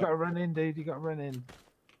 where you you are. got to run in, dude. You got to run in.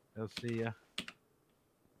 They'll see you.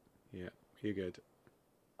 Yeah, you're good.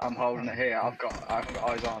 I'm holding it here. I haven't got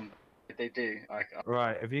eyes on. If they do,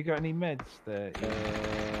 Right, have you got any meds there?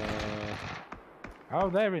 Uh, Oh,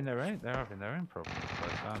 they're in their own. They're having their own problems by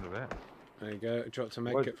the sound of it. there you go. Dropped a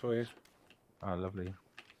med What- kit for you. Oh, lovely.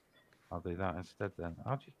 I'll do that instead then.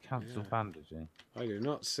 I'll just cancel Yeah. bandaging. I do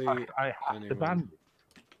not see. I have to anyone. bandage.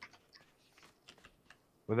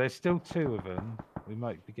 Well, there's still two of them. We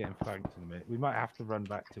might be getting flanked in a minute. We might have to run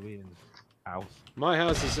back to Ian's house. My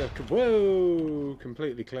house is whoa,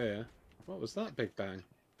 completely clear. What was that big bang?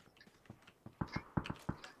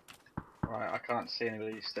 right, I can't see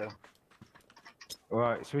anybody still.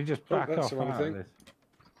 Right, so we just Oh, back that's off the wrong out thing. of this.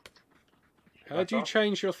 How do you off?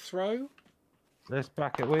 change your throw? Let's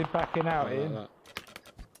back it. We're backing out, Oh, like Ian. that.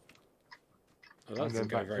 Oh, that I'm doesn't going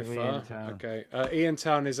go back very to far. Iantown. Okay,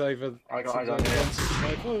 Iantown is over. I got to eyes the on here.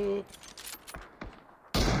 165. Oh.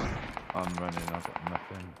 I'm running. I've got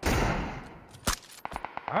nothing.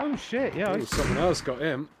 Oh shit! Yeah. Ooh, someone else got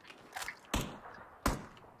him.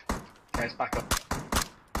 Okay, it's back up.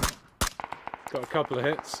 Got a couple of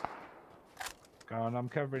hits. Go on. I'm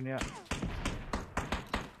covering you.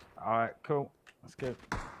 All right. Cool. Let's go.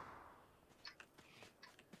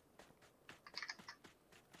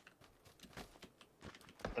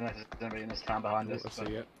 Don't know if there's anybody in this town behind us. I see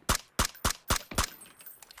but- it.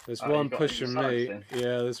 There's Oh, you one got pushing inside me. then?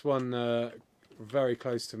 Yeah, there's one very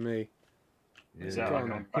close to me. Is Yeah, that go like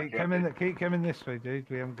on. I'm back Keep here? coming. Keep coming this way, dude.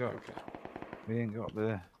 We haven't got. Okay. We ain't got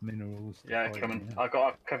the minerals. to Yeah, fight coming. yet.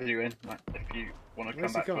 I'll cover you in like, if you want to come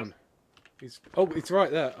Where's he back. to us. gone? He's right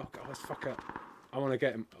there. Oh god, fuck up. I want to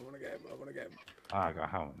get him. I want to get him. I want to get him. Ah, I got a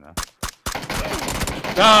helmet now.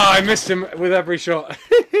 Ah, I missed him with every shot.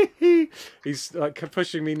 He's like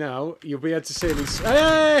pushing me now. You'll be able to see him. He's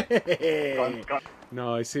hey! Go on, go on.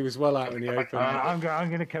 Nice. He was well out in the open. I'm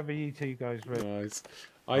gonna cover you two guys. Rick. Nice.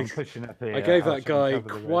 I'm pushing up here. I gave I'll that try and guy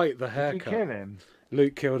cover the quite the rest. Did you haircut. kill him?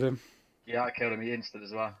 Luke killed him. Yeah, I killed him. He instant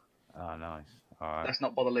as well. Oh, nice. All right. Let's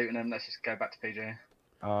not bother looting him. Let's just go back to PJ.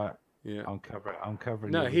 All right. Yeah. I'm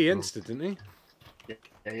covering. No, you he with insted, didn't he? Yeah,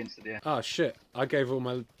 he instant. Yeah. Oh shit! I gave all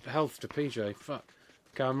my health to PJ. Fuck.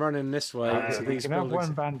 Okay, I'm running this way Uh, to You these can have buildings.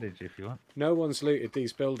 one bandage if you want. No one's looted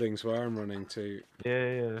these buildings where I'm running to.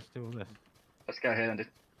 Yeah. Let's do all this. Let's go ahead and do.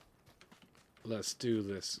 Let's do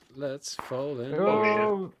this. Let's fall in.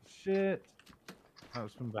 Oh shit! That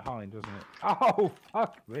was from behind, wasn't it? Oh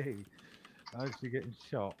fuck me! I was actually getting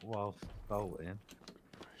shot whilst bolting.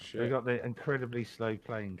 We Shit. got the incredibly slow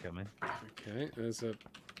plane coming. Okay, there's a.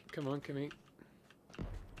 Come on, Kimmy.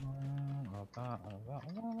 I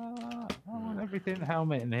want everything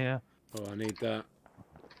helmet in here. Oh, I need that.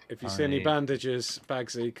 If you I see any need- bandages,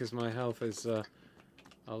 Bagsy, because my health is I'm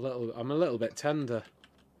a little bit tender.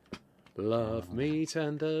 Love me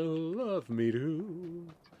tender, love me do.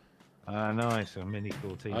 Nice. A mini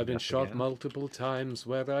 14. I've been up shot again. multiple times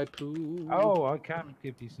where I poo. Oh, I can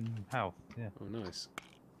give you some health. Yeah. Oh, nice.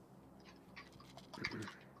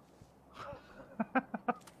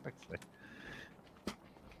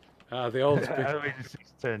 The old... Owen just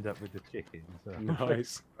turned up with the chicken. So.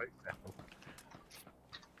 Nice.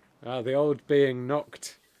 The old being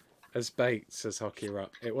knocked as bait, says Hockey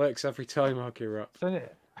Rup. It works every time, Hockey Rup. So,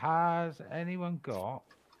 has anyone got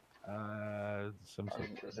some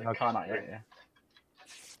sort of... Can't I,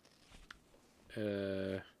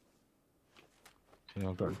 yeah.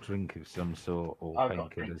 I've got a drink of some sort or I've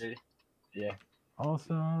got painkillers. Yeah.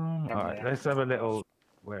 Awesome. Alright, let's have a little...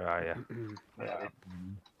 Where are you?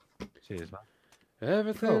 Cheers, man.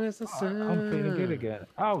 Everything is the same. I'm feeling good again.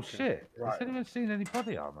 Oh, shit. Right. Has anyone seen any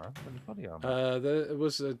body armor? There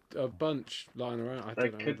was a bunch lying around. I There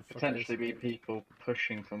don't know could what the fuck potentially it is. be people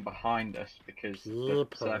pushing from behind us because the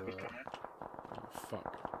Look, circle's coming. Oh,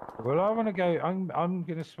 fuck. Well, I want to go... I'm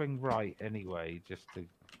going to swing right anyway, just to...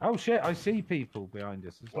 Oh, shit, I see people behind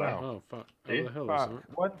us as well. Oh, fuck. Do you? Over the hill or Fuck, something.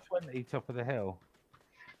 120 top of the hill.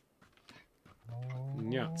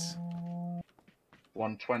 Nuts.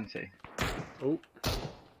 120. Oh.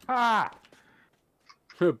 Ha!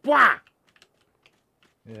 Bwah!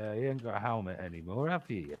 Yeah, you ain't got a helmet anymore, have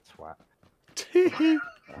you, you twat?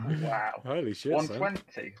 Wow. Holy shit,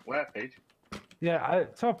 120. Where, Pete? Yeah,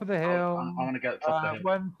 top of the hill. I'm gonna go to the top of the hill.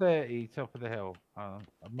 130 top of the hill.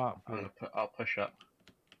 I'll push up.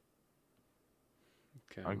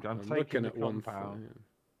 Okay, I'm I'm taking looking the at one. compound.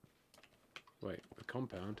 Wait, the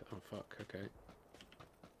compound? Oh, fuck, okay.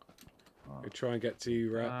 We try and get to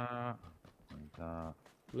you, Rat.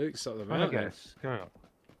 Luke's up the I mountain. guess. Go up.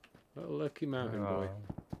 Little lucky mountain boy.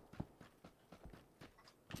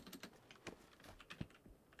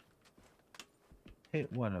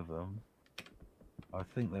 Hit one of them. I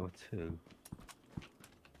think there were two.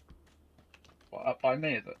 What, up by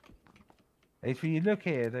me, is it? If you look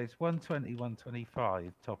here, there's 120,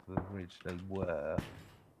 125 top of the ridge. They were.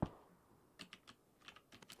 I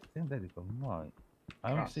think they'd have gone right. I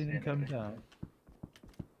haven't Can't seen see them come anything. down.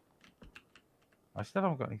 I still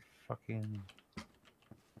haven't got any fucking...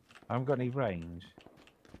 I haven't got any range.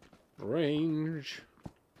 Range.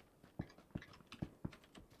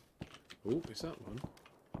 Oh, is that one?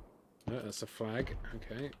 No, that's a flag.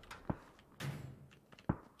 Okay.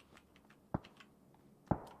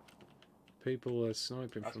 People are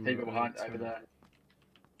sniping That's from people the behind outside. over there.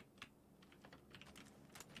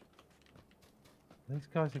 These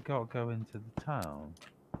guys have got to go into the town.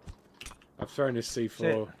 I've thrown his C4.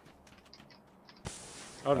 Shit.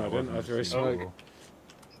 Oh no, I didn't. I threw a smoke.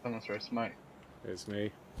 Someone threw a smoke. It's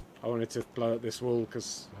me. I wanted to blow up this wall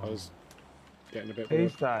because I was getting a bit bored.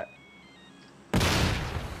 Who's that?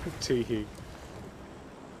 Teehee.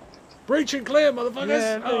 Breach and clear, motherfuckers!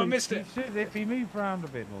 Yeah, Oh, I Luke, missed you it. should, if you move around a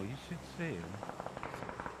bit more, you should see him.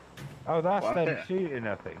 Oh, that's What, them there? shooting,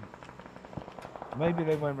 I think. Maybe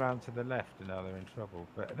they went round to the left and now they're in trouble.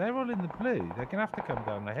 But they're all in the blue. They're going to have to come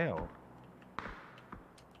down the hill.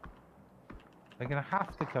 They're going to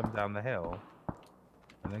have to come down the hill.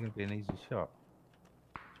 And they're going to be an easy shot.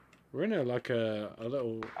 We're in like a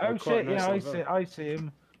little. Oh quite shit, nice yeah, little I see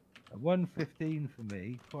him. 115 for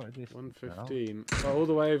me, quite a distance. 115. Oh, all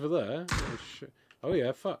the way over there. Oh, shit. Oh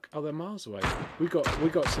yeah, fuck. Oh, they're miles away. We got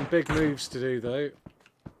some big moves to do though.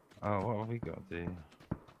 Oh, what have we got to do?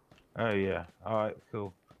 Oh yeah, alright,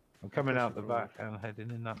 cool. I'm coming out the back and heading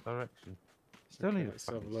in that direction. Still Okay, need a let's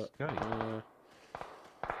have a fucking look. scope.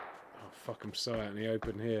 Oh fuck, I'm so out in the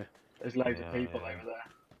open here. There's loads Yeah, of people yeah. over there.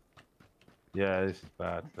 Yeah, this is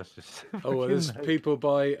bad. Let's just. Oh, well, there's fucking- people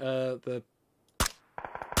by the.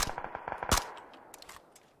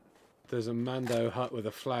 There's a Mando hut with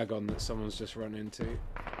a flag on that someone's just run into.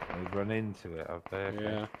 They've run into it up there. Okay.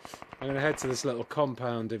 Yeah, I'm gonna head to this little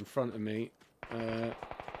compound in front of me,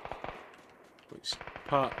 which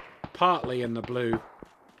partly in the blue.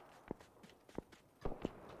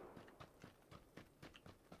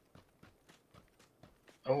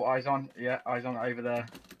 Oh, eyes on. Yeah, eyes on over there.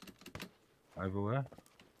 Over where?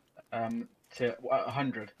 To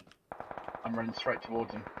 100. I'm running straight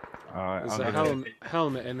towards him. Alright, There's I'm a gonna...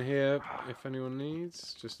 helmet in here if anyone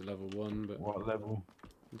needs. Just a level 1, but What level?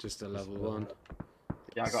 just a level 1.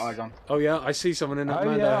 Yeah, I got eyes on. Oh yeah, I see someone in that Oh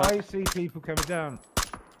Mando yeah, hut. I see people coming down.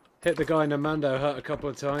 Hit the guy in the Mando hut a couple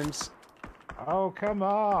of times. Oh, come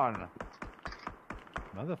on!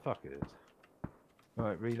 Motherfuckers.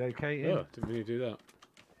 Right, relocating. Oh, didn't mean to do that.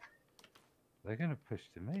 They're going to push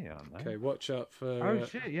to me, aren't they? Okay, watch out for. Oh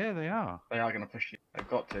shit, yeah, they are. They are going to push you. They've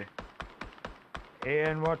got to.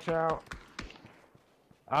 Ian, watch out.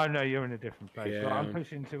 Oh no, you're in a different place. Yeah. Right, I'm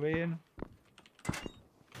pushing to Ian.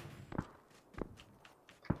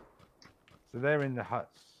 So they're in the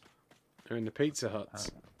huts. They're in the pizza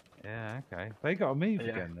huts. Yeah, okay. They got to move Yeah.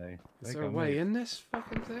 again, though. Is there a way in this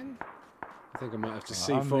fucking thing? I think I might have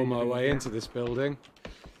to I'm C4 my moving way again. into this building.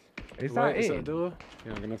 Is Wait, that is in? that a door?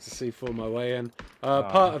 Yeah, I'm going to have to C4 my way in. Oh,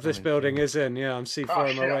 Part of this coming building through. is in, yeah, I'm C4 Oh my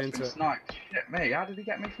shit, way I've into been it. sniped. Shit me, how did he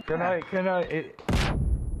get me from Can there?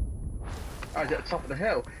 I was at the top of the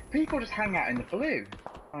hill. People just hang out in the blue.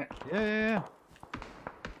 Like, Yeah.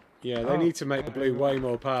 Yeah, they Oh, need to make the blue way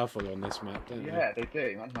more powerful on this map, don't they? yeah, they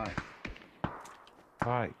do, aren't they?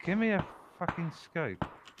 Right, give me a fucking scope.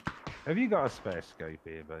 Have you got a spare scope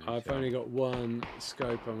here, buddy? I've only got one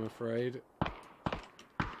scope, I'm afraid.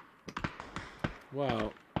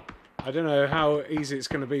 Wow. I don't know how easy it's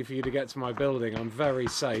going to be for you to get to my building. I'm very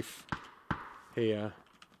safe here.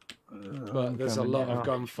 But there's a lot of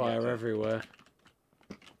gunfire everywhere.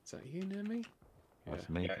 Is that you near me? That's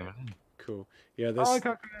me coming in. Cool. Yeah, I can't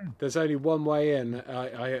go in. there's only one way in.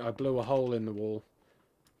 I blew a hole in the wall.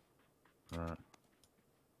 Right.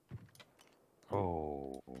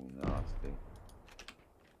 Oh, nasty.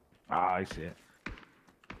 Ah, I see it.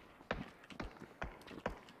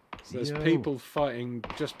 So there's Yo. people fighting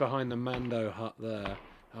just behind the Mando hut there.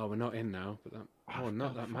 Oh, we're not in now, but that. Oh,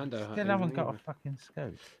 not that Mando hut. Still haven't got a fucking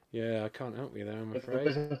scope. Yeah, I can't help you there, I'm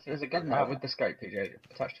afraid. There's a gun there with the scope, PJ,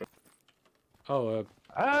 attached to it. Oh,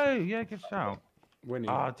 Oh, yeah, good shout. Winnie.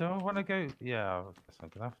 Ah, do I want to go? Yeah, I guess I'm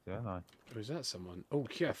gonna have to, aren't I? Or is that someone? Oh,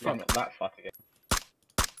 yeah, Yeah, fuck. not that far to get.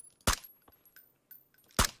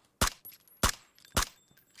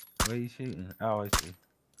 Where are you shooting? Oh, I see.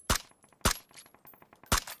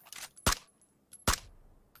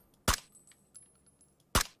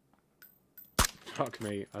 Fuck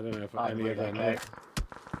me. I don't know if Oh, any of them. okay.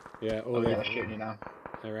 Yeah, all Oh, yeah, they, they're shooting you now.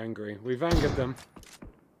 they're angry. We've angered them.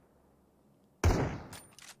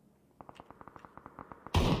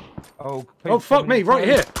 Oh, Oh, fuck me! Right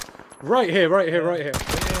here! Right here, right here, right here.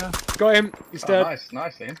 Yeah. Got him. He's Oh, dead.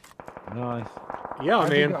 nice, Ian. Nice. Yeah, I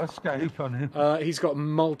Have you mean, got a scope on him? he's got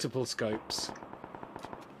multiple scopes.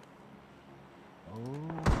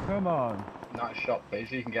 Oh, come on. Nice shot,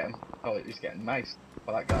 PJ. You can get him. Oh, he's getting maced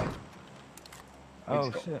by that guy. Oh,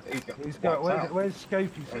 got- shit. he's got wiped out. Where's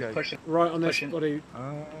Scopey's He's scope? pushing. Right on this Pushing. body.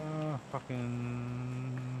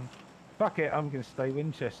 Fucking... Fuck it, I'm going to stay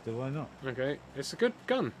Winchester, why not? Okay, it's a good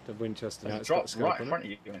gun, the Winchester. There's Now a it's got drop scope right on in it. front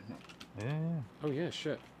of you, Ian. Yeah. Oh yeah,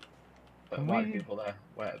 shit. But Can why are we- people there?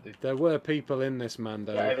 Where? Dude? There were people in this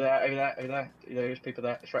Mando. Yeah, over there, over there, over there. There's people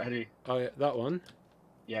there. It's right ahead of you. Oh, yeah, that one.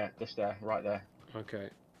 Yeah, just there, right there. Okay.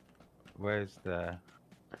 Where's the...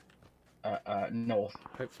 North.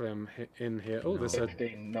 Hopefully I'm in here. Oh, there's a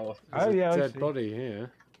 15 north. There's Oh, a yeah, I dead see. body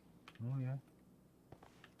here. Oh,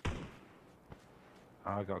 yeah.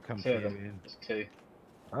 I got to come Two to of you, them. Ian. There's two.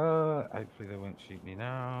 Hopefully they won't shoot me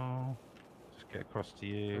now. Just get across to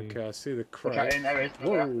you. Okay, I see the Look out, crate. Ian, there he is.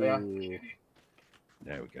 Whoa. Look out, there.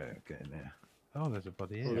 There we go, get in there. Oh, there's a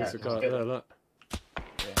body Oh, here. there's a Yeah, guy it's good. there, look.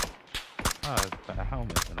 Yeah. Oh, there's a better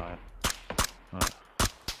helmet than I have. Right.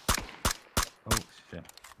 Oh, shit.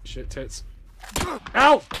 Shit tits.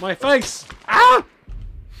 Ow! My face! Ah!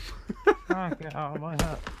 Ah, get out of my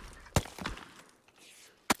hat.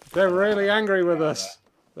 They're really angry with us.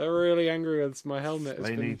 They're really angry with us. My helmet has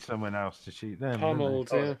They been need someone else to shoot them. pummeled.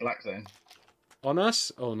 Oh, Yeah. it's a black zone. On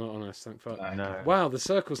us? Oh, not on us, thank fuck. No. No. Wow, the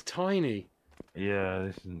circle's tiny. Yeah,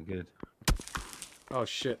 this isn't good. Oh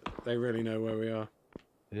shit, they really know where we are.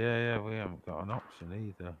 Yeah, we haven't got an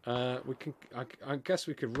option either. We can. I guess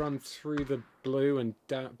we could run through the blue and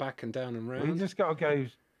down, back and down and We round. just got to go...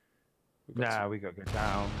 We've got Nah, we got to go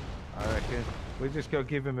down, I reckon. We just got to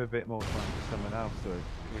give him a bit more time for someone else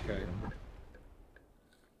to... Okay.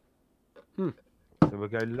 So we'll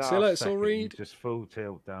go last So let's all second, read. just full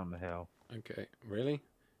tilt down the hill. Okay, really?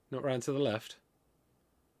 Not round to the left.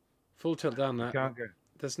 Full tilt down that. Can't go.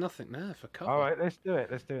 There's nothing there for cover. All right, let's do it.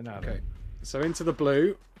 Let's do it now. Okay, so into the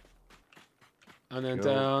blue, and then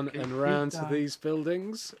Cool. down Keep- and keep round to down. these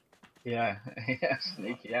buildings. Yeah, yeah,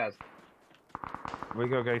 sneaky as. We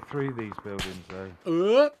got to go through these buildings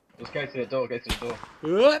though. Just go to the door, go to the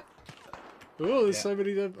door. Oh, there's Yeah. so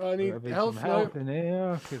many. I Gotta need be health some now. help in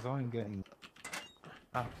here because I'm getting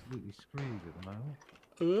absolutely screwed at the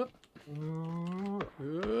moment.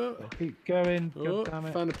 Keep going. God damn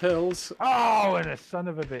it. Found the pills. Oh, and a son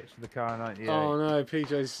of a bitch for the car 98. Oh no,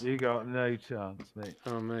 PJ's. You got no chance, mate.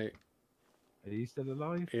 Oh mate, Are you still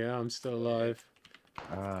alive? yeah, I'm still alive.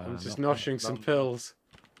 I'm just not noshing some long. pills.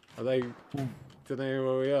 Are they? Do they know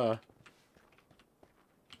where we are?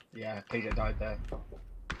 Yeah, PJ died there.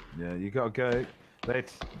 Yeah, you got to go.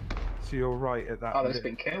 Let's. So you're right at that. Oh, there's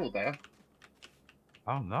been killed there.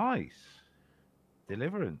 Oh, nice.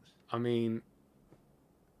 Deliverance. I mean,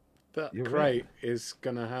 That You're crate is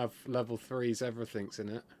gonna have level 3s, everything's in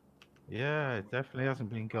it. Yeah, it definitely hasn't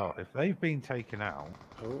been got. If they've been taken out,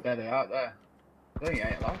 Oh, There they are. There. They only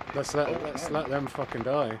ain't alive. let's no. let them fucking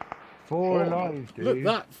die. 4 Four. alive, dude. Look,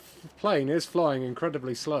 that plane is flying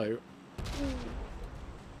incredibly slow.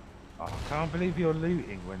 Oh, I can't believe you're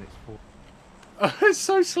looting when it's 4. It's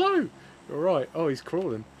so slow. You're right. Oh, he's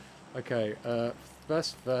crawling. Okay,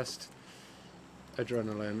 vest,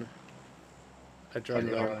 adrenaline.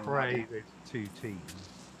 Adrenaline. Pray with 2 teams.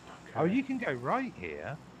 Oh, you can go right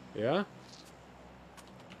here. Yeah?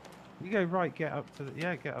 You go right, get up to the...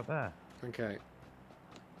 Yeah, get up there. Okay.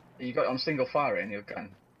 You got it on single fire in your gun.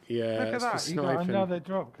 Yeah, Look at it's for that. You got sniping. another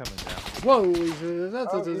drop coming down. Whoa!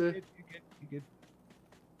 Oh, you're good.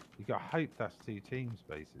 You got hope that's 2 teams,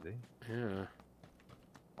 basically. Yeah.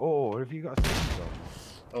 Or have you got a single drop?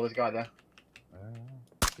 Oh, there's a guy there.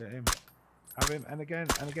 Get him. Have him, and again,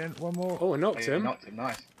 one more. Oh, I knocked You him. knocked him.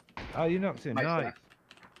 Nice. Oh, you knocked him, Mate's nice. there.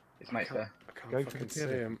 His mate's there. I can't Go for the fucking see kill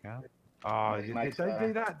if him. you can. Oh, His you mate's don't there.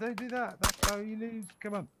 do that, don't do that. That's how you lose.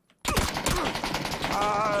 Come on.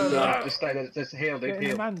 Just stay there. Just heal, dude. Get in the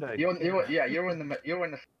Heal. Mando. You're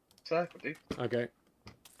in the circle, dude. Okay.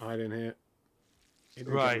 I didn't hear. He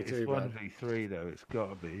didn't Right, get me it's too bad. 1v3 though, it's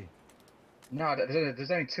gotta be. No,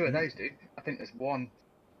 there's only 2 of those, dude. I think there's one.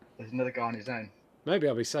 There's another guy on his own. Maybe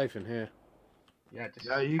I'll be safe in here. Yeah, just.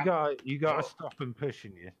 Yeah, you gotta stop them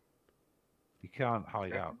pushing you. You can't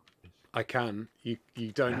hide out. I can. You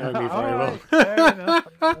don't know me very Alright, well. fair enough.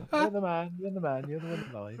 You're the man, you're the one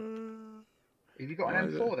alive. If you got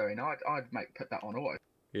an M4 though, you know, I'd put that on auto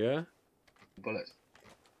Yeah? bullets.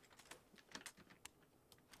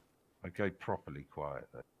 I go properly quiet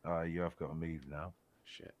though. You have got to move now.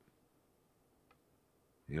 Shit.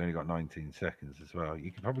 You only got 19 seconds as well.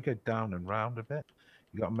 You can probably go down and round a bit.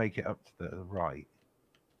 You got to make it up to the right.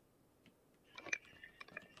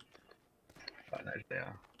 I know they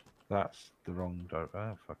are. That's the wrong direction.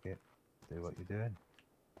 Oh, fuck it. Do what you're doing.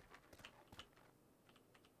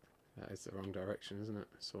 That is the wrong direction, isn't it?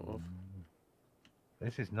 Sort of.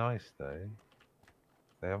 This is nice though.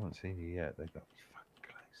 They haven't seen you yet. They got you fucking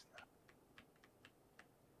close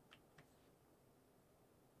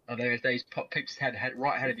now. Oh, there he's pooped his head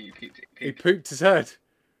right ahead of you. He pooped his head.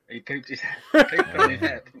 He pooped his head. Pooped on his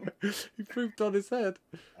head. He pooped on his head.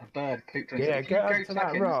 A bird pooped on his Yeah, head. get up to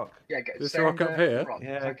that rock. Yeah, get This stay rock on up the here? rock,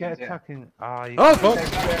 Yeah, tuck get in, a tuck in. Oh, fuck!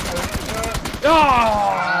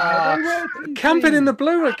 Ah! Camping in the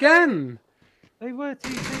blue again! They were 2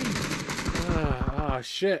 teams. Ah,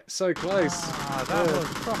 shit, so close. Ah, that was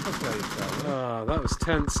proper close though. Ah, that was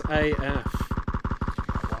tense AF.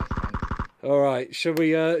 Alright, shall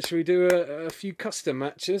we do a few custom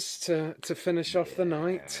matches to finish off the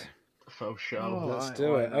night? For sure. Let's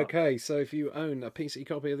do it. Okay, so if you own a PC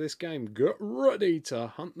copy of this game, get ready to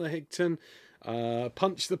hunt the Higton,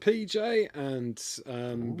 punch the PJ, and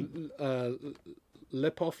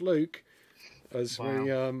lip off Luke as we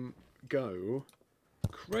go.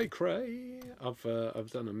 Cray. I've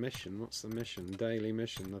done a mission. What's the mission? Daily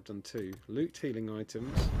mission. I've done 2. Loot healing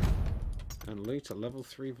items and loot a level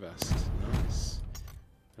 3 vest. Nice.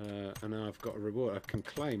 And now I've got a reward I can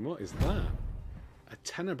claim. What is that? A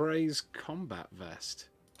Tenebrae combat vest.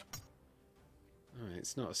 Oh,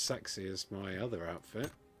 it's not as sexy as my other outfit.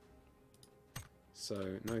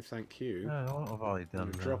 So, no thank you. No, what have I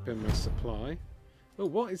done? Drop in my supply. Oh,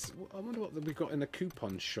 I wonder what we've got in the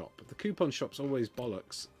coupon shop. The coupon shop's always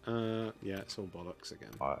bollocks. Yeah, it's all bollocks again.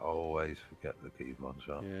 I always forget the coupon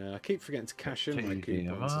shop. Yeah, I keep forgetting to cash in my Taking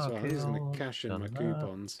coupons as well. I'm just going to cash in my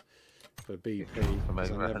coupons for BP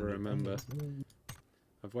because I never remember.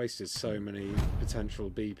 I've wasted so many potential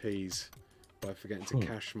BPs by forgetting to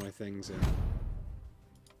cash my things in.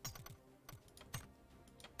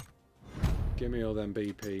 Give me all them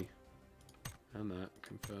BP. And that,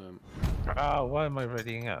 confirm. Oh, why am I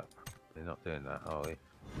readying up? They're not doing that, are we?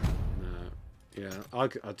 No. Yeah, I'll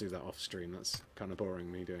do that off stream. That's kind of boring,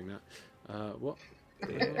 me doing that. What?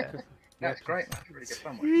 Yeah. That's great, man. Really good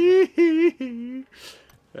fun.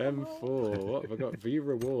 M4. What have I got? View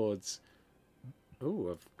rewards.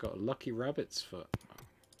 Oh, I've got a lucky rabbit's foot.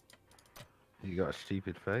 You got a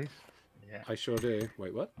stupid face? Yeah. I sure do.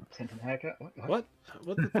 Wait, what? Tintin haircut? What?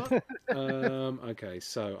 What the fuck? Okay,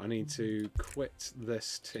 so I need to quit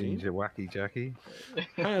this team. Change your wacky Jackie.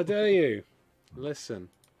 How dare you? Listen.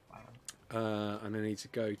 And I need to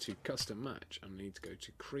go to custom match. And I need to go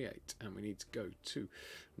to create. And we need to go to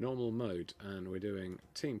normal mode. And we're doing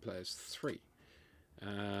team players 3.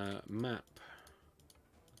 Map.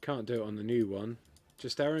 Can't do it on the new one.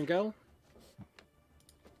 Just Erangel?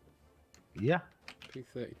 Yeah.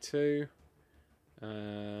 P32.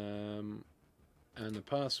 And the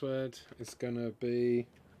password is going to be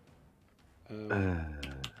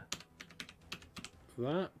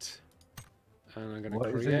that. And I'm going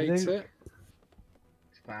to create it.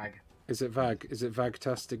 It's Vag. Is it Vag? Is it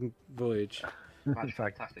Vagtastic Voyage?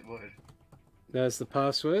 Fantastic word. There's the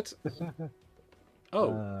password.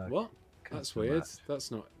 Oh, what? That's weird. match.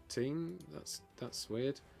 That's not team. That's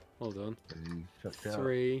weird. Hold on. Check it out.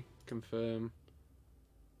 3, confirm.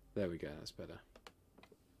 There we go. That's better.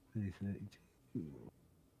 332.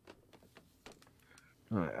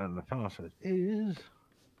 Right, and the password is.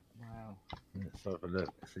 Wow. Let's have a look.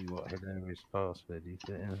 See what hilarious password he's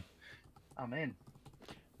getting. I'm in.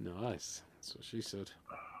 Nice. That's what she said.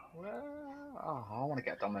 Well, oh, I want to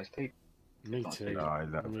get on those people. Me too. Oh, I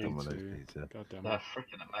love Me Domino's too. pizza. God damn They're it.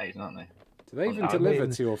 freaking amazing, aren't they? Do they even I deliver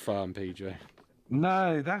mean- to your farm, PJ?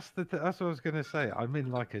 No, that's what I was going to say. I'm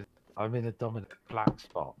in a Domino black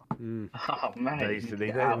spot. Mm. Oh, man.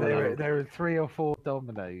 Basically, there are 3 or 4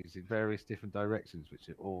 Dominoes in various different directions, which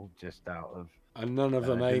are all just out of And none of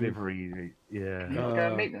them aim. delivery. Yeah. You want to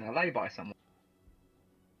go meet them and lay by someone?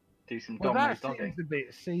 Do some Well, Domino's that dogging. seems a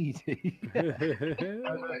bit seedy.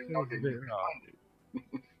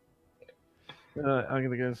 I'm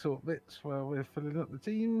going to go and sort bits while we're filling up the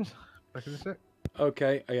teams. Back in a sec.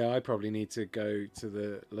 Okay, yeah, I probably need to go to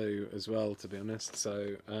the loo as well, to be honest.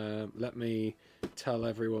 So let me tell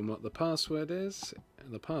everyone what the password is.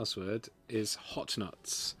 And the password is hot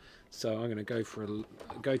nuts. So I'm going to go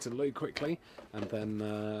to the loo quickly, and then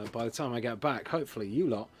by the time I get back, hopefully you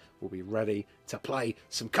lot will be ready to play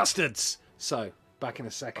some custards. So back in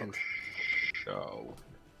a second. Show.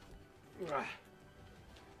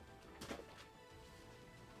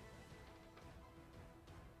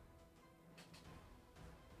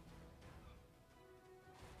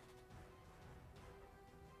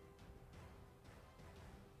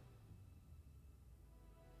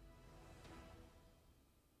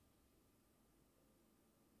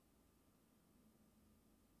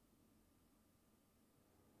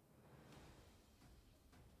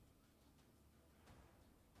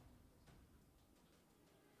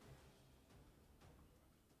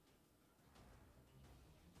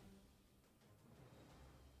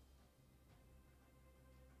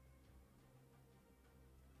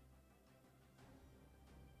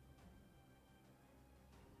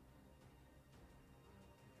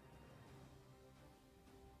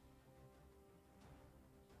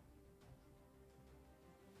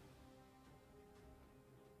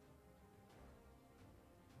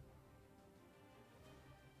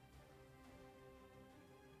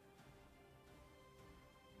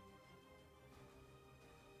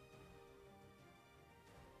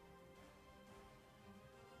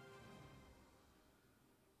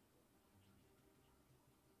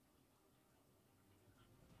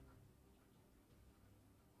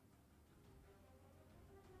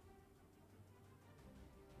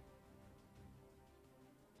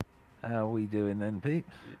 How are we doing then, Pete?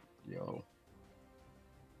 Yo.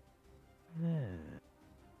 Yeah.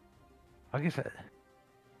 I guess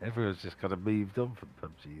everyone's just kind of moved on from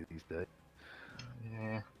PUBG these days.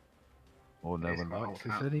 Yeah. Or no It's one quite likes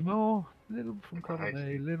old us hat. anymore. Little from column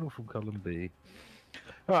A, little from column B.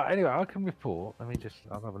 Right, anyway, I can report.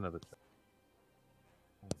 I'll have another.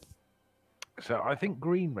 So I think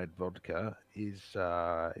green red vodka is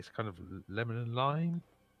kind of lemon and lime.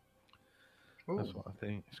 That's Ooh. what I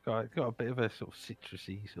think. It's got a bit of a sort of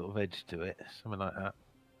citrusy sort of edge to it, something like that.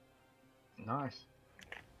 Nice.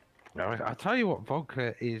 Now, I tell you what,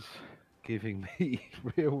 vodka is giving me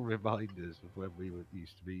real reminders of when we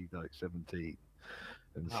used to be like 17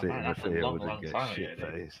 and Oh, sit man, in the that's a long, field long and get time shit ago,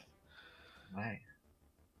 dude. faced. Mate.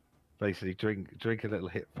 Basically, drink a little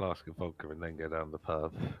hit flask of vodka and then go down the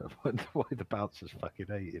pub. I wonder why the bouncers fucking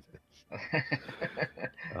hated it.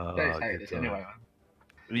 Oh, Don't say good this time. anyway,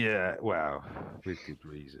 man. Yeah, well, with good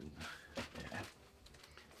reason. Yeah.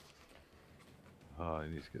 Oh, I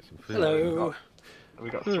need to get some food. Hello. We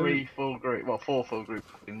got 3 full group, well, 4 full groups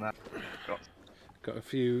in that. Got a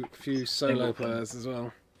few solo players as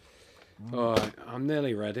well. Alright, I'm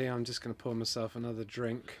nearly ready. I'm just going to pour myself another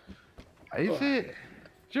drink. Is it?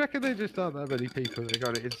 Do you reckon there just aren't that many people that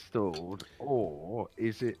got it installed, or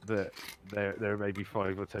is it that there are maybe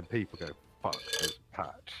 5 or 10 people go, fuck, there's a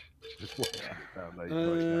patch, just watching it download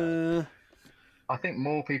right now? I think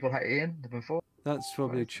more people hate Ian than before. That's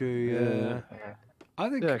probably true, yeah. Yeah. I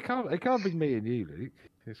think Yeah, it can't be me and you, Luke.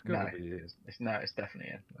 It's got No, to be you. it's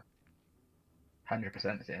definitely Ian.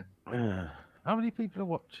 100% it's Ian. How many people are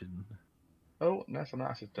watching? Oh, no, someone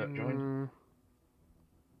else has joined. mm,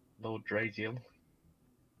 Lord Draziel.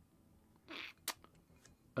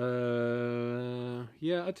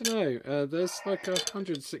 Yeah, I don't know. There's like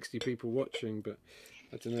 160 people watching, but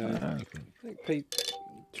I don't know. I think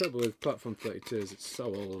trouble with Platform 32 is it's so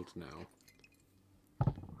old now.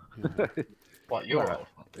 What, you're old?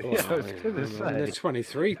 Yeah, I was gonna say. They're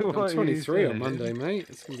 23. What I'm are you 23 on saying? Monday, mate.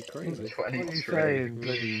 It's gonna be crazy. 23. What are you saying,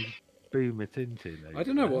 bloody Boomer Tintin? I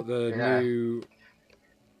don't know what the Yeah. new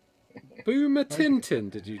Boomer Tintin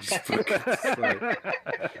did you just fucking say?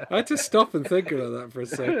 I had to stop and think about that for a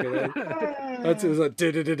second. It was like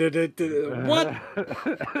what?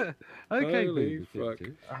 Okay, Holy Boomer fuck.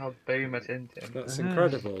 Tintin. Oh, Boomer Tintin. That's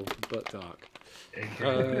incredible, but dark.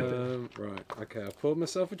 Right, okay, I poured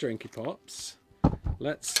myself a drinky pops.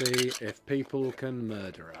 Let's see if people can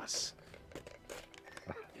murder us.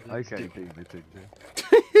 Okay, Boomer Tintin.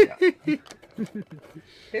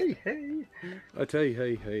 Hey, hey. I tell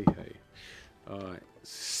you, hey. Alright,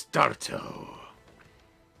 Starto.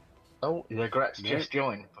 Oh, the regrets just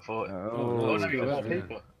joined before. Oh, no, you got more yeah.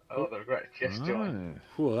 people. Oh, the regrets just joined.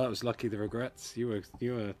 Oh, that was lucky. The regrets. You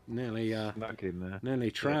were nearly Snuck in there.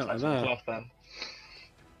 nearly trout That's of that. off then.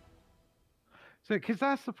 So, because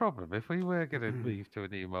that's the problem. If we were going to move to a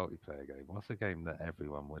new multiplayer game, what's a game that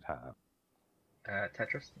everyone would have?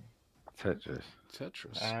 Tetris. Tetris.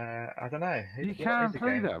 Tetris. I don't know. You can't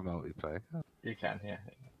play that multiplayer. You can,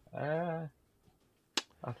 yeah.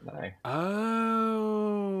 I don't know.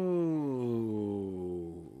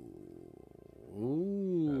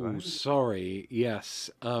 Oh, sorry. Yes.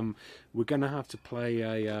 We're gonna have to play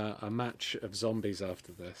a match of zombies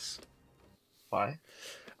after this. Why?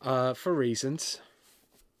 For reasons.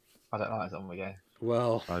 I don't like zombie game.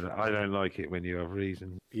 Well, I don't like it when you have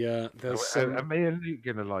reasons. yeah. There's Are some. me and Luke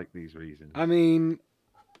going to like these reasons? I mean,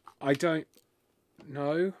 I don't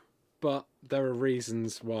know, but there are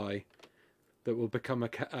reasons why that will become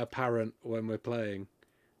apparent when we're playing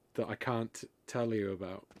that I can't tell you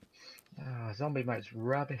about. Oh, zombie mode's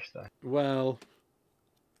rubbish though. Well,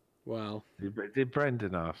 Did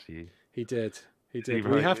Brendan ask you? he did. He He did.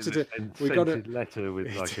 We wrote have in to a do. We got to. scented letter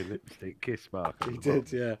with like a lipstick kiss mark. at He the did.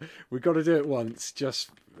 bottom. Yeah, we got to do it once,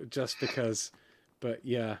 just because. But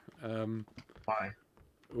yeah, Why?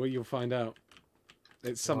 well, you'll find out.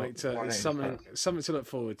 It's something Well, to. my It's name's something to look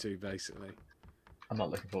forward to, basically. I'm not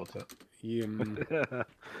looking forward to it. You,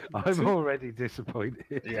 I'm already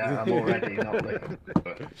disappointed. Yeah, I'm already not looking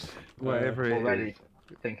forward to it. Whatever I'm it already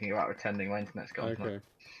thinking about attending my internet's gone. okay.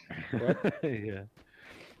 is. Yeah.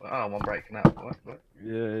 Oh, I'm breaking up. What?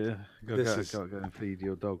 Yeah. Got This to is- go and feed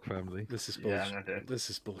your dog family. This is Yeah, I'm bullshit. gonna do it. This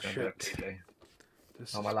is I'm gonna do it, bullshit. PJ.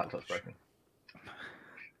 This Oh, is my laptop's broken.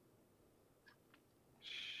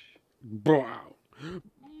 Wow.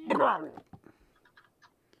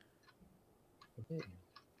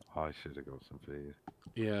 I should have got some food.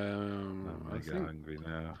 Yeah, I I get think hungry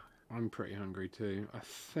now. I'm pretty hungry too. I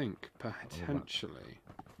think potentially.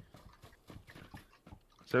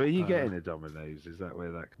 So are you getting a Domino's? Is that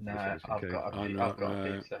where that No, conversation I've came? got I'm a, not, I've got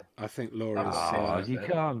a pizza. I think Laura's. Ah, You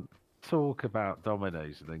can't talk about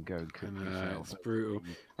Domino's and then go and cook yourself. It's brutal.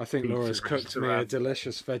 I think Pizza Laura's cooked me a restaurant.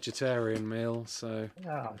 delicious vegetarian meal, so.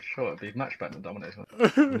 Yeah, I'm sure it'd be much better than Domino's.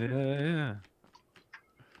 Yeah.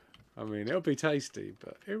 I mean, it'll be tasty,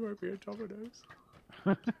 but it won't be a Domino's.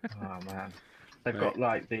 Oh man, they've got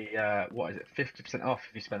like the what is it, 50% off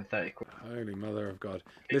if you spend 30 quid. Holy mother of God.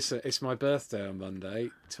 Listen, it's my birthday on Monday.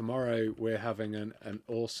 Tomorrow we're having an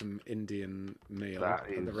awesome Indian meal That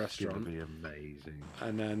at the is restaurant. going to be amazing.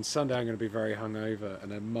 And then Sunday I'm going to be very hungover.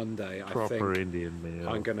 And then Monday I Proper think Indian meal.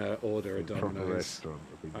 I'm going to order a Proper Domino's. restaurant.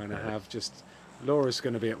 would be I'm the going to best. have just... Laura's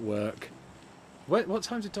going to be at work. What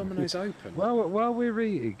time did Domino's open? While we're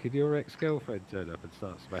eating, could your ex-girlfriend turn up and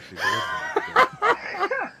start smashing the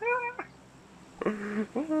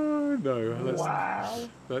Oh, no, Wow.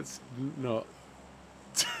 let's not...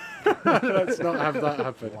 let's not have that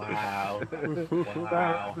happen. Wow. That's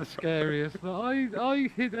Wow. the scariest. I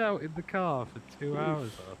hid out in the car for 2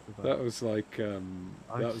 hours after that. That was like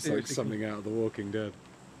seriously something out of The Walking Dead.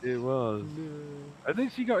 It was. And then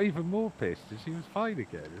she got even more pissed and she was fine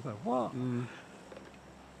again. It's like, what?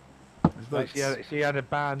 It's like she had a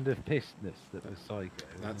band of pissedness that was psycho.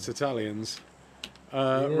 That's Italians.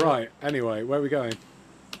 Right, anyway, where are we going?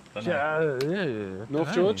 Yeah.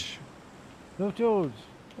 North George? North George.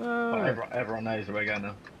 Well, everyone knows where we're going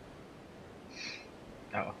now.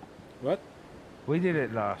 Oh. What? We did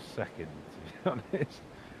it last second, to be honest.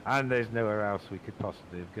 And there's nowhere else we could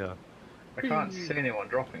possibly have gone. I can't see anyone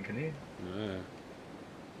dropping, can you? No.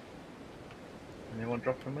 Anyone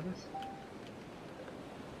dropping with us?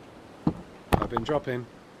 I've been dropping,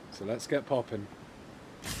 so let's get popping.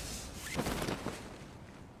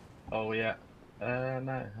 Oh yeah. No,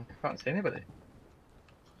 I can't see anybody.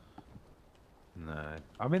 No. No.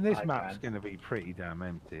 I mean, this I map's can. going to be pretty damn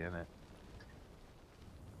empty, isn't it?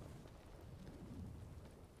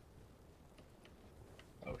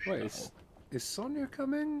 Oh, Wait, shit. is Sonia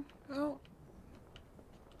coming out?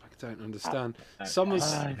 I don't understand. No, Someone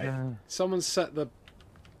set the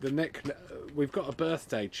nick. We've got a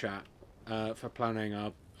birthday chat for planning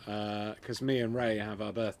our because me and Ray have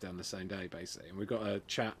our birthday on the same day basically, and we've got a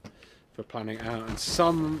chat for planning it out. And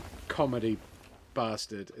some comedy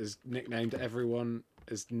bastard has nicknamed everyone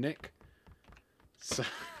as Nick. So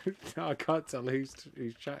I can't tell who's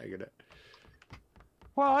chatting in it.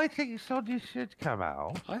 Well, I think Sonia should come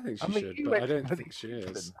out. I think she I mean, should, you but I went don't bloody think she is.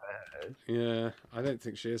 hers. Yeah, I don't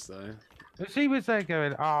think she is though. But she was there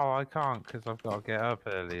going, oh, I can't because I've got to get up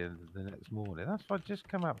early the next morning. That's why I just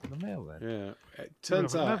come out for the meal then. Yeah, it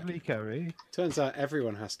turns out. Lovely curry. Turns out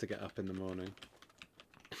everyone has to get up in the morning.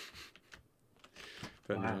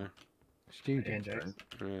 But Wow. no, Students. Yeah, don't.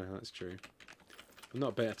 yeah, that's true. I'm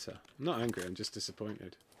not bitter. I'm not angry. I'm just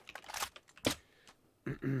disappointed.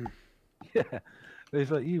 Yeah. It's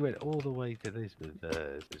like you went all the way to this with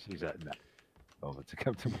hers. And she's like, no. Bother to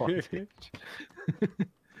come to my ditch.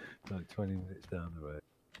 Like 20 minutes down the road.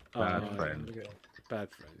 Bad Oh, friend. Bad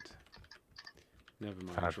friend. Never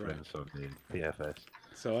mind. Bad Right. friends on the PFS.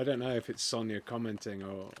 So I don't know if it's Sonia commenting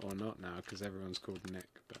or not now because everyone's called Nick.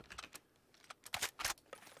 But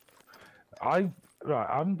I'm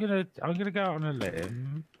gonna go out on a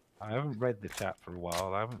limb. I haven't read the chat for a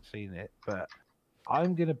while. I haven't seen it, but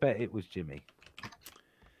I'm gonna bet it was Jimmy.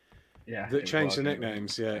 Yeah. that changed the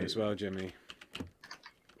nicknames. Yeah, as well, Jimmy.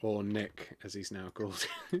 Or Nick, as he's now called.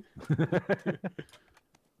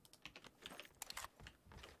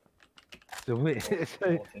 So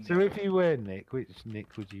if you were Nick, which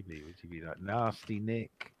Nick would you be? Would you be like Nasty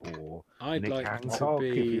Nick or I'd Nick like Hancock, to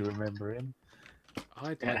if be. you remember him?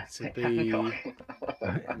 I'd Yeah. like to be.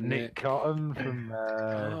 Nick Cotton from.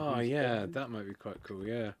 Oh yeah, that might be quite cool.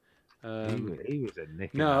 Yeah. He was a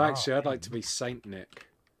Nick. No, actually, I'd like to be Saint Nick,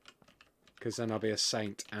 because then I'll be a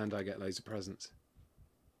saint and I get loads of presents.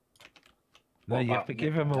 No, What you have about to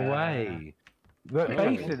give Nick? them away. But Oh.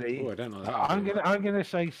 basically, Oh, I don't like that. I'm gonna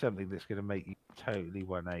say something that's gonna make you totally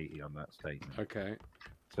 180 on that statement. Okay.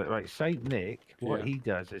 So, right, Saint Nick, what Yeah. he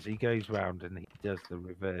does is he goes round and he does the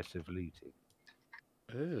reverse of looting.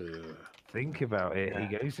 Ugh. Think about it. Yeah.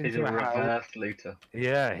 He goes He's into a a house. reverse looter.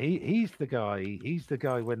 Yeah, he's the guy. He's the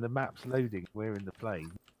guy when the map's loading, we're in the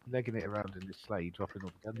plane, legging it around in his sleigh, dropping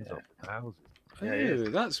all the guns Yeah. off the houses. Yeah, he Ew,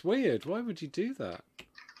 is. that's weird. Why would you do that?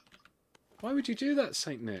 Why would you do that,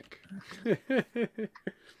 Saint Nick? He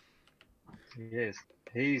is.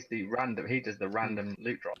 He's the random. He does the random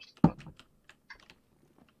loot drops.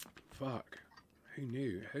 Fuck. Who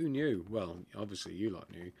knew? Who knew? Well, obviously you lot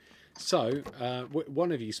knew. So,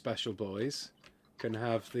 one of you special boys can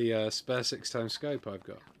have the spare 6x scope I've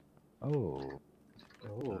got. Oh,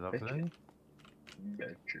 Oh, lovely.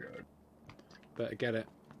 Better get it.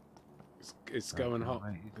 It's going hot.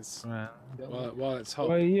 It's, while it's hot,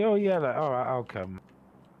 Well, you're yellow. All right, I'll come.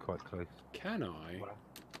 Quite close. can I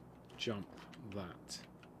jump that?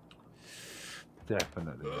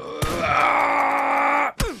 Definitely.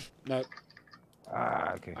 No,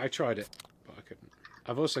 Ah, okay. I tried it, but I couldn't.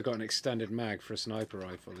 I've also got an extended mag for a sniper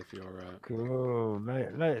rifle if you're... Cool.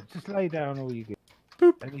 Just lay down all you get.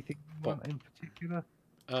 Boop. Anything you want in particular?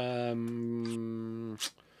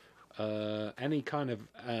 Any kind of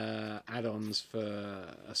add-ons for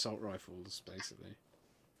assault rifles, basically.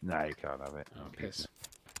 No, you can't have it. Oh, piss.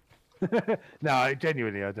 No,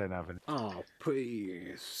 genuinely, I don't have any. Oh,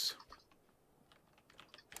 please.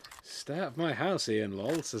 Stay out of my house, Ian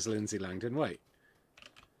lol, says Lindsay Langdon. Wait.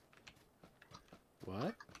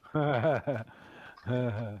 What? Uh-oh.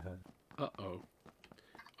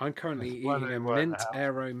 I'm currently There's one eating a in one mint house.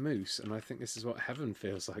 arrow mousse, and I think this is what heaven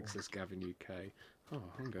feels like, says Gavin UK. Oh,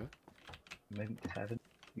 hunger. Mint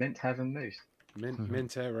heaven moose.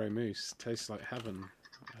 Mint arrow mousse. Tastes like heaven,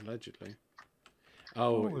 allegedly.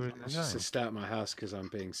 Oh, we're in the it's just zone. to stay out of my house because I'm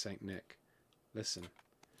being Saint Nick. Listen. Do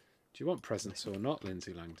you want presents or not,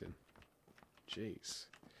 Lindsay Langdon? Jeez.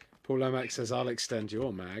 Paul Lomax says, I'll extend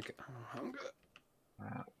your mag. Oh, hunger.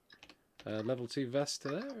 Wow. Level 2 vest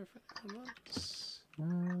there, if anyone wants.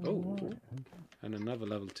 Oh, and another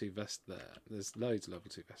level 2 vest there. There's loads of level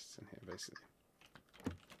 2 vests in here, basically.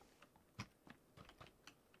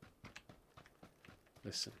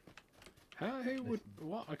 Listen. Who would...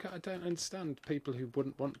 What? I don't understand people who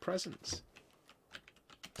wouldn't want presents.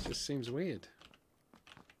 It just seems weird.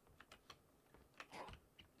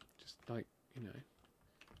 Just like, you know...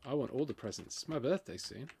 I want all the presents. It's my birthday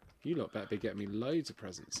soon. You lot better be getting me loads of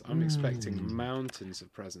presents. I'm expecting mountains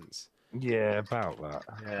of presents. Yeah, about that.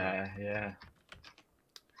 Yeah.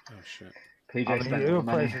 Oh shit. PJ spent all the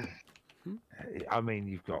money. I mean,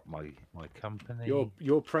 you've got my company.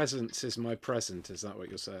 Your presence is my present. Is that what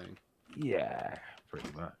you're saying? Yeah, pretty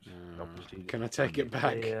much. Can I take it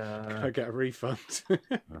back? Can I get a refund?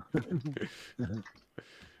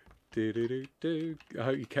 Do. I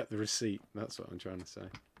hope you kept the receipt. That's what I'm trying to say.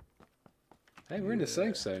 Hey, we're in a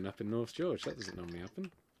safe zone up in North George. That doesn't normally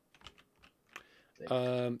happen.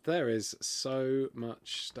 There is so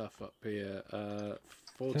much stuff up here.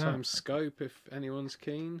 4x scope if anyone's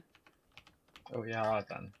keen. Oh yeah, I've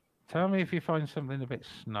done. Tell me if you find something a bit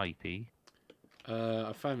snipey.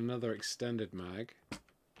 I found another extended mag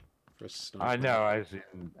for a sniper. I know, I was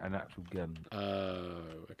in an actual gun.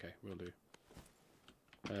 Oh, okay, will do.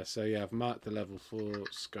 So yeah, I've marked the level 4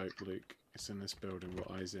 scope, Luke. It's in this building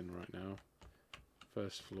what I's in right now.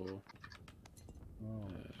 First floor.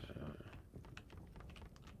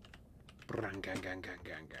 Gang.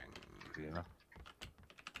 Yeah.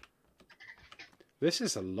 This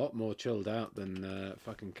is a lot more chilled out than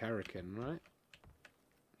fucking Karakin, right?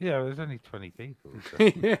 Yeah, there's only 20 people. So.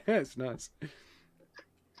 Yeah, it's nice.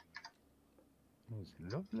 It's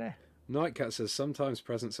lovely. Nightcat says sometimes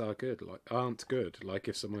presents aren't good, like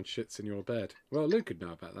if someone shits in your bed. Well, Luke would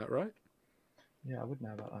know about that, right? Yeah, I would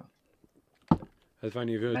know about that. Have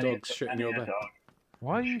any of your dogs shit in your bed?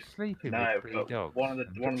 Why are you sleeping with 3 dogs? One of the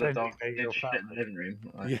dogs did shit in the living room.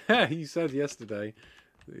 Yeah, you said yesterday.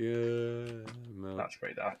 Yeah, no. That's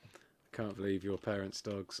pretty dark. I can't believe your parents'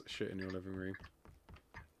 dogs shit in your living room.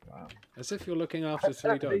 Wow. As if you're looking after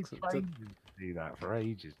 3 dogs. Do that for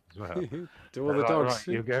ages as well. Do all the dogs?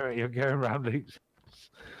 Right, you're going around Luke's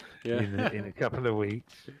in a couple of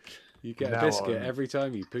weeks. You get a biscuit every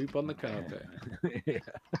time you poop on the carpet. Yeah.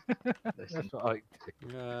 That's what I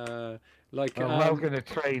do. Like I'm well going to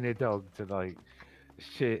train a dog to like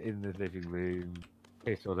shit in the living room,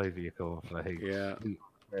 piss all over your cornflakes, eat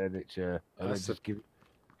furniture,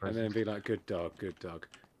 and then be like, good dog.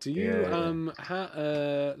 Do you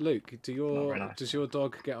Luke? Does your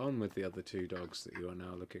dog get on with the other 2 dogs that you are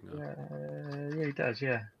now looking at? Yeah, he does.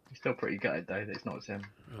 Yeah, he's still pretty gutted though that it's not him.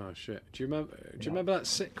 Oh shit! Do you remember that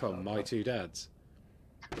sitcom, My Two Dads?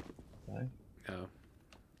 No. Oh,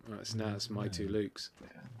 well, now it's My Two Lukes. Yeah.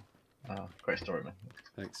 Oh, great story, man.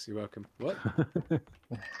 Thanks. You're welcome. What?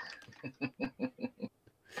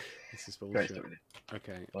 This is bullshit. Great story.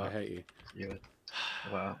 Okay, Wow. I hate you.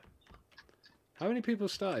 Wow. How many people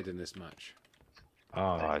started in this match?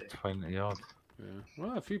 Oh, like 20 odd. Yeah.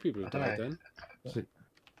 Well, a few people have died then.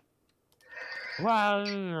 Well,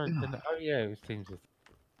 oh yeah, it seems to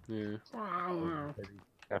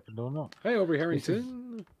happened or not. Hey, Aubrey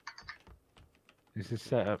Harrington. This is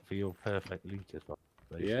set up for your perfect leader.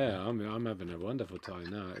 Yeah, I'm having a wonderful time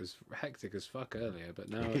now. It was hectic as fuck earlier, but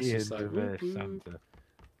now it's just like Santa.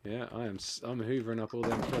 Yeah, I'm hoovering up all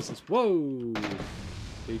them presents. Whoa,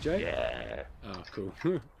 DJ. Yeah. Oh, cool.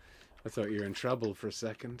 I thought you were in trouble for a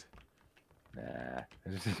second. Nah,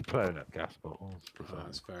 it's just blowing up gas bottles. Oh,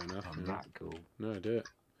 that's fair enough. I'm that cool. No, do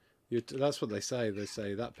it. That's what they say. They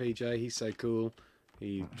say that PJ, he's so cool.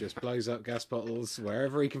 He just blows up gas bottles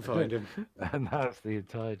wherever he can find him. And that's the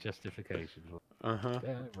entire justification. Uh-huh.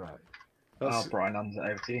 Yeah, right. Brian, hands it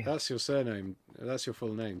over to you. That's your surname. That's your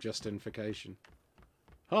full name, Justification.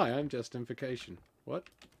 Hi, I'm Justification. What?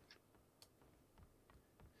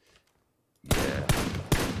 Yeah.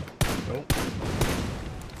 Oh.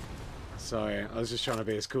 Sorry, I was just trying to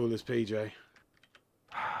be as cool as PJ.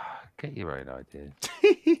 Get your own idea.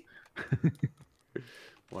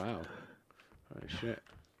 Wow. Oh, shit.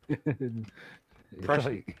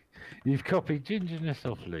 Like, you've copied gingerness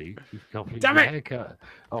off Luke. You've copied Damn the it! haircut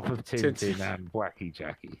off of Tintin and Wacky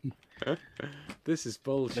Jackie. This is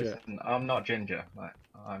bullshit. Listen, I'm not ginger.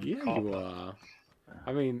 I'm Yeah, copper. you are.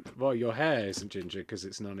 I mean, well, your hair isn't ginger because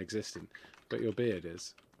it's non-existent, but your beard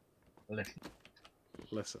is.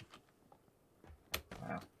 Listen.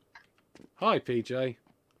 Wow. Hi, PJ.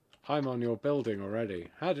 I'm on your building already.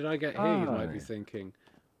 How did I get here, you might be Hi. thinking.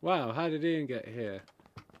 Wow, how did Ian get here?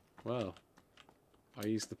 Well, I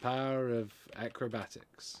used the power of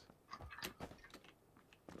acrobatics.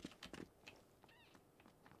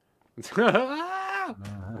 Whoa,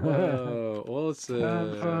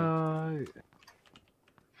 awesome.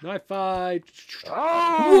 Knife fight.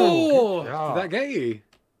 Oh! Whoa! Did that get you?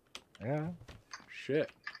 Yeah. Shit.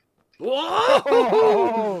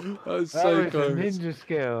 Whoa! That was That so was close. a ninja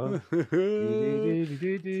skill.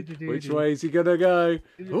 Which way is he gonna go?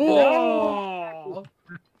 Whoa!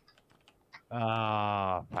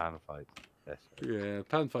 Pan fight. Yes. Yeah,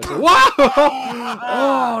 pan fight. Whoa!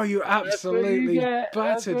 Oh, you absolutely That's what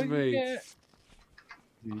battered you me. get.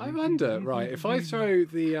 I wonder, right, if I throw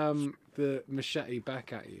the machete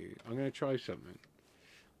back at you, I'm going to try something.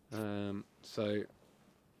 Do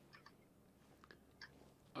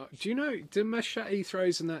you know, do machete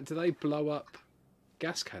throws and that, do they blow up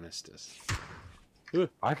gas canisters?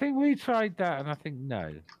 I think we tried that, and I think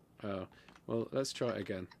no. Oh, well, let's try it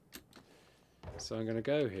again. So I'm going to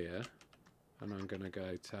go here, and I'm going to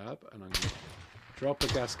go tab, and I'm going to drop a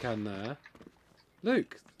gas can there.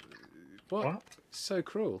 Luke, what? So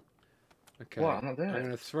cruel. Okay, What? I'm not doing it. I'm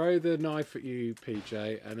going to throw the knife at you,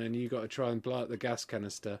 PJ, and then you got to try and blow up the gas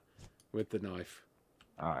canister with the knife.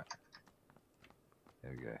 All right.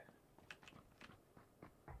 There we go.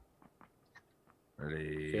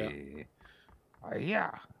 Ready?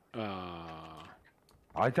 Yeah.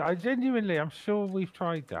 I genuinely, I'm sure we've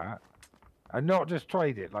tried that, and not just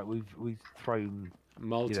tried it. Like we've thrown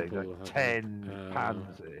multiple, like 10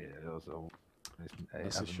 pans at it or so.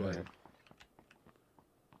 That's a shame.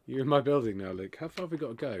 You're in my building now, Luke. How far have we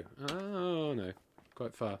got to go? Oh no,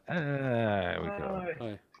 quite far. There we go.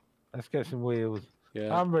 Hi. Let's get some wheels.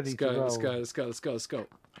 Yeah, I'm ready to roll. Let's go. You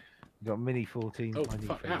got Mini 14. Oh, my new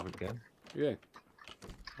fuck, favourite gun. Yeah.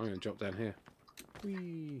 I'm going to drop down here.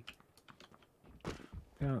 Whee.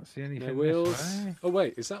 Can't see anything. No wheels. Oh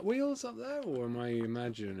wait, is that wheels up there, or am I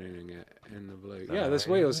imagining it in the blue? Yeah, there's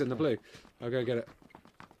wheels in the blue. I'll go get it.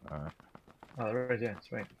 Oh, there is, yeah,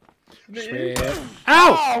 sweet.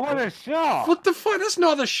 Ow! Oh, what a shot! What the fuck? That's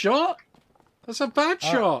not a shot! That's a bad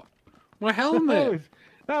shot! My helmet!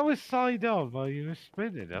 That was side on while you were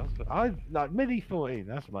spinning. I like Mini 14,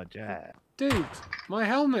 that's my jam. Dude, my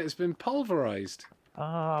helmet has been pulverised.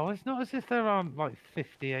 Oh, it's not as if there aren't like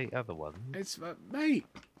 58 other ones. It's, mate,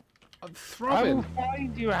 I'm I throbbing. will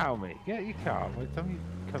find you a helmet. Get your car. By the time you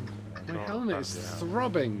come to My helmet is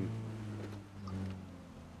throbbing.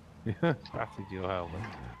 Battered your helmet.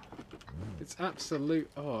 It's absolute.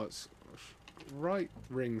 Oh, it's right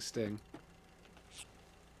ring sting.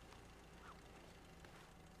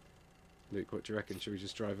 Luke, what do you reckon? Should we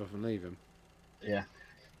just drive off and leave him? Yeah.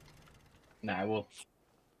 No, we'll.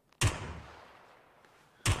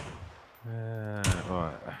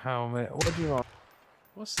 Right, helmet. What do you want?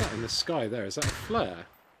 What's that in the sky there? Is that a flare?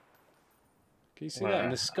 Can you see that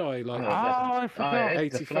in the sky? Like, Oh, I forgot.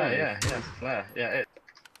 85. Flare, yeah, it's a flare. Yeah, it.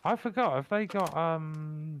 I forgot. Have they got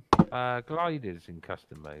gliders in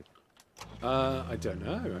custom made? I don't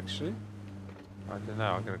know actually. I don't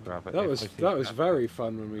know. I'm gonna grab it. That was very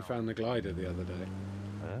fun when we found the glider the other day.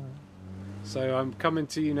 Oh. So I'm coming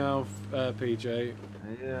to you now, PJ.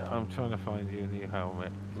 Yeah, I'm trying to find you a new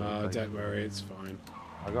helmet. Oh, don't worry, it's fine.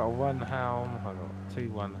 I got a one helm. I got two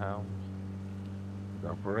one helms. I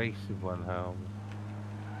got a brace of one helm.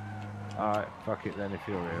 Alright, fuck it then. If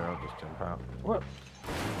you're here, I'll just jump out. Whoop.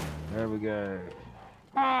 There we go.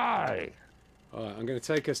 Hi. Alright, I'm going to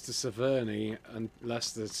take us to Severny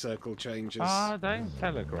unless the circle changes. Ah, don't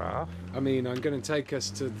telegraph. I mean, I'm going to take us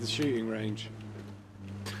to the shooting range.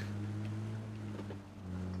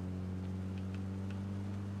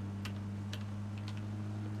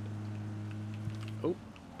 Oh.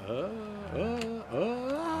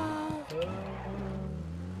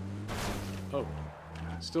 Oh.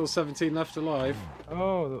 Still 17 left alive.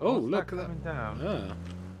 Oh, look at that. Coming down. Ah.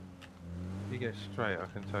 If you get straight, I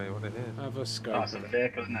can tell you what it is. Have a scope. Oh, it's a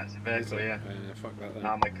vehicle, isn't it? It's a vehicle, yeah. Fuck that then.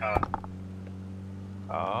 Armored car.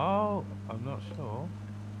 Oh, I'm not sure.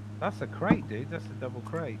 That's a crate, dude. That's a double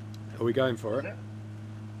crate. Are we going for it?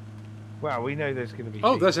 Well, we know there's going to be...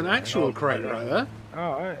 Oh, there's an actual Oh, crate right there. Oh,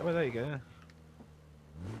 all right. Well, there you go.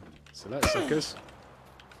 So that's suckers.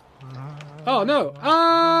 Oh no!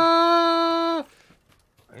 Ah!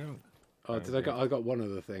 Oh, I got one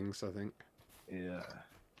of the things, I think. Yeah.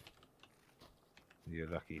 You're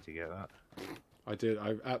lucky to get that. I did.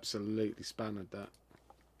 I absolutely spanned that.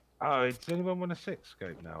 Oh, does anyone want a 6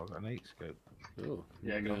 scope now? I've got an 8 scope. Oh,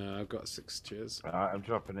 Yeah, go on. no, I've got 6 cheers. Alright, I'm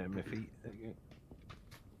dropping it in my feet. There you go.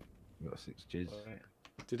 I've got 6 jizz. Right.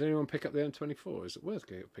 Did anyone pick up the M24? Is it worth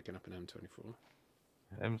picking up an M24?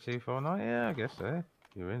 M249? Yeah, I guess so.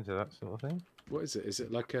 You're into that sort of thing. What is it? Is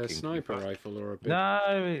it like a sniper rifle or a big...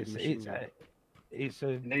 No, machine gun? it's a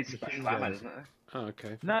It needs special ammo, doesn't it? Oh,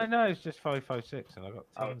 okay. No, it's just 5.56 and I got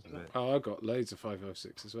tons of it. Oh, I got loads of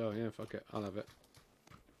 5.06 as well. Yeah, fuck it. I'll have it.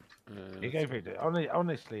 You go for it.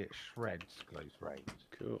 Honestly, it shreds close range.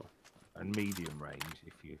 Cool. And medium range,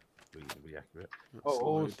 if you reasonably accurate. Let's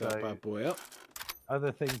load that bad boy up.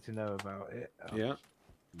 Other thing to know about it. Yeah.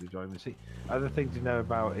 The driving seat. Other thing to know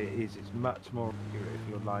about it is it's much more accurate if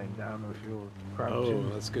you're lying down or if you're crouching.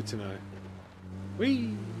 Oh, that's good to know.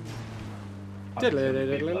 Whee!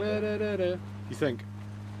 You think?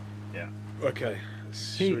 Yeah. Okay,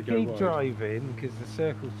 Should we go Keep wide? driving because the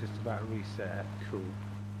circle's just about to reset. Cool.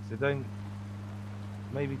 So don't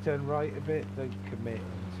maybe turn right a bit. Don't commit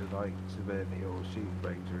into like severity or shooting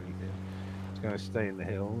range or anything. It's going to stay in the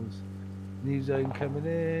hills. New zone coming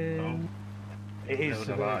in. It is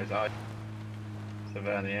severity.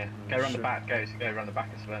 Severity, yeah. Go around the back. Go around the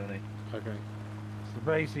back of severity. Okay. So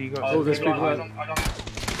basically, you got. Oh, there's people.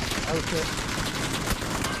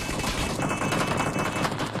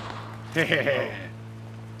 Okay.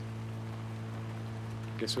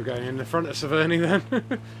 Guess we're going in the front of Severny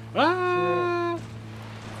then. Ah!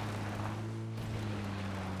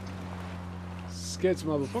 Skids,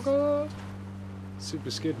 motherfucker!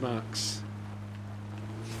 Super skid marks.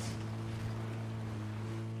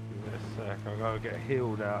 Give it a sec. I gotta get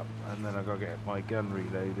healed up, and then I gotta get my gun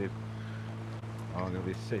reloaded. I'm gonna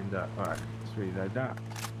be sitting down. Alright, let's reload that.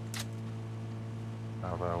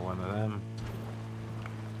 How about one of them?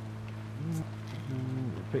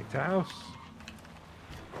 We picked a house.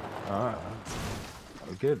 Alright.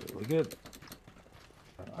 We're good, we're good.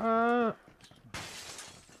 Alright,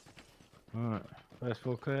 first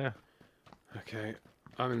floor clear. Okay,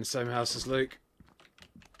 I'm in the same house as Luke.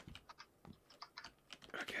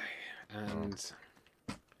 Okay, and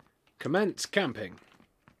commence camping.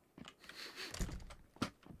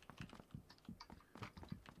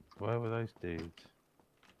 Where were those dudes?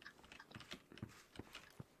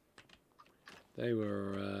 They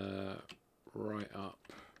were right up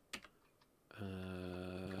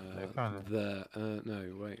there.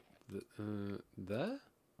 No, wait. There?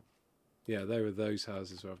 Yeah, they were those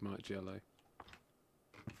houses where I've marked yellow.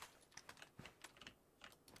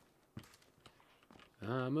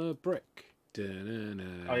 I'm a brick.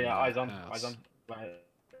 Oh yeah, eyes on, eyes on. Where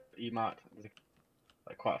you marked,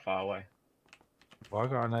 like quite far away. Well, I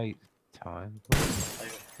got an 8 time.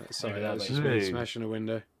 Sorry, that was just me smashing a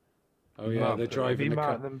window. Oh yeah, they're driving the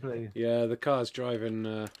car. Yeah, the car's driving.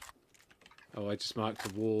 Oh, I just marked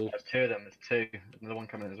a wall. There's 2 of them. There's 2. Another one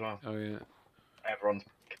coming as well. Oh yeah. Everyone's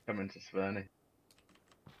coming to Severny.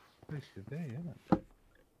 They should be, yeah.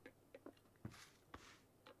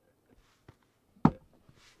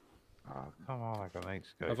 Oh, come on, I got an 8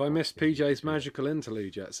 scope. Have I missed PJ's magical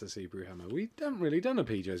interlude yet, says Hebrew Hammer? We haven't really done a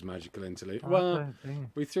PJ's magical interlude. Well,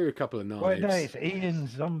 we threw a couple of knives. Wait, no, it's Ian's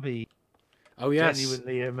zombie. Oh yes,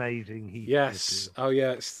 Genuinely amazing. Yes. Oh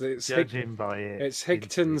yeah, it's judging by it. It's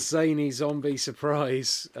Higton's zany zombie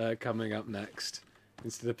surprise coming up next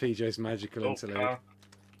instead of PJ's magical interlude.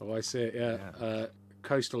 Oh, I see it. Yeah,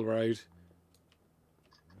 Coastal Road.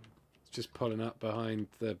 It's just pulling up behind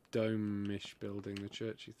the dome-ish building, the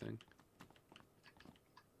churchy thing.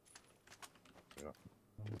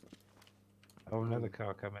 Oh, another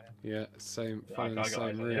car coming in. Yeah, same. Following the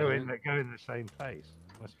same route. Go in the same place.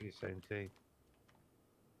 Must be the same team.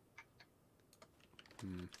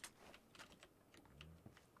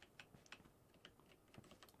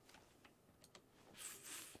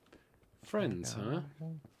 Friends, huh?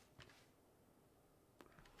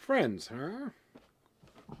 Friends, huh?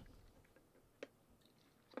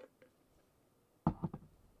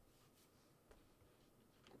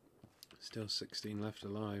 Still 16 left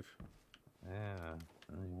alive. Yeah,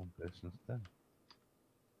 only one person's done.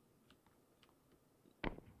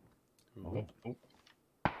 Oh.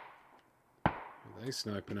 Are they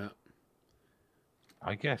sniping up?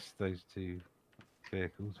 I guess those 2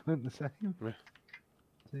 vehicles weren't the same.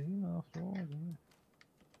 Yeah. After all,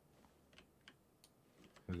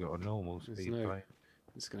 we've got a normal speed plane.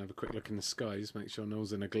 Just gonna have a quick look in the skies, make sure no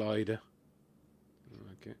one's in a glider. I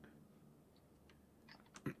like it.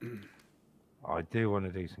 I do want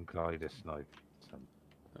to do some glider sniping.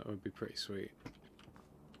 That would be pretty sweet.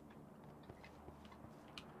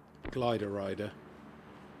 Glider rider.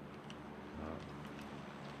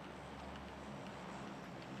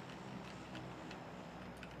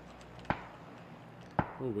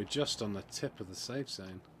 Oh, we're just on the tip of the safe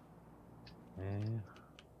zone. Yeah.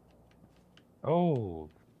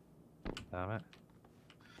 Oh, damn it.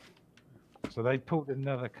 So they pulled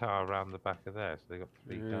another car around the back of there, so they got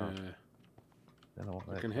 3 cars. Don't know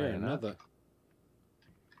what I can hear another.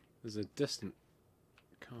 There's a distant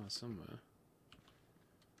car somewhere.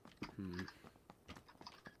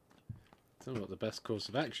 Don't know what the best course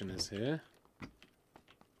of action is here.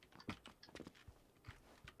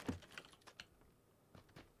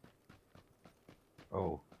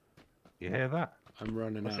 Oh, you hear that? I'm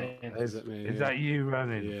running out. Is it me? Is that you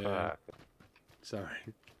running? Yeah. Sorry.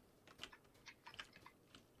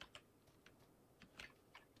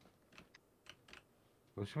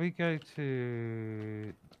 Well, should we go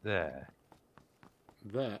to there?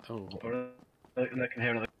 There? Oh. I can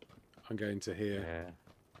hear another. I'm going to here.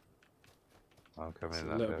 Yeah. I'm coming It's in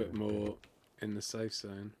a that little bit building. more in the safe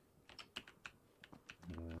zone.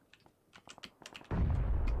 Yeah.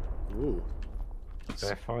 Ooh.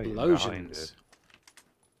 They're fighting behind Explosions. us.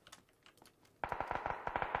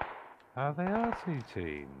 Oh, they are two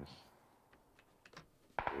teams.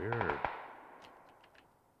 Weird.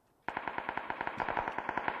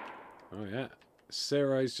 Oh yeah.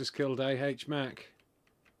 Ciro's just killed AH Mac.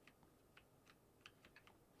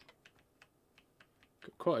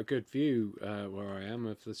 Got quite a good view where I am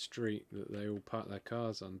of the street that they all park their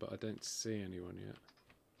cars on, but I don't see anyone yet.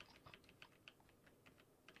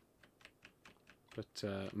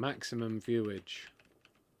 But maximum viewage.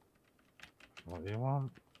 What do you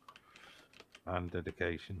want? And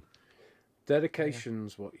dedication.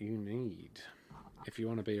 Dedication's what you need if you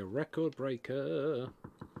want to be a record breaker.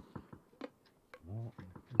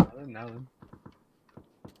 No.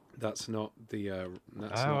 That's not the.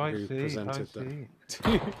 That's Oh, not I who see. presented I see.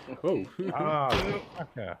 that. Oh, Oh,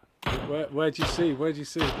 fucker. where'd you see? Where'd you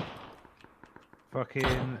see?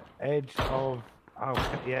 Fucking edge of.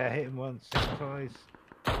 Oh, yeah, hit him once, twice.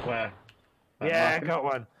 Where? Yeah, Markham? got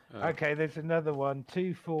one. Oh. Okay, there's another one.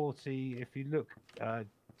 240. If you look to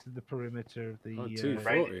the perimeter of the. Oh,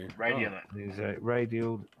 240. Radial. There's a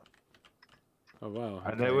radial. Oh wow.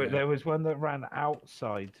 And okay, yeah. there was one that ran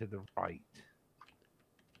outside to the right.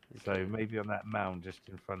 So Okay. maybe on that mound just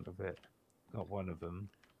in front of it. Got one of them.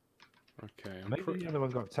 Okay. Maybe the other one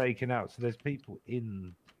got taken out. So there's people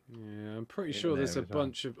in. Yeah, I'm pretty in sure there's there a as well.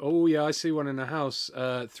 bunch of. Oh yeah, I see one in a house.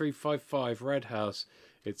 355 red house.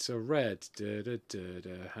 It's a red house.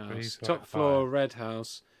 Top 355. floor red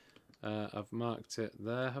house. I've marked it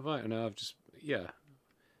there. Have I? No, I've just. Yeah.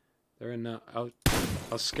 They're in that.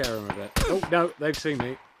 I'll scare them a bit. Oh no, they've seen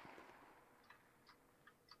me.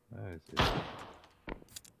 Where is it?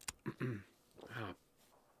 Ah,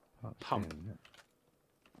 Can't Pump. see it.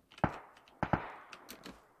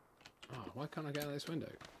 oh, why can't I get out of this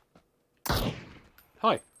window?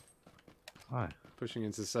 Hi. Hi. Pushing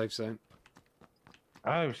into the safe zone.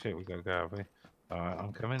 Oh shit, we gotta go, have we? Alright,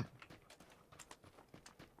 I'm coming.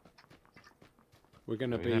 We're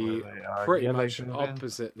going to We know where be they are. pretty Yellow much building.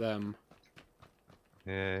 opposite them.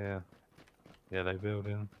 Yeah. Yellow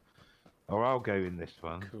building. Or I'll go in this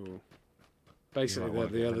one. Cool. Basically, might they're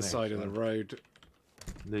wanna the go other the side next of the one. road.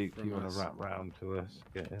 Luke, From you want us. to wrap round to us?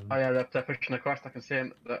 Get in. Oh yeah, they're pushing across. I can see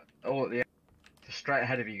them all at the end. Just straight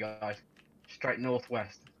ahead of you guys. Straight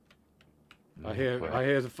northwest. I hear. Where? I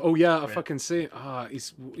hear. Oh yeah, I Yeah. fucking see it. Ah,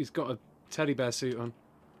 he's got a teddy bear suit on.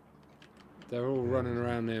 They're all running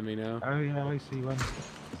around near me now. Oh yeah, I see one.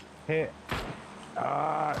 Hit.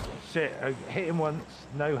 Ah, shit. Hit him once.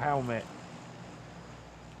 No helmet.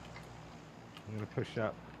 I'm gonna push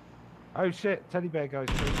up. Oh shit, teddy bear guys.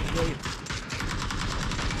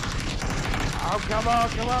 Oh, come on.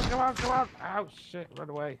 Oh shit, run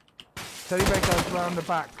away. Teddy bear goes round the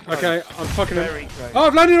back. Close. Okay, I'm fucking him. Very close. Oh,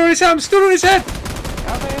 I've landed on his head. I'm stood on his head.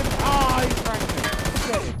 Come in. Oh, he's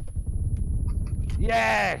franked it.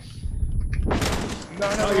 Yes. You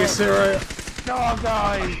got another Oh, you one. Ciro. Go on,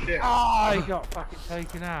 guys. shit. Oh, he got fucking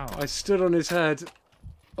taken out. I stood on his head.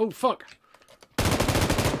 Oh fuck.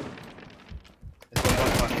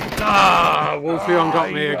 Ah, Wolfeon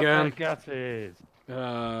got me he again. Gutted.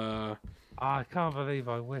 I can't believe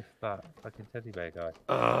I whiffed that fucking teddy bear guy.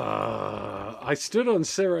 I stood on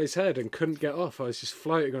Ciro's head and couldn't get off. I was just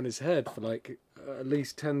floating on his head for like at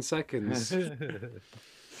least 10 seconds.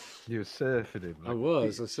 You were surfing him. I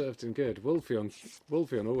was. I surfed him good.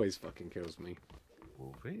 Wolfeon always fucking kills me.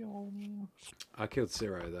 Wolfeon. I killed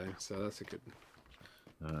Ciro though, so that's a good.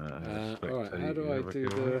 Alright, Spectate how do I you do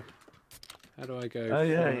reckon? the? How do I go? Oh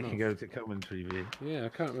yeah, far you can enough? go to commentary view. Yeah, I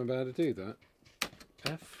can't remember how to do that.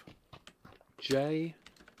 F, J,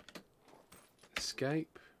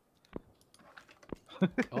 escape,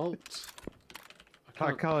 Alt. I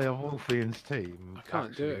That guy on Wolfeon's team. I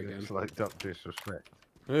can't do it actually again. looks like Duck Disrespect.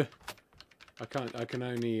 I can't. I can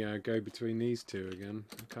only go between these two again.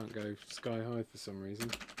 I can't go sky high for some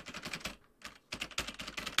reason.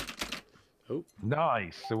 Oh,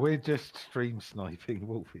 Nice. So we're just stream sniping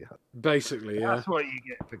Wolfeon. basically, yeah. That's what you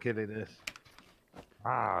get for killing us.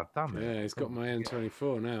 Ah, damn it. Yeah, he's got my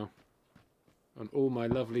M24 now. On all my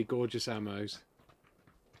lovely, gorgeous ammos.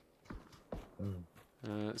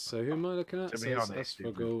 So who am I looking at? To So be it's honest, it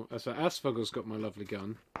Asfogel. So Asfogel's got my lovely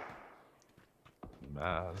gun.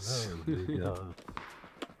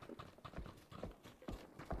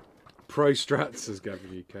 Pro Strats, says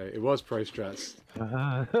Gavin UK. It was Pro Strats.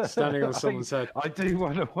 Standing on someone's head. I do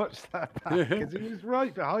want to watch that back because he was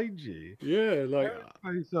right behind you. Yeah, like.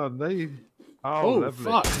 Face on, they. Oh, lovely.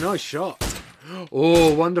 fuck! Nice shot.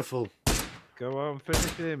 Oh, wonderful. Go on, finish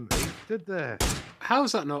him. He stood there.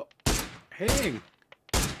 How's that not hitting?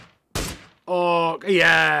 Oh,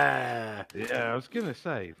 yeah! Yeah, I was going to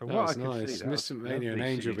say, from That what was I could nice. see, that was Mr. Mania and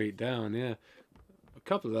lovely Angel shooting. beat down, yeah. A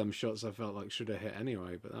couple of them shots I felt like should have hit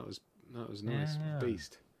anyway, but that was nice. Yeah.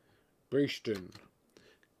 Beast. Beasting.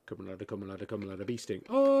 Come on, ladder, beasting.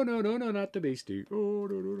 Oh, no, not the beastie. Oh,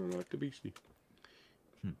 no, not the beastie.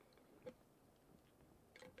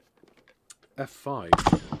 F5.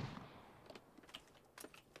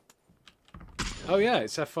 Oh, yeah,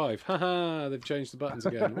 it's F5. Haha, they've changed the buttons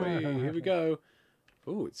again. Whee, here we go.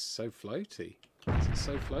 Oh, it's so floaty. It's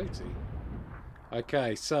so floaty.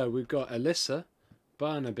 Okay, so we've got Alyssa,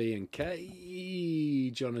 Barnaby and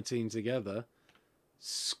Cage on a team together.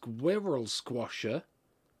 Squirrel Squasher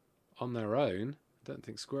on their own. I don't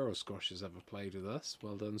think Squirrel Squasher's ever played with us.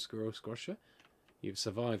 Well done, Squirrel Squasher. You've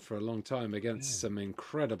survived for a long time against some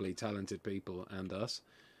incredibly talented people and us.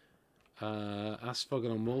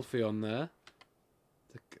 Asfogel and Wolfie on there.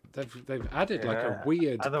 They've added like a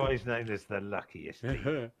weird... Otherwise known as the luckiest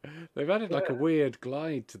team. They've added like a weird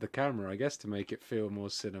glide to the camera, I guess, to make it feel more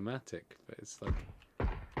cinematic. But it's like...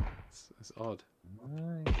 It's odd.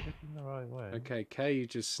 No, he's looking the right way. Okay,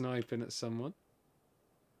 Cage is sniping at someone.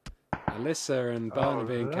 Alyssa and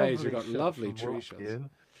Barnaby and Cage have got lovely tree shots.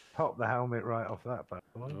 Pop the helmet right off that bad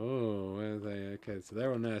boy. Oh, where are they? Okay, so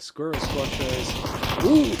they're on there. Squirrel Squashers.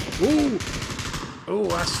 Ooh! Ooh! Oh,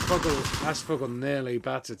 Asfogel nearly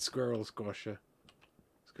battered Squirrel Squasher.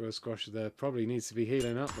 Squirrel Squasher there probably needs to be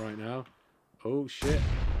healing up right now. Oh, shit.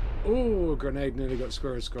 Oh, a grenade nearly got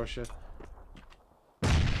Squirrel Squasher.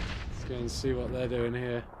 Let's go and see what they're doing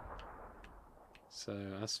here. So,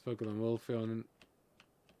 Asfogel and Wolfie on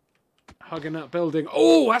hugging that building.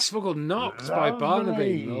 Oh, Asfogel knocked by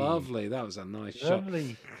Barnaby. Lovely. That was a nice shot.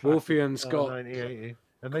 Wolfion's got...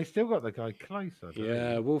 And they still got the guy closer.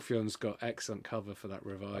 Yeah, Wolfion's got excellent cover for that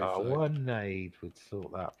revive. Oh, one nade would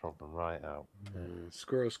sort that problem right out.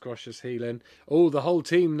 Squirrel Squash's healing. Oh, the whole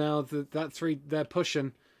team now. That three, they're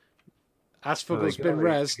pushing. Asfogel's been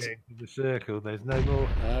rezzed. The circle. There's no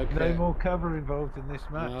more cover involved in this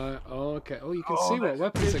match. Oh, okay. Oh, you can see what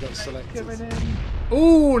weapons they got selected.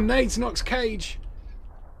 Oh, nades knocks Cage.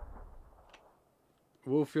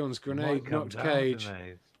 Wolfion's grenade knocked Cage.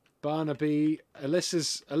 Barnaby,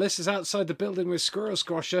 Alyssa's outside the building with Squirrel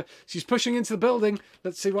Squasher. She's pushing into the building.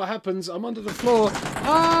 Let's see what happens. I'm under the floor.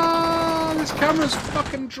 Ah, this camera's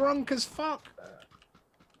fucking drunk as fuck.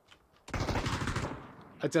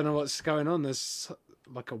 I don't know what's going on. There's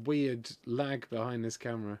like a weird lag behind this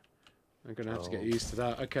camera. I'm going to have to get used to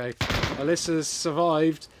that. Okay, Alyssa's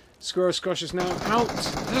survived. Squirrel Squasher's now out.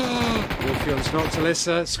 Wolfion's knocked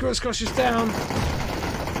Alyssa. Squirrel Squasher's down.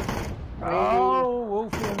 Oh,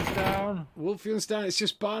 Wolfion's down. Wolfion's down. It's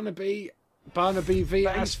just Barnaby. Barnaby v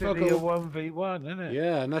Basically Asfogel. a 1v1, isn't it?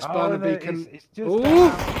 Yeah, unless Barnaby can... It's just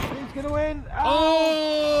who's going to win?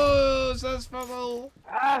 Oh, it's Asfogel.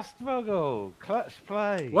 Asfogel. Clutch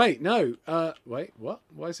play. Wait, no. Wait, what?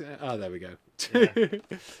 Why is it... Oh, there we go.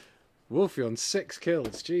 Wolfie on 6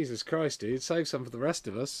 kills. Jesus Christ, dude. Save some for the rest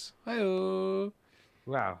of us. Hey-oh.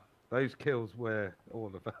 Wow. Those kills were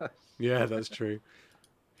all of us. Yeah, that's true.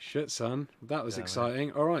 Shit, son. That was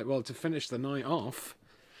exciting. All right, well, to finish the night off,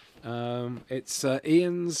 it's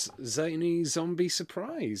Ian's Zany Zombie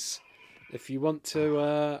Surprise. If you want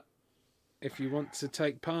to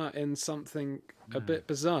take part in something a bit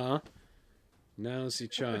bizarre, now's your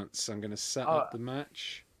chance. I'm going to set up the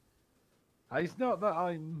match. It's not that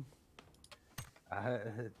I'm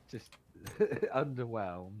just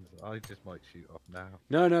underwhelmed. I just might shoot off now.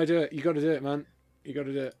 No, do it. You got to do it, man. You got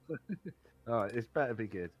to do it. All right, it's better be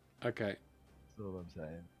good. Okay. That's all I'm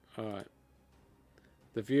saying. All right.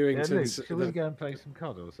 The Viewingtons... Luke, shall we go and play some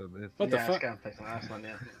COD or something? What the fuck? Let's go and play some last one,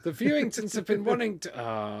 yeah. The Viewingtons have been wanting to...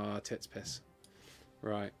 Ah, tits piss.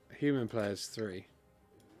 Right. Human players 3.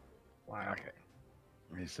 Wow. Okay.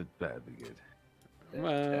 This had better be good.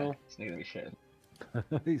 Well... It's not going to be shit.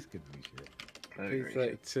 He's going to be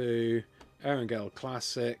shit. P32. Erangel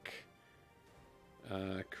Classic.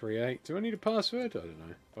 Create. Do I need a password? I don't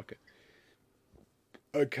know. Fuck it.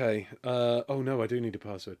 Okay. Oh no, I do need a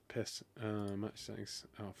password. Piss. Match settings.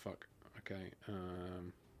 Oh fuck. Okay.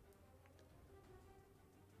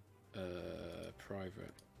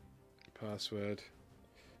 Private. Password.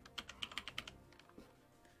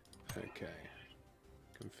 Okay.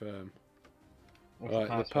 Confirm. Right.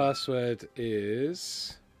 The password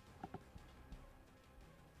is.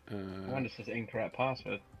 I wonder if it's incorrect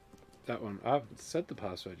password. That one. I haven't said the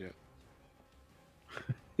password yet.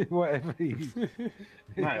 Whatever you...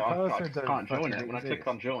 No, I can't join it. When I click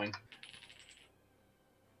on join.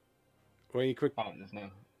 When you click... Oh, there's no.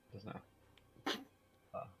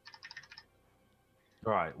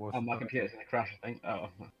 Right. What's Oh, my computer's gonna crash, I think. Oh.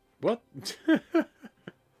 What?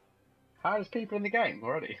 How there's people in the game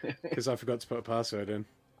already? Because I forgot to put a password in.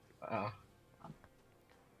 Oh.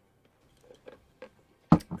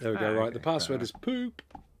 There we go. Right, okay, the password fair. is poop.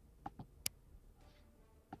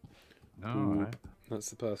 Alright. That's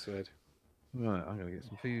the password. Right, I'm gonna get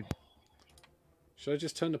some food. Should I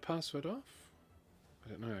just turn the password off? I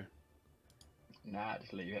don't know. Nah,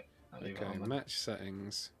 just leave it. I'll leave it Okay, on then. match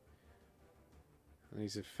settings. I need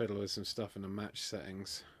to fiddle with some stuff in the match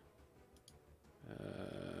settings.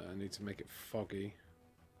 I need to make it foggy.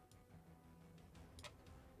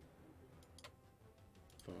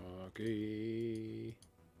 Foggy.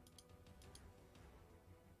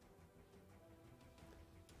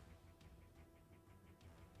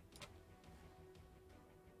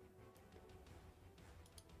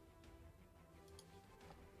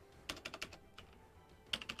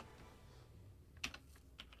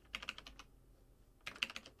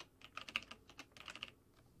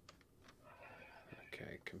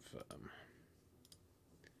 Okay, confirm.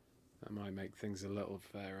 That might make things a little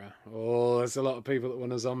fairer. Oh, there's a lot of people that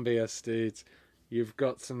want to zombie us, dude. You've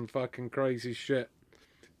got some fucking crazy shit.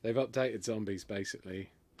 They've updated zombies, basically.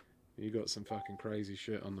 You got some fucking crazy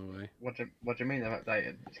shit on the way. What do you mean they've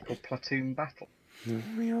updated? It's called Platoon Battle.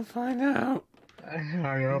 You'll find out.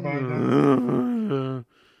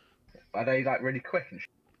 Are they like really quick and shit?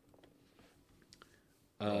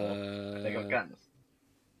 Have they got Uh, guns?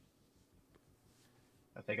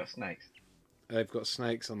 Have they got snakes? they've got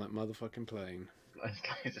snakes on that motherfucking plane. There's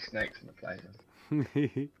loads of snakes in the plane.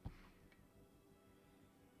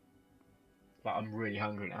 But I'm really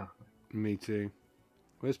hungry now. Me too.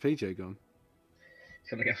 Where's PJ gone?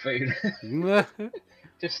 He's gonna get food. Okay.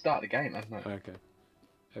 Just start the game, hasn't it?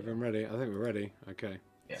 Everyone ready? I think we're ready. Okay.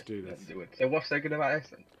 Let's do this. Let's do it. So what's so good about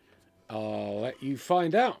this then? I'll let you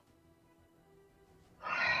find out.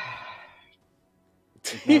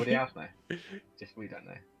 Does nobody else know? Just we don't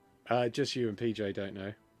know. Just you and PJ don't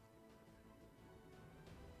know.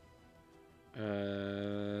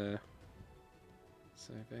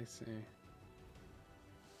 So they say.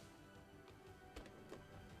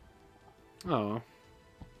 Oh.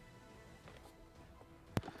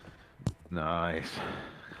 Nice.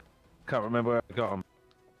 Can't remember where I got them.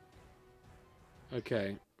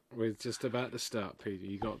 Okay. We're just about to start, Peter.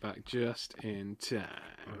 You got back just in time.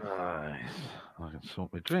 Nice. I can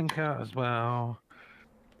sort my drink out as well.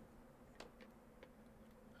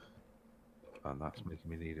 And that's making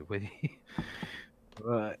me need a wee.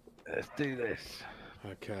 Right, let's do this.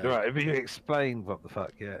 Okay. Right, have you explained what the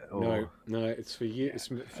fuck yet? Or... No, it's for you. It's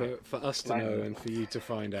for us to know and for you to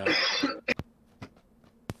find out.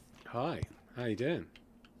 Hi, how you doing?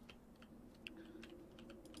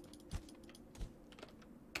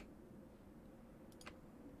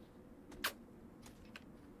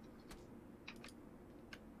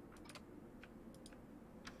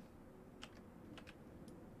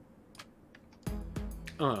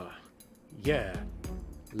 Yeah.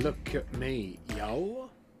 Look at me, yo.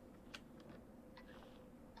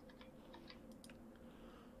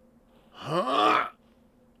 Huh?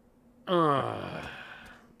 Ow,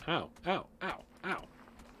 ow, ow, ow. Ow,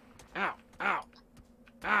 ow, ow.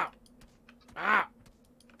 Ow.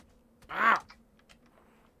 Ow.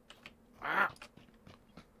 Ow.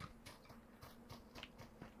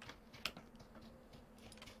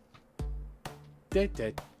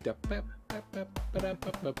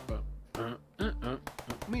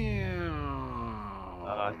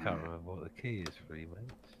 I can't remember what the key is for you,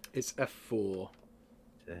 mate. It's F4.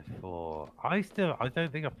 F4. I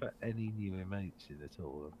don't think I've put any new emotes in at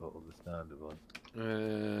all. I've got all the standard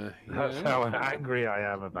ones. That's how angry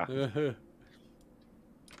I am about it.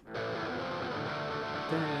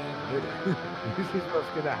 This is what's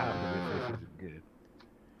going to happen if this isn't good.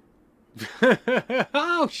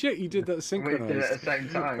 Oh shit! You did that We synchronized. did it at the same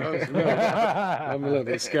time. I'm a little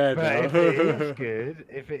bit scared But now.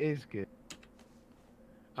 if it is good,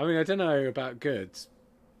 I mean, I don't know about good,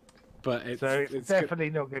 but it's definitely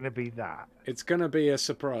not going to be that. It's going to be a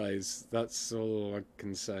surprise. That's all I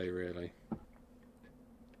can say, really.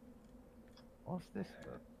 What's this?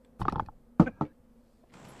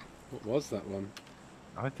 What was that one?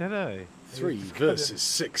 I don't know. 3 versus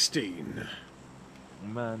 16.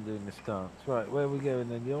 Man doing the stance. Right, where are we going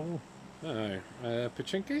then, y'all? Oh,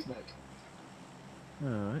 Pachinki?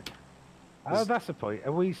 Alright. Oh, that's the point.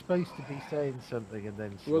 Are we supposed to be saying something and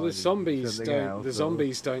then Well, the sliding into zombies something don't. else, The or-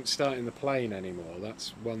 zombies don't start in the plane anymore. That's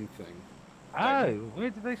one thing. Oh, where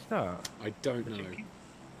did they start? I don't know.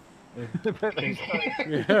 But they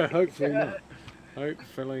started- Yeah, hopefully not.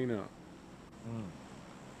 Hopefully not.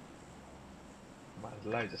 Well,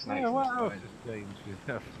 there's loads of snakes. Yeah, in what this else game. is dangerous?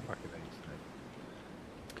 That's fucking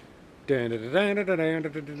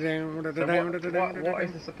So what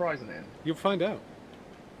is the surprise in it? You'll find out.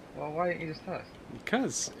 Well, why didn't you just tell us?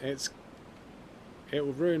 Because it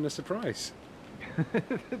will ruin the surprise.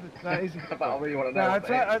 That is. But I really want to know. No,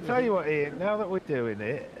 what I'll tell you what, Ian. Now that we're doing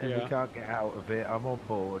it and Yeah. we can't get out of it, I'm on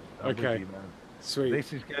board. I'm with Okay. you, man. Sweet.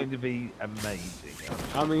 This is going to be amazing.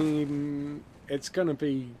 I mean, it's going to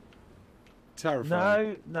be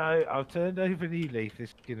terrifying. No, I've turned over a new leaf. This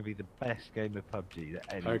is going to be the best game of PUBG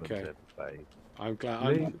that anyone's Okay. ever played. I'm glad.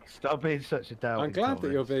 Luke, stop being such a doubting I'm glad that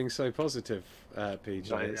you're Thomas. being so positive,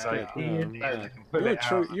 PJ. It's no, good. Ian, You're a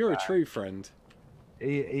true. You're a true friend.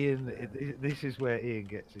 Ian, this is where Ian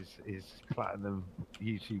gets his platinum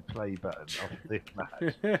YouTube play button off this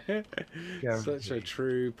match. Such a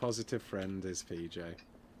true positive friend is PJ.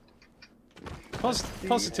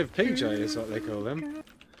 Positive PJ is what they call him.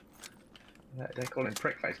 They call him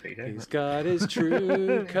Prickface PJ. He's got his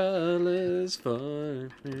true colours for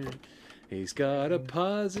me. He's got a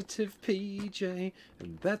positive PJ,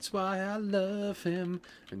 and that's why I love him.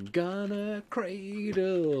 I'm gonna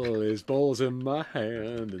cradle his balls in my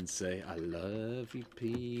hand and say, I love you,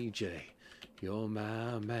 PJ. You're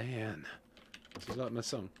my man. This is like my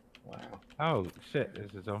song. Wow. Oh shit!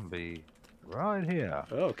 There's a zombie right here.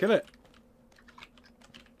 Oh, kill it.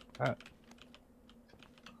 Oh,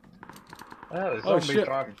 there's Oh, zombie shit.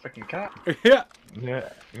 driving freaking cat. Yeah. Yeah,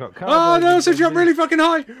 you got Oh no, so you got really fucking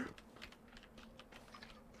high.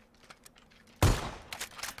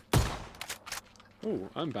 Oh,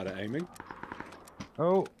 I'm bad at aiming.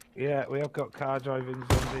 Oh yeah, we have got car driving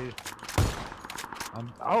zombies.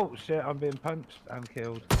 Oh shit! I'm being punched and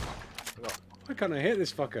killed. Why can't I hit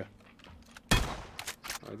this fucker?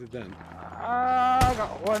 I did then. Ah, I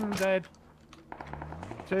got one dead.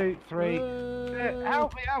 2, 3.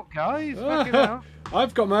 Help me out, guys! Fucking hell.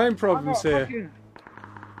 I've got my own problems I'm not here.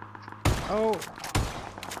 Oh.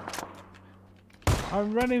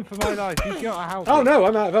 I'm running for my life. You've got to help Oh me. no,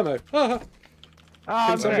 I'm out of ammo. Oh,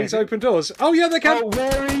 Can I'm somebody's dead. open doors? Oh yeah, they can. Oh,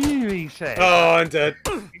 where are you, he said? Oh, I'm dead.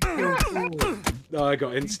 Oh, Oh, I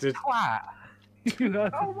got insted. twat. You know?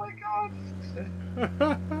 Oh my god!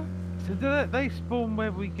 So do they spawn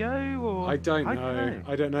where we go, or I don't know.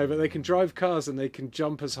 I don't know, but they can drive cars and they can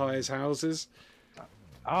jump as high as houses.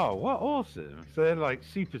 Oh, what awesome! So they're like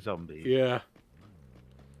super zombies. Yeah.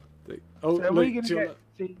 Oh, So are look, we gonna do you get want-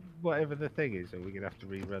 to whatever the thing is, or are we gonna have to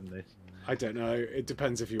rerun this? I don't know. It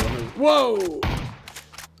depends if you want to. Whoa!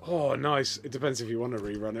 Oh, nice. It depends if you want to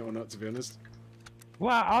rerun it or not, to be honest.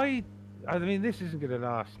 Well, I mean, this isn't gonna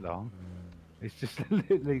last long. It's just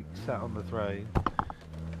literally sat on the throne.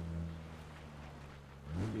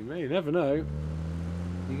 You may never know.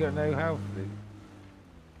 You got no health, Luke.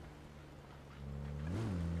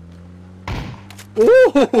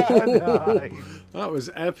 Oh! Nice. That was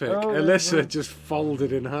epic. Oh, Alyssa yeah. just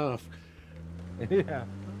folded in half. Yeah.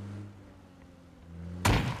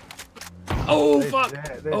 Oh, There's fuck!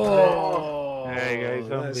 there's Oh, There you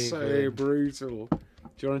go, that's zombie so again. brutal. Do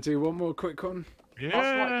you want to do one more quick one? That's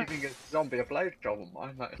Yeah. like giving a zombie a blowjob on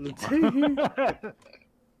mine. That is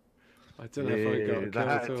I don't know if I got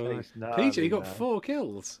that a kill at all. tastes PJ, you got gnarly, 4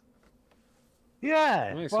 kills.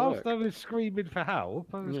 Yeah. Nice Whilst work. I was screaming for help,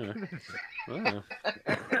 I was. Yeah. Wow.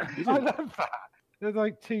 I love that. There's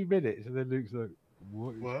like 2 minutes, and then Luke's like,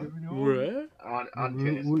 "What is What? going on?" Where? I'm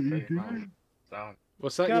tuned What are you in for doing? so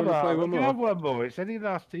What's that? You Come want to play on, one we can have more? one more. It's only the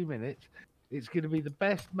last 2 minutes. It's going to be the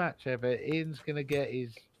best match ever. Ian's going to get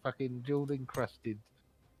his fucking jewel encrusted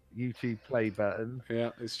YouTube play button. Yeah,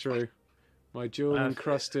 it's true. My jewel That's it.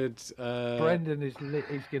 encrusted. Brendan is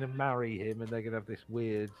going to marry him, and they're going to have this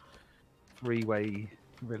weird 3-way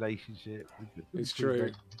relationship. It's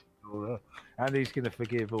true. And he's going to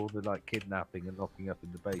forgive all the like kidnapping and locking up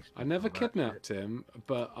in the basement. I never and all that kidnapped him,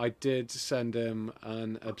 but I did send him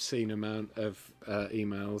an obscene amount of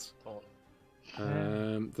emails.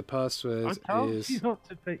 The shit. I password told is. you not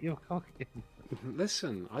to put your cock in.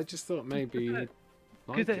 Listen, I just thought maybe. you'd like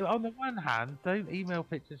Because it. on the one hand, don't email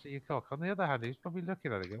pictures of your cock. On the other hand, he's probably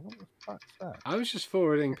looking at it going, what the fuck's that? I was just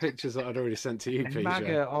forwarding pictures that I'd already sent to you, And PJ.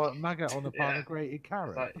 maggot on a Yeah. pile of grated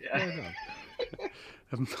carrot. Like, What's yeah. going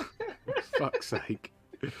on? Fuck's sake.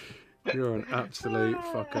 You're an absolute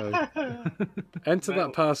fucko. Enter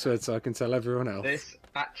that password so I can tell everyone else. this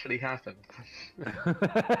actually happened.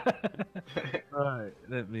 Right,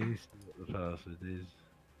 let me see what the password is.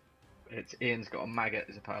 It's Ian's got a maggot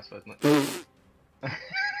as a password. Isn't it?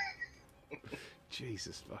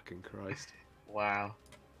 Jesus fucking Christ. Wow.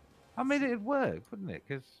 I mean, it'd work, wouldn't it?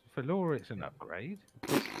 Because for Laura, it's an upgrade.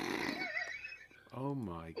 Oh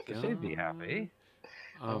my god. She'd be happy.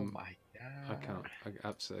 Oh my I can't. I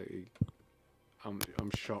absolutely. I'm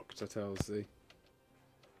shocked. I tell Z.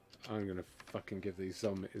 I'm gonna fucking give these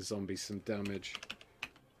zombies some damage.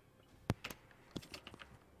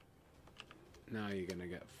 Now you're gonna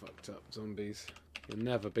get fucked up, zombies. You'll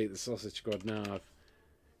never beat the Sausage Squad now. I've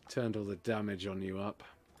turned all the damage on you up.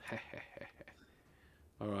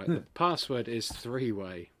 Alright, the password is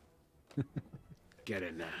 3-way. Get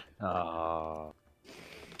in there. Ah,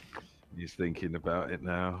 he's thinking about it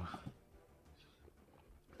now.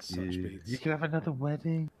 Such beats. You could have another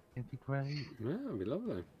wedding. It'd be great. Yeah, it'd be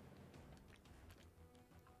lovely.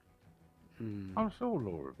 I'm sure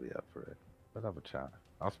Laura will be up for it. We'll have a chat.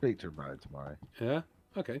 I'll speak to him about it tomorrow. Yeah?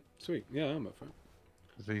 Okay, sweet. Yeah, I'm up for it.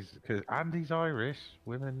 And he's Irish.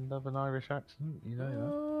 Women love an Irish accent. You know that.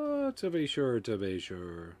 Oh, to be sure, to be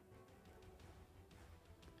sure.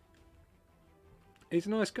 He's a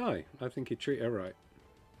nice guy. I think he'd treat her right.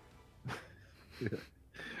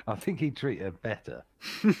 I think he'd treat her better.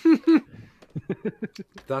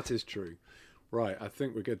 That is true. Right, I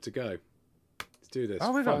think we're good to go. Let's do this.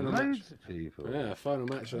 Oh, we got Final loads match. of people. Yeah, final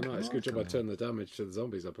match of the night. It's a good job I turned the damage to the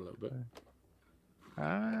zombies up a little bit.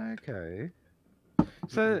 Okay.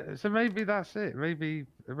 So maybe that's it. Maybe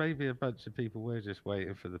a bunch of people were just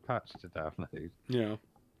waiting for the patch to download. Yeah.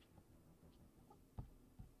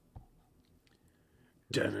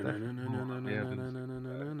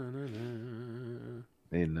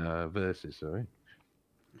 In versus, sorry.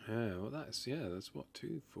 Yeah, well that's what,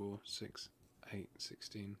 2, 4, 6, 8,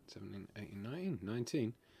 16, 17, 18, 19,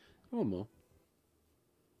 19. One more.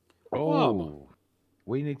 Oh,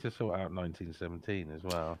 we need to sort out 1917 as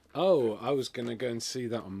well. Oh, I was going to go and see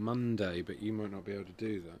that on Monday, but you might not be able to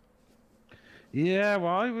do that. Yeah,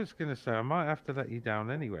 well, I was going to say I might have to let you down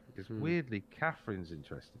anyway, because weirdly Catherine's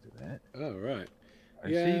interested in it. Oh, right.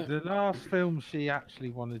 And Yeah. the last film she actually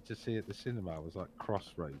wanted to see at the cinema was like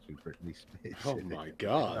Crossroads with Britney Spears. Oh in my it.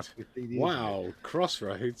 God. 15 years Wow, ago.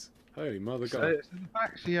 Crossroads. Holy mother So, God. so the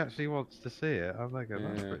fact she actually wants to see it, I'm like,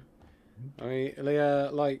 Yeah. I mean, Leah,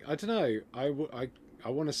 like, I don't know. I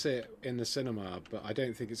want to see it in the cinema, but I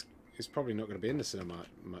don't think it's probably not going to be in the cinema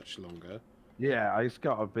much longer. yeah, it's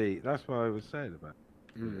got to be. That's what I was saying about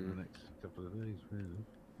in the next couple of days, really.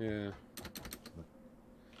 Yeah.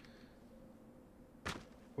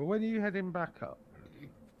 Well, when are you heading back up?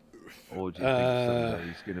 Or do you think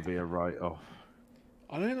Sunday's going to be a write-off?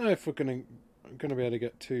 I don't know if we're going to be able to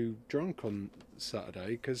get too drunk on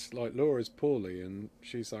Saturday, because like Laura's poorly and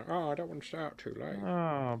she's like, oh, I don't want to stay out too late.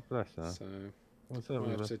 Oh, bless her. So What's I up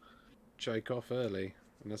have with to shake off early,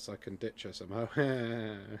 unless I can ditch her somehow.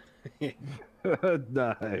 her?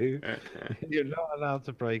 No, you're not allowed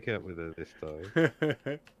to break up with her this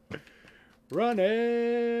time.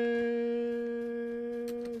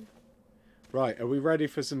 Running! Right, are we ready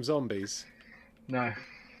for some zombies? No.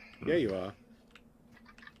 Yeah, you are.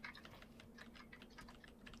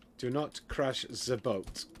 Do not crash the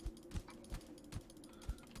boat.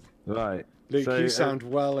 Right. Luke, So, you sound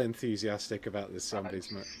well enthusiastic about this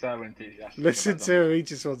zombies, mate. So enthusiastic. Listen about to him, he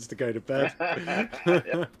just wants to go to bed.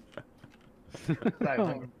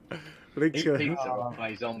 So, Luke's eat gonna... pizza or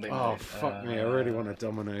play zombie. Oh, mate. fuck me, I really want a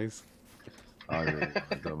Domino's. I really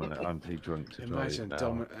want Domino. I'm too drunk to Imagine drive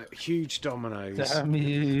now. huge Domino's Damn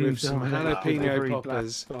you, with some Domino. jalapeno Every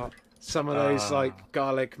poppers, black spot. some of those like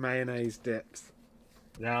garlic mayonnaise dips.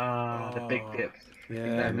 Nah, the big dips.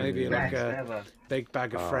 Yeah, maybe like Best a ever. big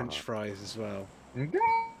bag of French fries as well. Oh,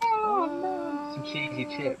 no. Some cheesy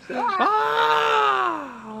chips.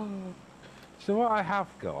 Ah! So what I have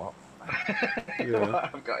got.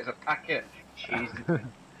 What I've got is a packet of cheese.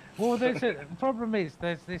 Well, the problem is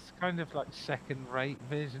there's this kind of like second-rate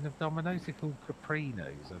version of Domino's. They're called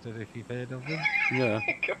Caprinos. I don't know if you've heard of them. Yeah.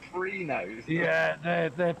 Caprinos. Yeah,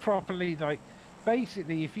 they're properly like.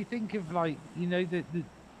 Basically, if you think of like, you know,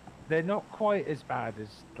 they're not quite as bad as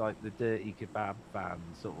like the dirty kebab van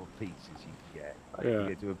sort of pizzas you get. Like, Yeah.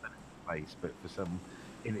 you go to a better place, but for some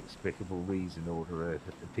inexplicable reason order a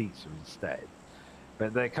pizza instead.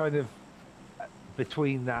 But they're kind of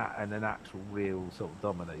between that and an actual real sort of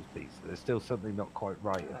Domino's pizza. There's still something not quite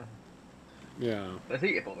right. Yeah. That's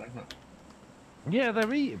eatable then. Huh? Yeah,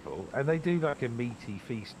 they're eatable, and they do like a meaty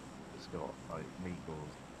feast. It's got like meatballs,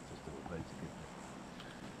 just all loads of good.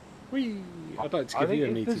 Whee! I'd like to I give think you a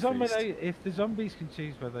if meaty feast. if the zombies can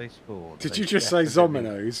choose where they spawn. Did they you just say definitely-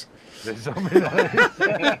 Zomino's? The Zomino's.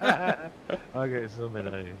 I get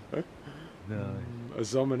Zomino's. Nice. A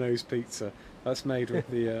Zomino's pizza. That's made with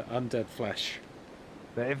the undead flesh.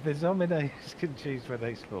 But if the Zomino's can choose where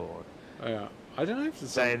they spawn, Yeah. I don't know if the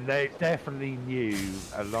then they definitely knew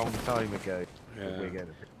a long time ago that Yeah. we're going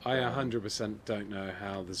to. I 100% don't know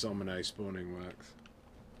how the Zomino spawning works.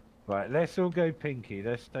 Right, let's all go pinky.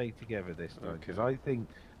 Let's stay together this time because I think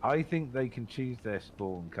they can choose their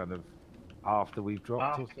spawn kind of after we've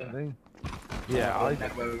dropped or something. Yeah, I know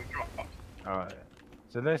where we dropped. all right.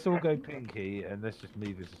 So let's all go pinky and let's just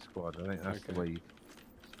move as a squad. I think that's the way.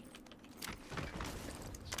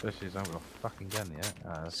 Especially as I haven't got a fucking gun yet.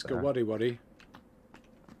 Scawaddy waddy.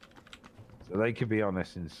 So they could be on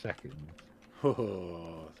us in seconds.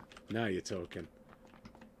 Oh, now you're talking.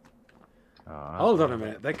 Oh, Hold on a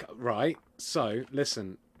minute. Right. So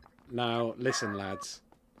listen. Now listen, lads.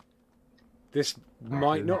 This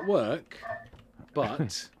might not work,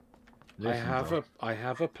 but I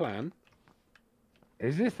have a plan.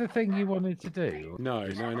 Is this the thing you wanted to do? No.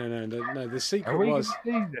 The secret was.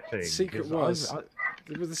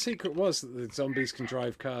 The secret was that the zombies can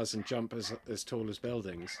drive cars and jump as tall as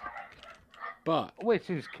buildings. But which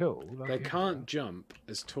is cool. They can't jump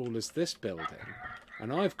as tall as this building.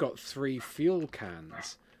 And I've got 3 fuel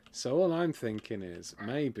cans. So all I'm thinking is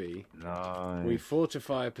maybe we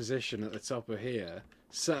fortify a position at the top of here,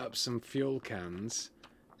 set up some fuel cans,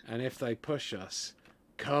 and if they push us,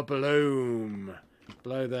 kabloom!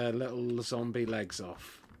 Blow their little zombie legs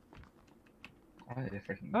off. Oh, you're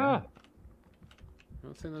freaking I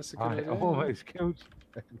don't think that's a good idea. I almost killed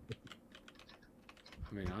you. I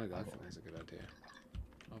mean, I think that's a good idea.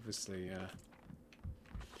 Obviously,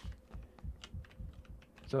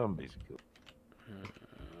 zombies are cool.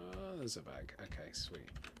 There's a bag. Okay, sweet.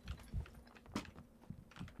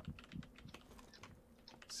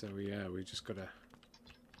 So yeah, we just gotta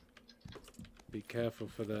be careful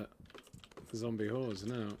for the zombie whores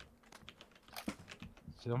now.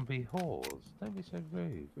 Zombie whores? Don't be so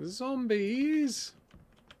rude. Zombies!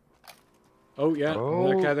 Oh yeah,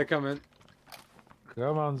 Oh. okay, they're coming.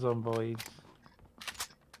 Come on, zombies.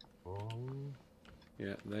 Oh.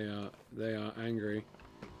 Yeah, they are angry.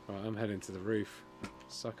 Right, I'm heading to the roof.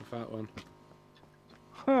 Suck a fat one.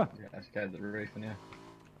 Huh. Yeah, I scared the roof, and yeah.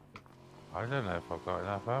 I don't know if I've got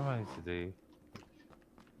enough ammo to do.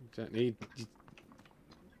 You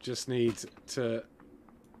just need to.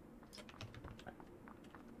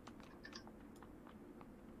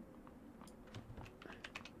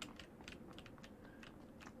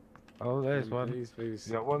 Oh, there's one. Please.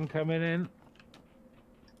 You got one coming in.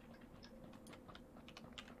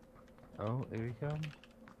 Oh, here he comes.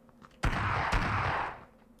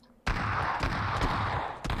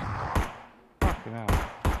 Fucking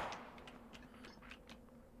hell.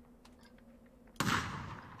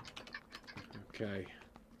 Okay.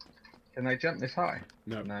 Can they jump this high?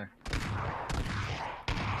 No. No.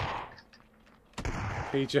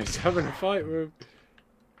 PJ's having a fight with him.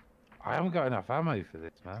 I haven't got enough ammo for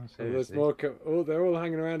this, man. Seriously. They're all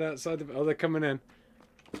hanging around outside the. Oh, they're coming in.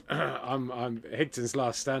 I'm Higton's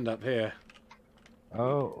last stand up here.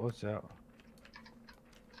 Oh, what's that?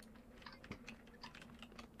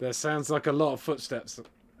 There sounds like a lot of footsteps.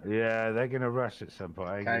 Yeah, they're gonna rush at some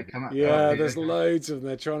point. Okay, come up. Yeah, there's loads of them.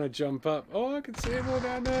 They're trying to jump up. Oh, I can see them all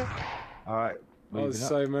down there. All right. Oh, there's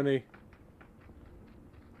so many.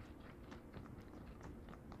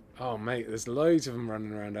 Oh, mate, there's loads of them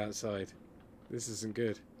running around outside. This isn't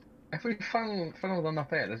good. If we funnel them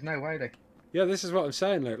up here, there's no way they. Yeah, this is what I'm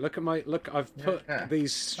saying. Look I've put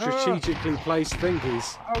these strategically placed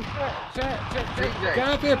thingies. Oh, shit. PJ. Get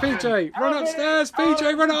up here, PJ! Run upstairs,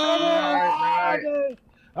 PJ! Run on!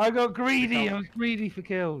 I got greedy. I was greedy for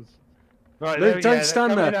kills. Right, Luke, don't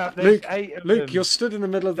stand there. Up. Luke, you're stood in the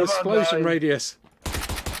middle of the explosion radius.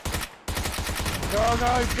 Go,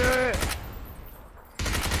 guys, do it!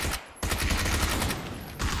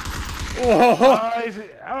 Oh,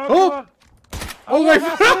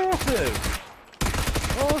 that's awesome!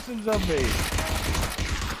 Awesome zombie!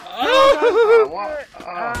 Oh, what?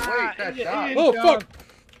 Oh, wait, that's that. Oh, fuck!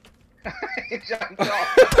 He jumped off.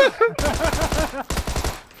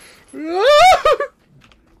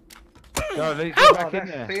 Go, Luke, get back in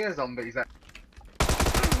there. Fear zombies.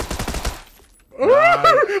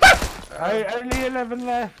 Only 11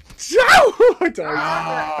 left. I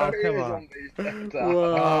died. Oh, come on.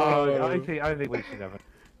 Wow. I think we should have it.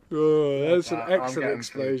 Oh, that's some excellent getting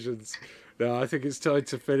explosions. No, I think it's time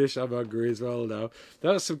to finish. I'm hungry as well now.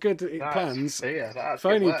 That was some good plans. If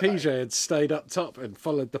only PJ had stayed up top and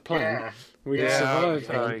followed the plan, we'd have survived.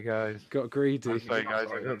 Sorry, guys. Got greedy. Sorry, guys.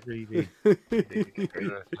 I got greedy.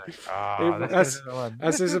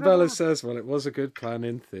 As Isabella says, well, it was a good plan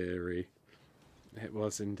in theory. It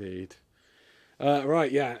was indeed.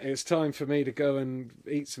 Right, yeah, it's time for me to go and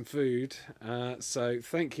eat some food. So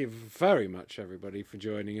thank you very much, everybody, for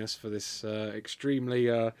joining us for this extremely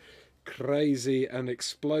crazy and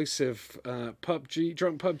explosive drunk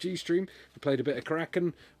PUBG stream. We played a bit of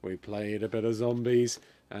Karakin, we played a bit of zombies,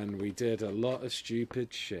 and we did a lot of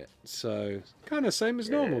stupid shit. So kind of same as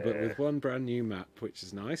normal, but with one brand new map, which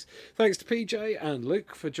is nice. Thanks to PJ and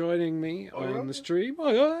Luke for joining me on the stream.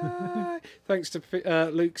 Thanks to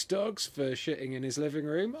Luke's dogs for shitting in his living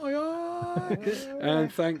room.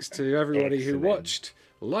 And thanks to everybody who watched,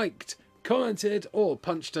 liked, commented, or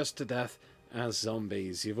punched us to death as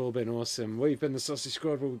zombies. You've all been awesome. We've been the Sausage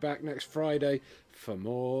Squad. We'll be back next Friday for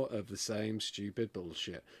more of the same stupid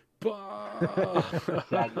bullshit. Bye.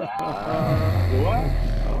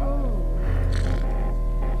 What?